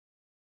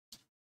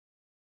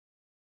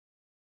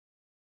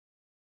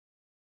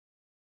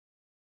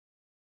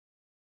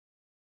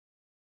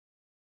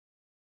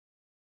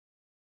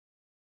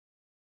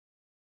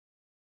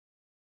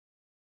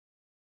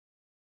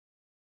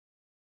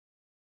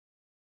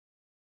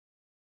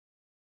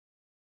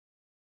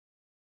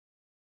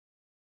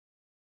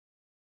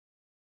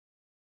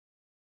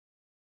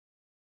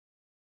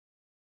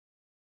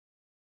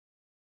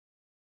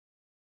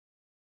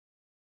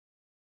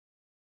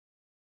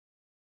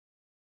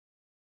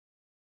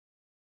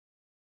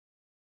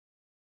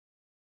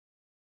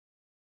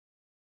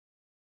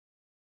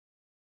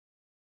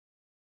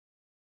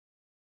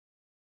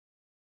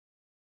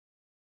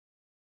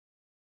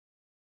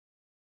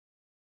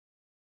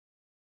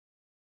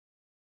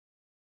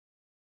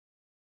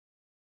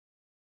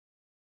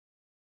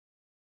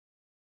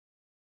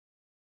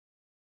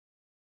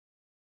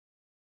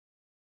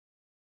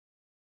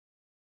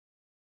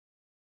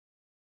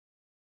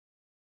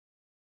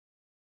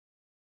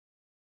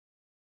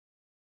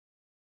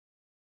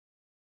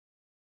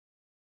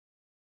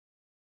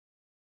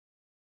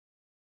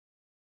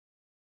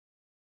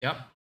 Yep.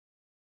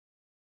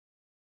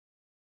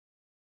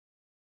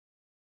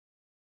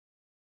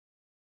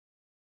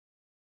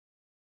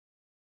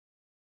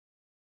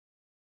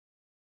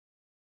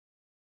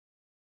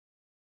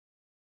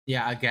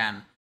 Yeah,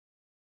 again,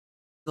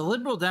 the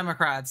liberal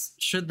Democrats,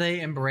 should they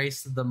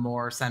embrace the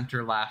more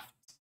center left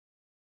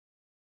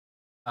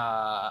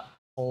uh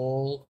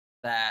hole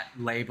that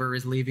Labor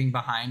is leaving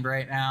behind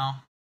right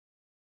now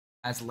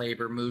as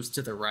Labor moves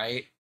to the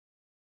right?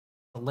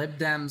 The Lib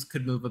Dems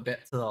could move a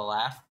bit to the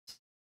left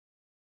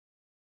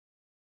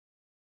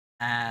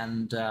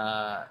and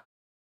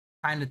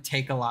kind of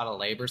take a lot of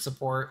Labor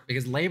support,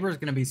 because Labor is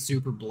going to be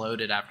super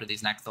bloated after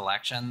these next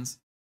elections.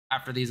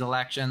 After these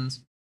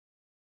elections,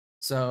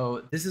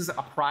 so this is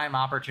a prime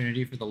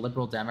opportunity for the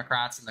Liberal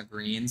Democrats and the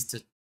Greens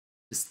to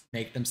just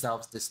make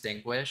themselves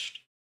distinguished.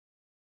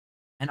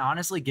 And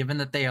honestly, given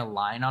that they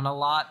align on a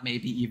lot,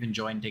 maybe even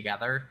join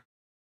together.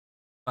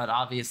 But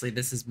obviously,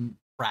 this is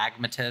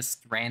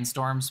pragmatist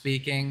Rainstorm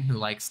speaking, who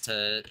likes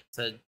to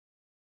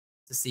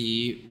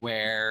see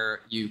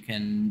where you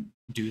can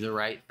do the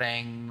right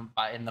thing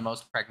by in the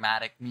most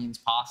pragmatic means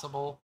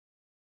possible.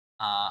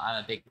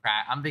 I'm a big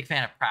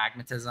fan of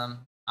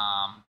pragmatism,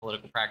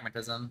 political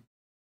pragmatism.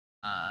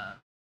 Uh,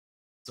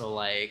 so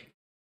like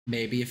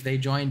maybe if they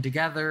joined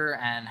together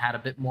and had a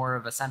bit more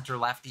of a center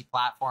lefty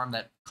platform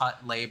that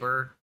cut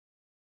Labor.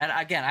 And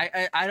again,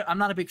 I'm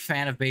not a big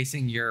fan of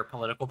basing your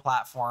political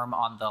platform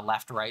on the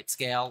left right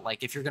scale.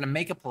 Like if you're going to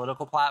make a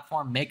political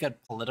platform, make a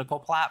political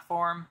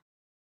platform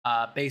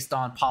based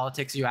on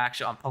politics you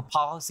actually on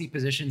policy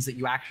positions that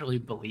you actually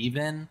believe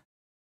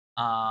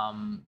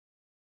um,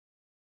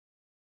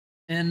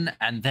 in,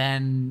 and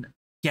then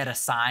get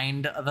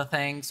assigned the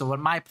thing. So what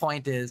my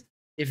point is,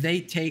 if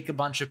they take a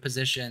bunch of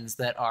positions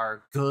that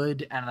are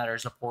good and that are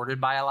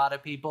supported by a lot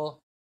of people,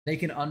 they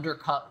can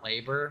undercut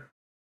Labor,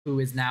 who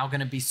is now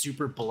going to be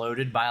super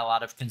bloated by a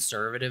lot of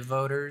conservative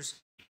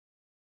voters.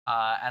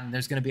 And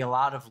there's going to be a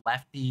lot of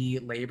lefty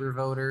Labor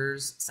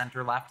voters,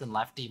 center left and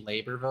lefty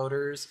Labor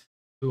voters,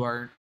 who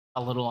are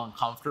a little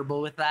uncomfortable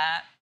with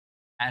that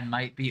and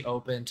might be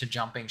open to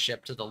jumping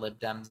ship to the Lib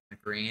Dems and the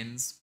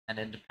Greens and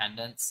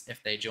Independents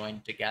if they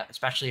join together,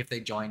 especially if they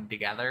join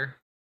together.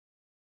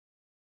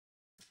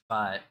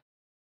 But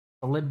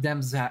the Lib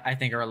Dems, I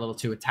think, are a little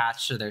too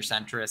attached to their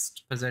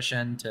centrist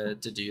position to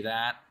do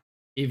that,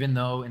 even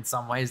though in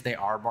some ways they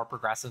are more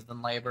progressive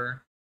than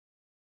Labor.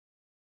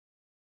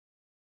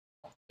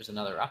 There's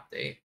another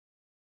update.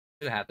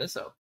 Should have had this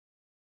open.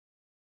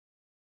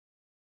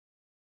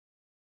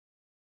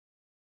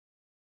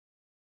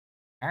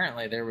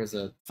 Apparently, there was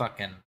a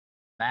fucking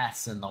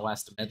mess in the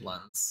West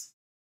Midlands.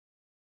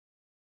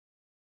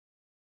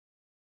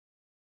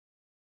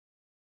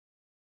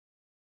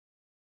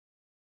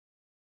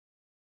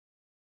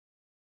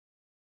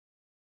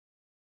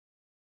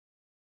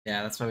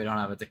 Yeah, that's why we don't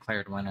have a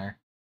declared winner.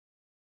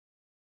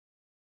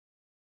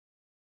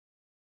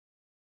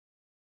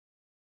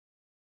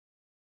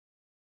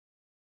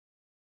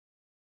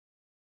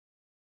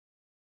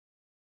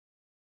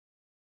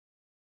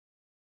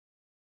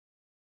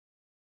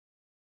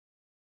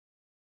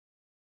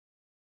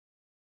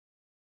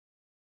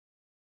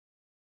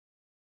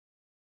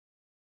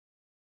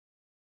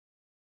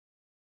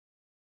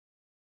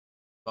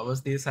 What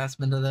was the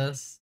assessment of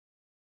this?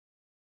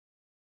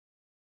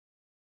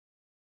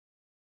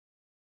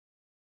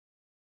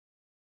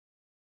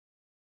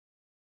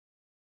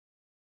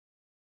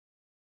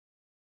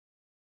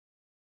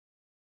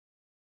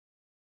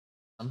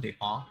 Somebody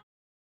honk.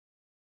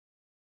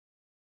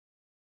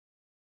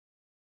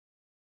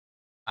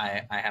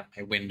 I have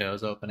my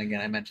windows open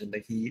again. I mentioned the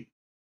heat,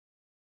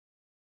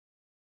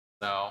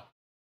 so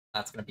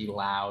that's gonna be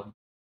loud.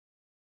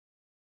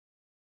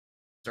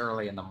 It's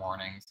early in the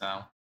morning,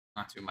 so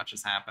not too much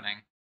is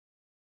happening.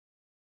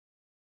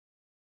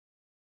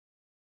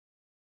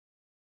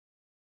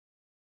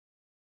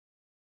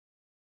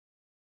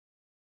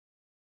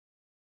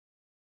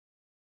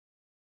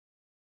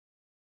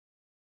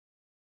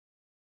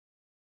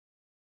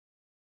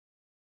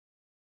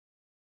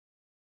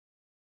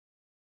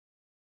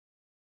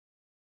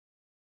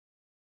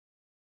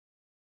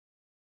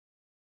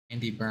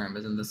 Andy Byrne,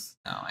 isn't this?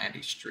 No,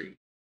 Andy Street.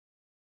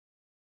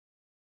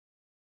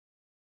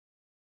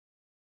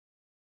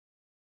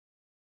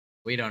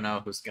 We don't know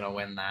who's gonna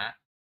win that.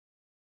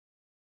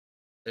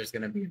 There's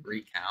gonna be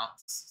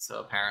recounts,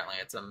 so apparently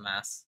it's a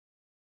mess.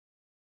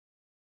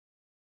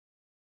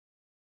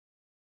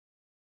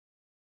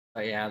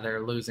 But yeah,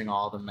 they're losing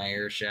all the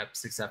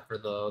mayorships except for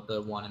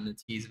the one in the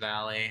Tees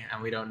Valley,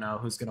 and we don't know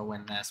who's gonna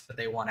win this. But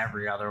they won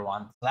every other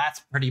one, so that's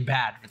pretty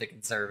bad for the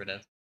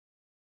Conservatives.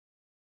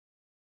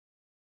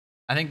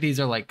 I think these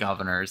are like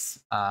governors.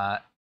 I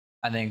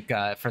think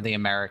for the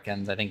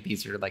Americans, I think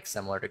these are like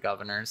similar to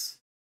governors.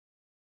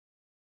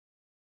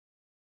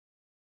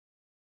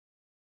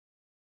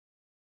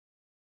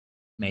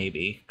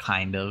 Maybe,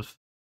 kind of.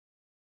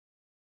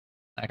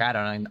 Like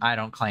I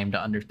don't claim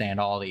to understand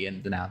all the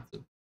ins and outs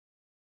of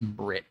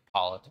Brit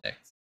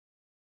politics.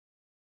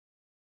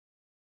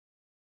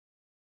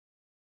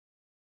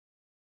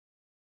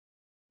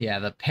 Yeah,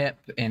 the pip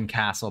in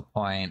Castle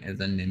Point is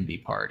a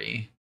NIMBY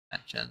party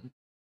mentioned.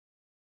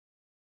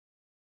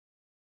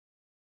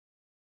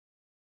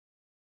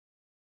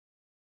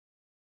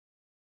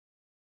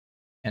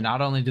 And not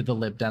only do the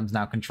Lib Dems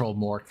now control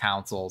more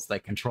councils, they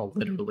control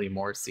literally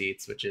more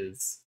seats, which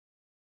is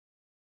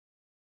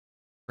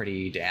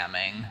pretty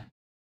damning.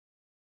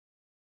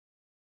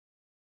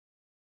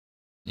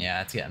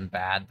 Yeah, it's getting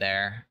bad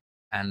there.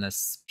 And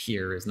this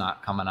pier is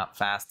not coming up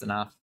fast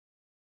enough.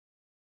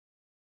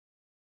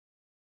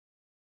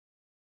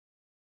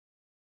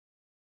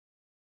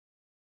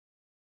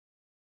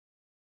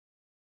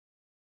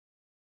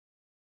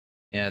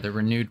 Yeah, the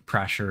renewed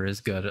pressure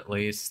is good at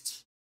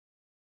least.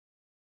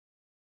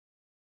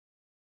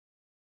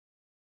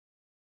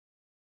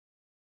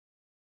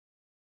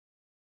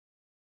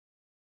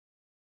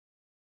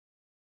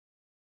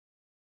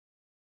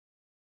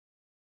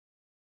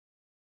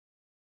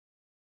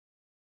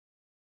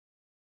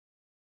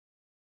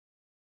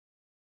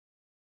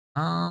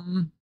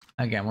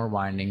 Again, we're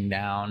winding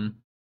down.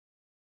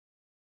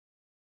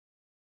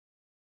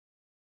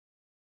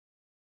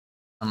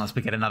 Unless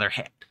we get another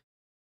hit.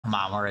 Come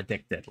on, we're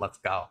addicted. Let's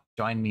go.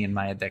 Join me in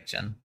my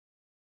addiction.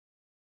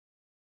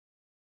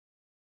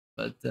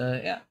 But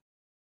yeah,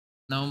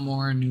 no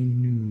more new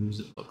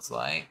news, it looks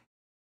like.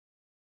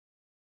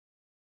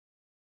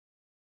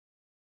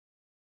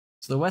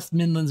 So the West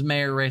Midlands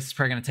mayor race is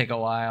probably going to take a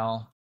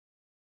while.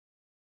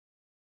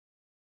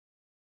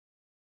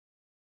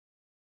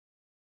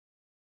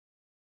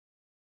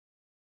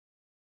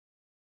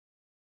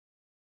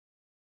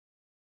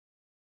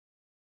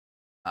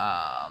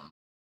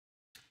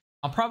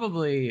 I'll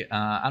probably,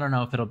 I don't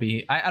know if it'll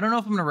be, I don't know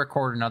if I'm going to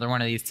record another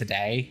one of these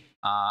today.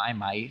 I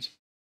might.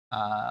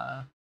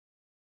 Yeah,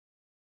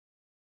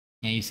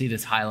 you see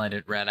this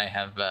highlighted red. I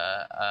have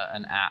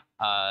an app,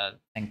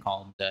 thing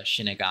called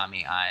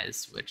Shinigami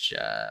Eyes, which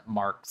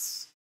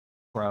marks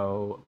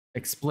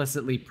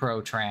explicitly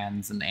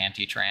pro-trans and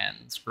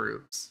anti-trans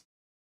groups.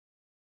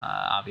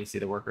 Obviously,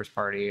 the Workers'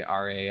 Party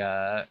are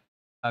a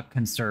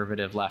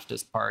conservative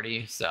leftist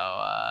party,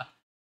 so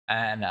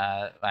and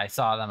I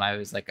saw them. I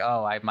was like,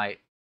 oh, I might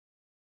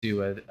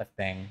do a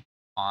thing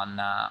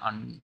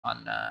on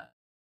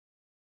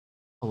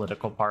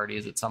political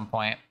parties at some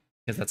point,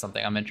 because that's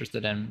something I'm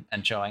interested in,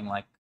 and showing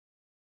like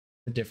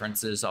the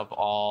differences of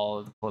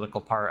all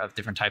the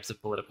different types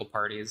of political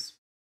parties,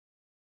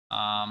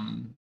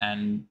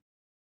 and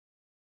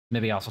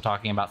maybe also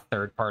talking about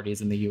third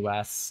parties in the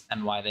US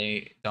and why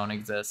they don't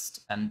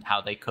exist and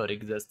how they could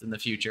exist in the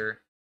future,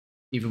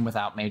 even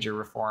without major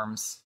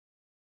reforms.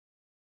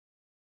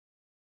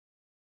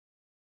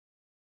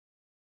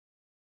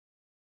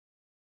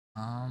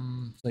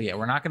 So yeah,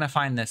 we're not going to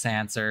find this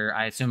answer.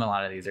 I assume a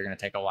lot of these are going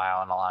to take a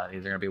while, and a lot of these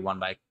are going to be won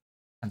by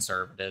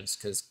conservatives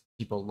because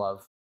people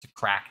love to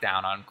crack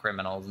down on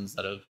criminals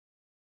instead of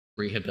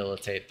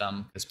rehabilitate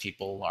them, because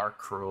people are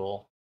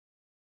cruel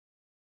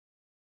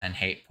and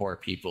hate poor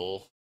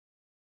people.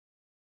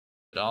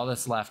 But all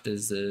that's left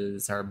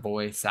is our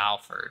boy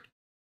Salford,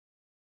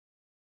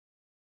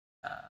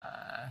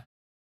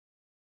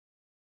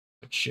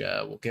 which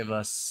will give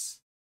us.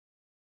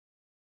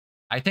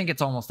 I think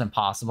it's almost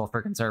impossible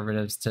for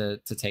conservatives to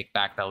take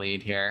back the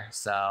lead here.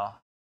 So,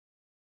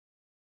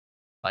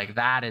 like,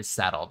 that is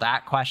settled.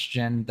 That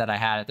question that I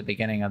had at the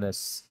beginning of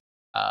this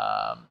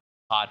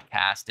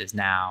podcast is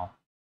now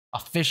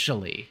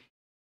officially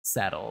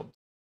settled.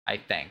 I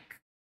think,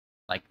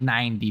 like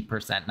 90%,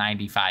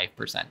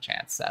 95%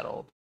 chance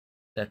settled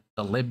that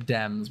the Lib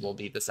Dems will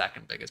be the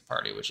second biggest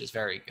party, which is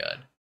very good.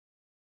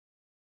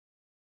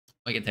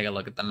 We can take a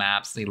look at the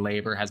maps. The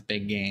Labor has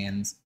big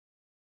gains.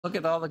 Look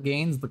at all the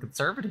gains the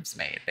conservatives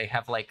made. They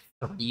have like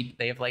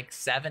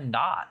 7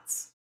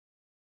 dots.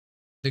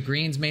 The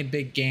Greens made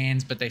big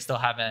gains, but they still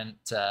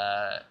haven't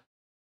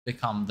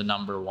become the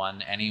number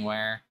one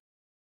anywhere.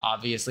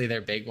 Obviously,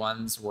 their big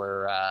ones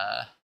were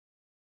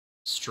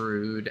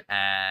Strood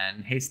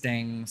and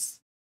Hastings.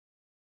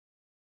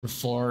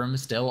 Reform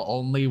still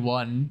only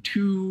won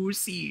 2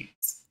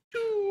 seats.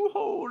 2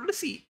 whole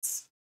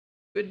seats.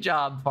 Good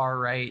job, far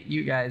right.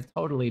 You guys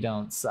totally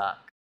don't suck.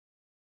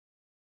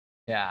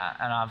 Yeah,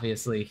 and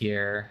obviously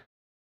here,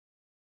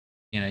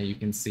 you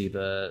can see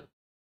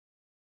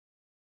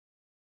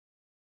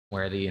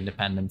where the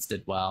independents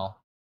did well.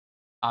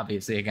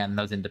 Obviously, again,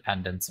 those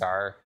independents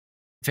are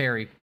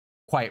very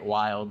quite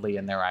wildly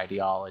in their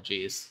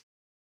ideologies,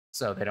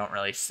 so they don't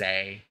really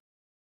say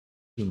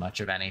too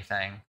much of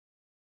anything.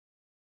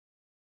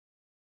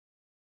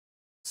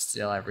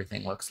 Still,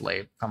 everything looks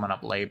coming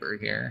up Labor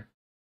here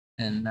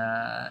in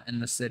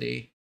the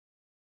city.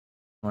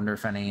 Wonder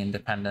if any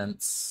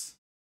independents.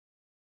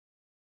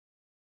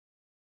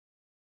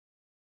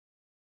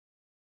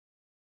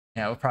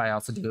 Yeah, we'll probably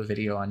also do a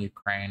video on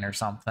Ukraine or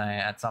something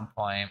at some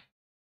point.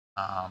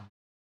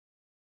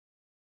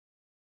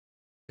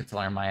 Get to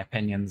learn my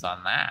opinions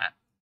on that.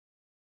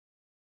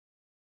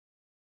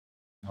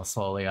 I'll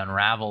slowly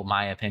unravel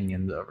my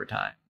opinions over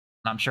time.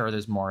 I'm sure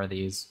there's more of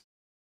these.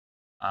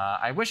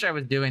 I wish I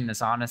was doing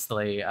this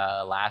honestly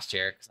last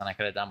year, because then I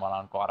could have done one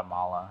on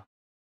Guatemala.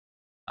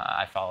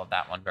 I followed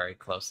that one very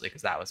closely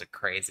because that was a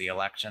crazy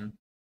election.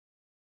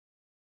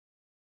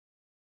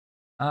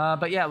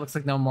 But yeah, it looks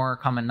like no more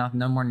coming.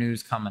 No more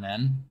news coming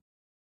in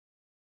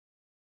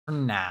for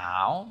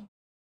now.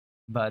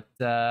 But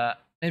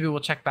maybe we'll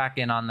check back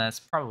in on this.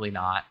 Probably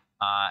not.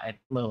 It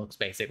looks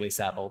basically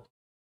settled.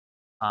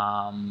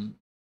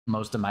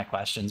 Most of my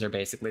questions are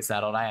basically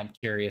settled. I am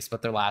curious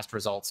what their last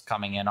results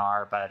coming in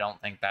are, but I don't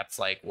think that's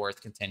like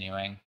worth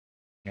continuing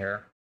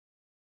here.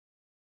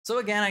 So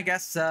again, I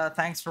guess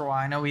thanks for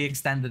I know we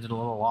extended it a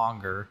little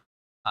longer,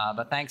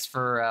 but thanks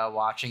for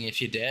watching if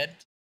you did.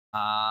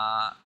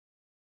 And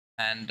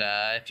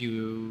if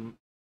you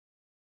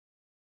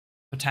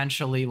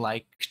potentially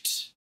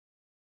liked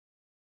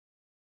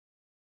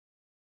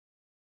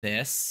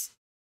this,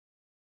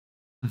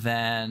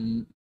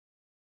 then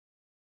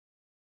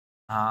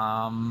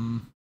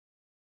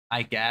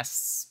I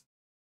guess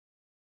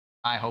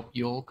I hope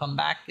you'll come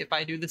back if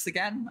I do this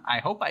again. I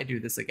hope I do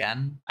this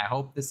again. I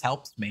hope this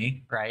helps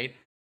me, right?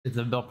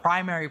 The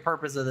primary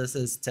purpose of this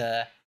is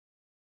to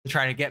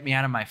try to get me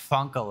out of my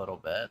funk a little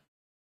bit,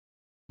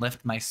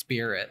 lift my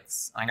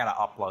spirits. I gotta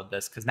upload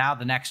this because now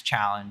the next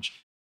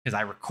challenge, because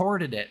I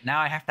recorded it, now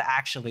I have to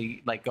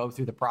actually like go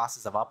through the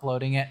process of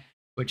uploading it,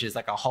 which is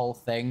like a whole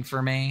thing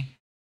for me.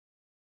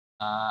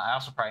 I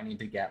also probably need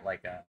to get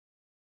like a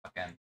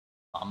fucking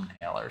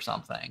thumbnail or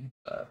something.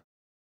 But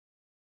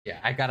yeah,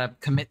 I gotta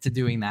commit to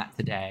doing that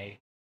today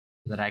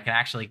so that I can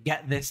actually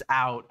get this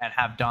out and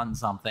have done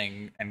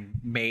something and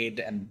made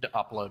and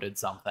uploaded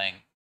something.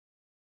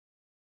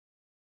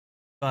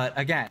 But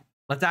again,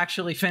 let's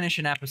actually finish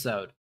an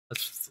episode.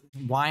 Let's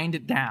wind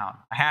it down.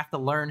 I have to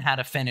learn how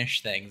to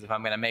finish things if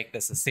I'm going to make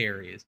this a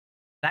series.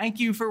 Thank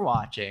you for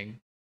watching.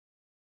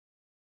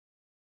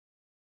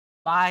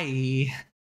 Bye.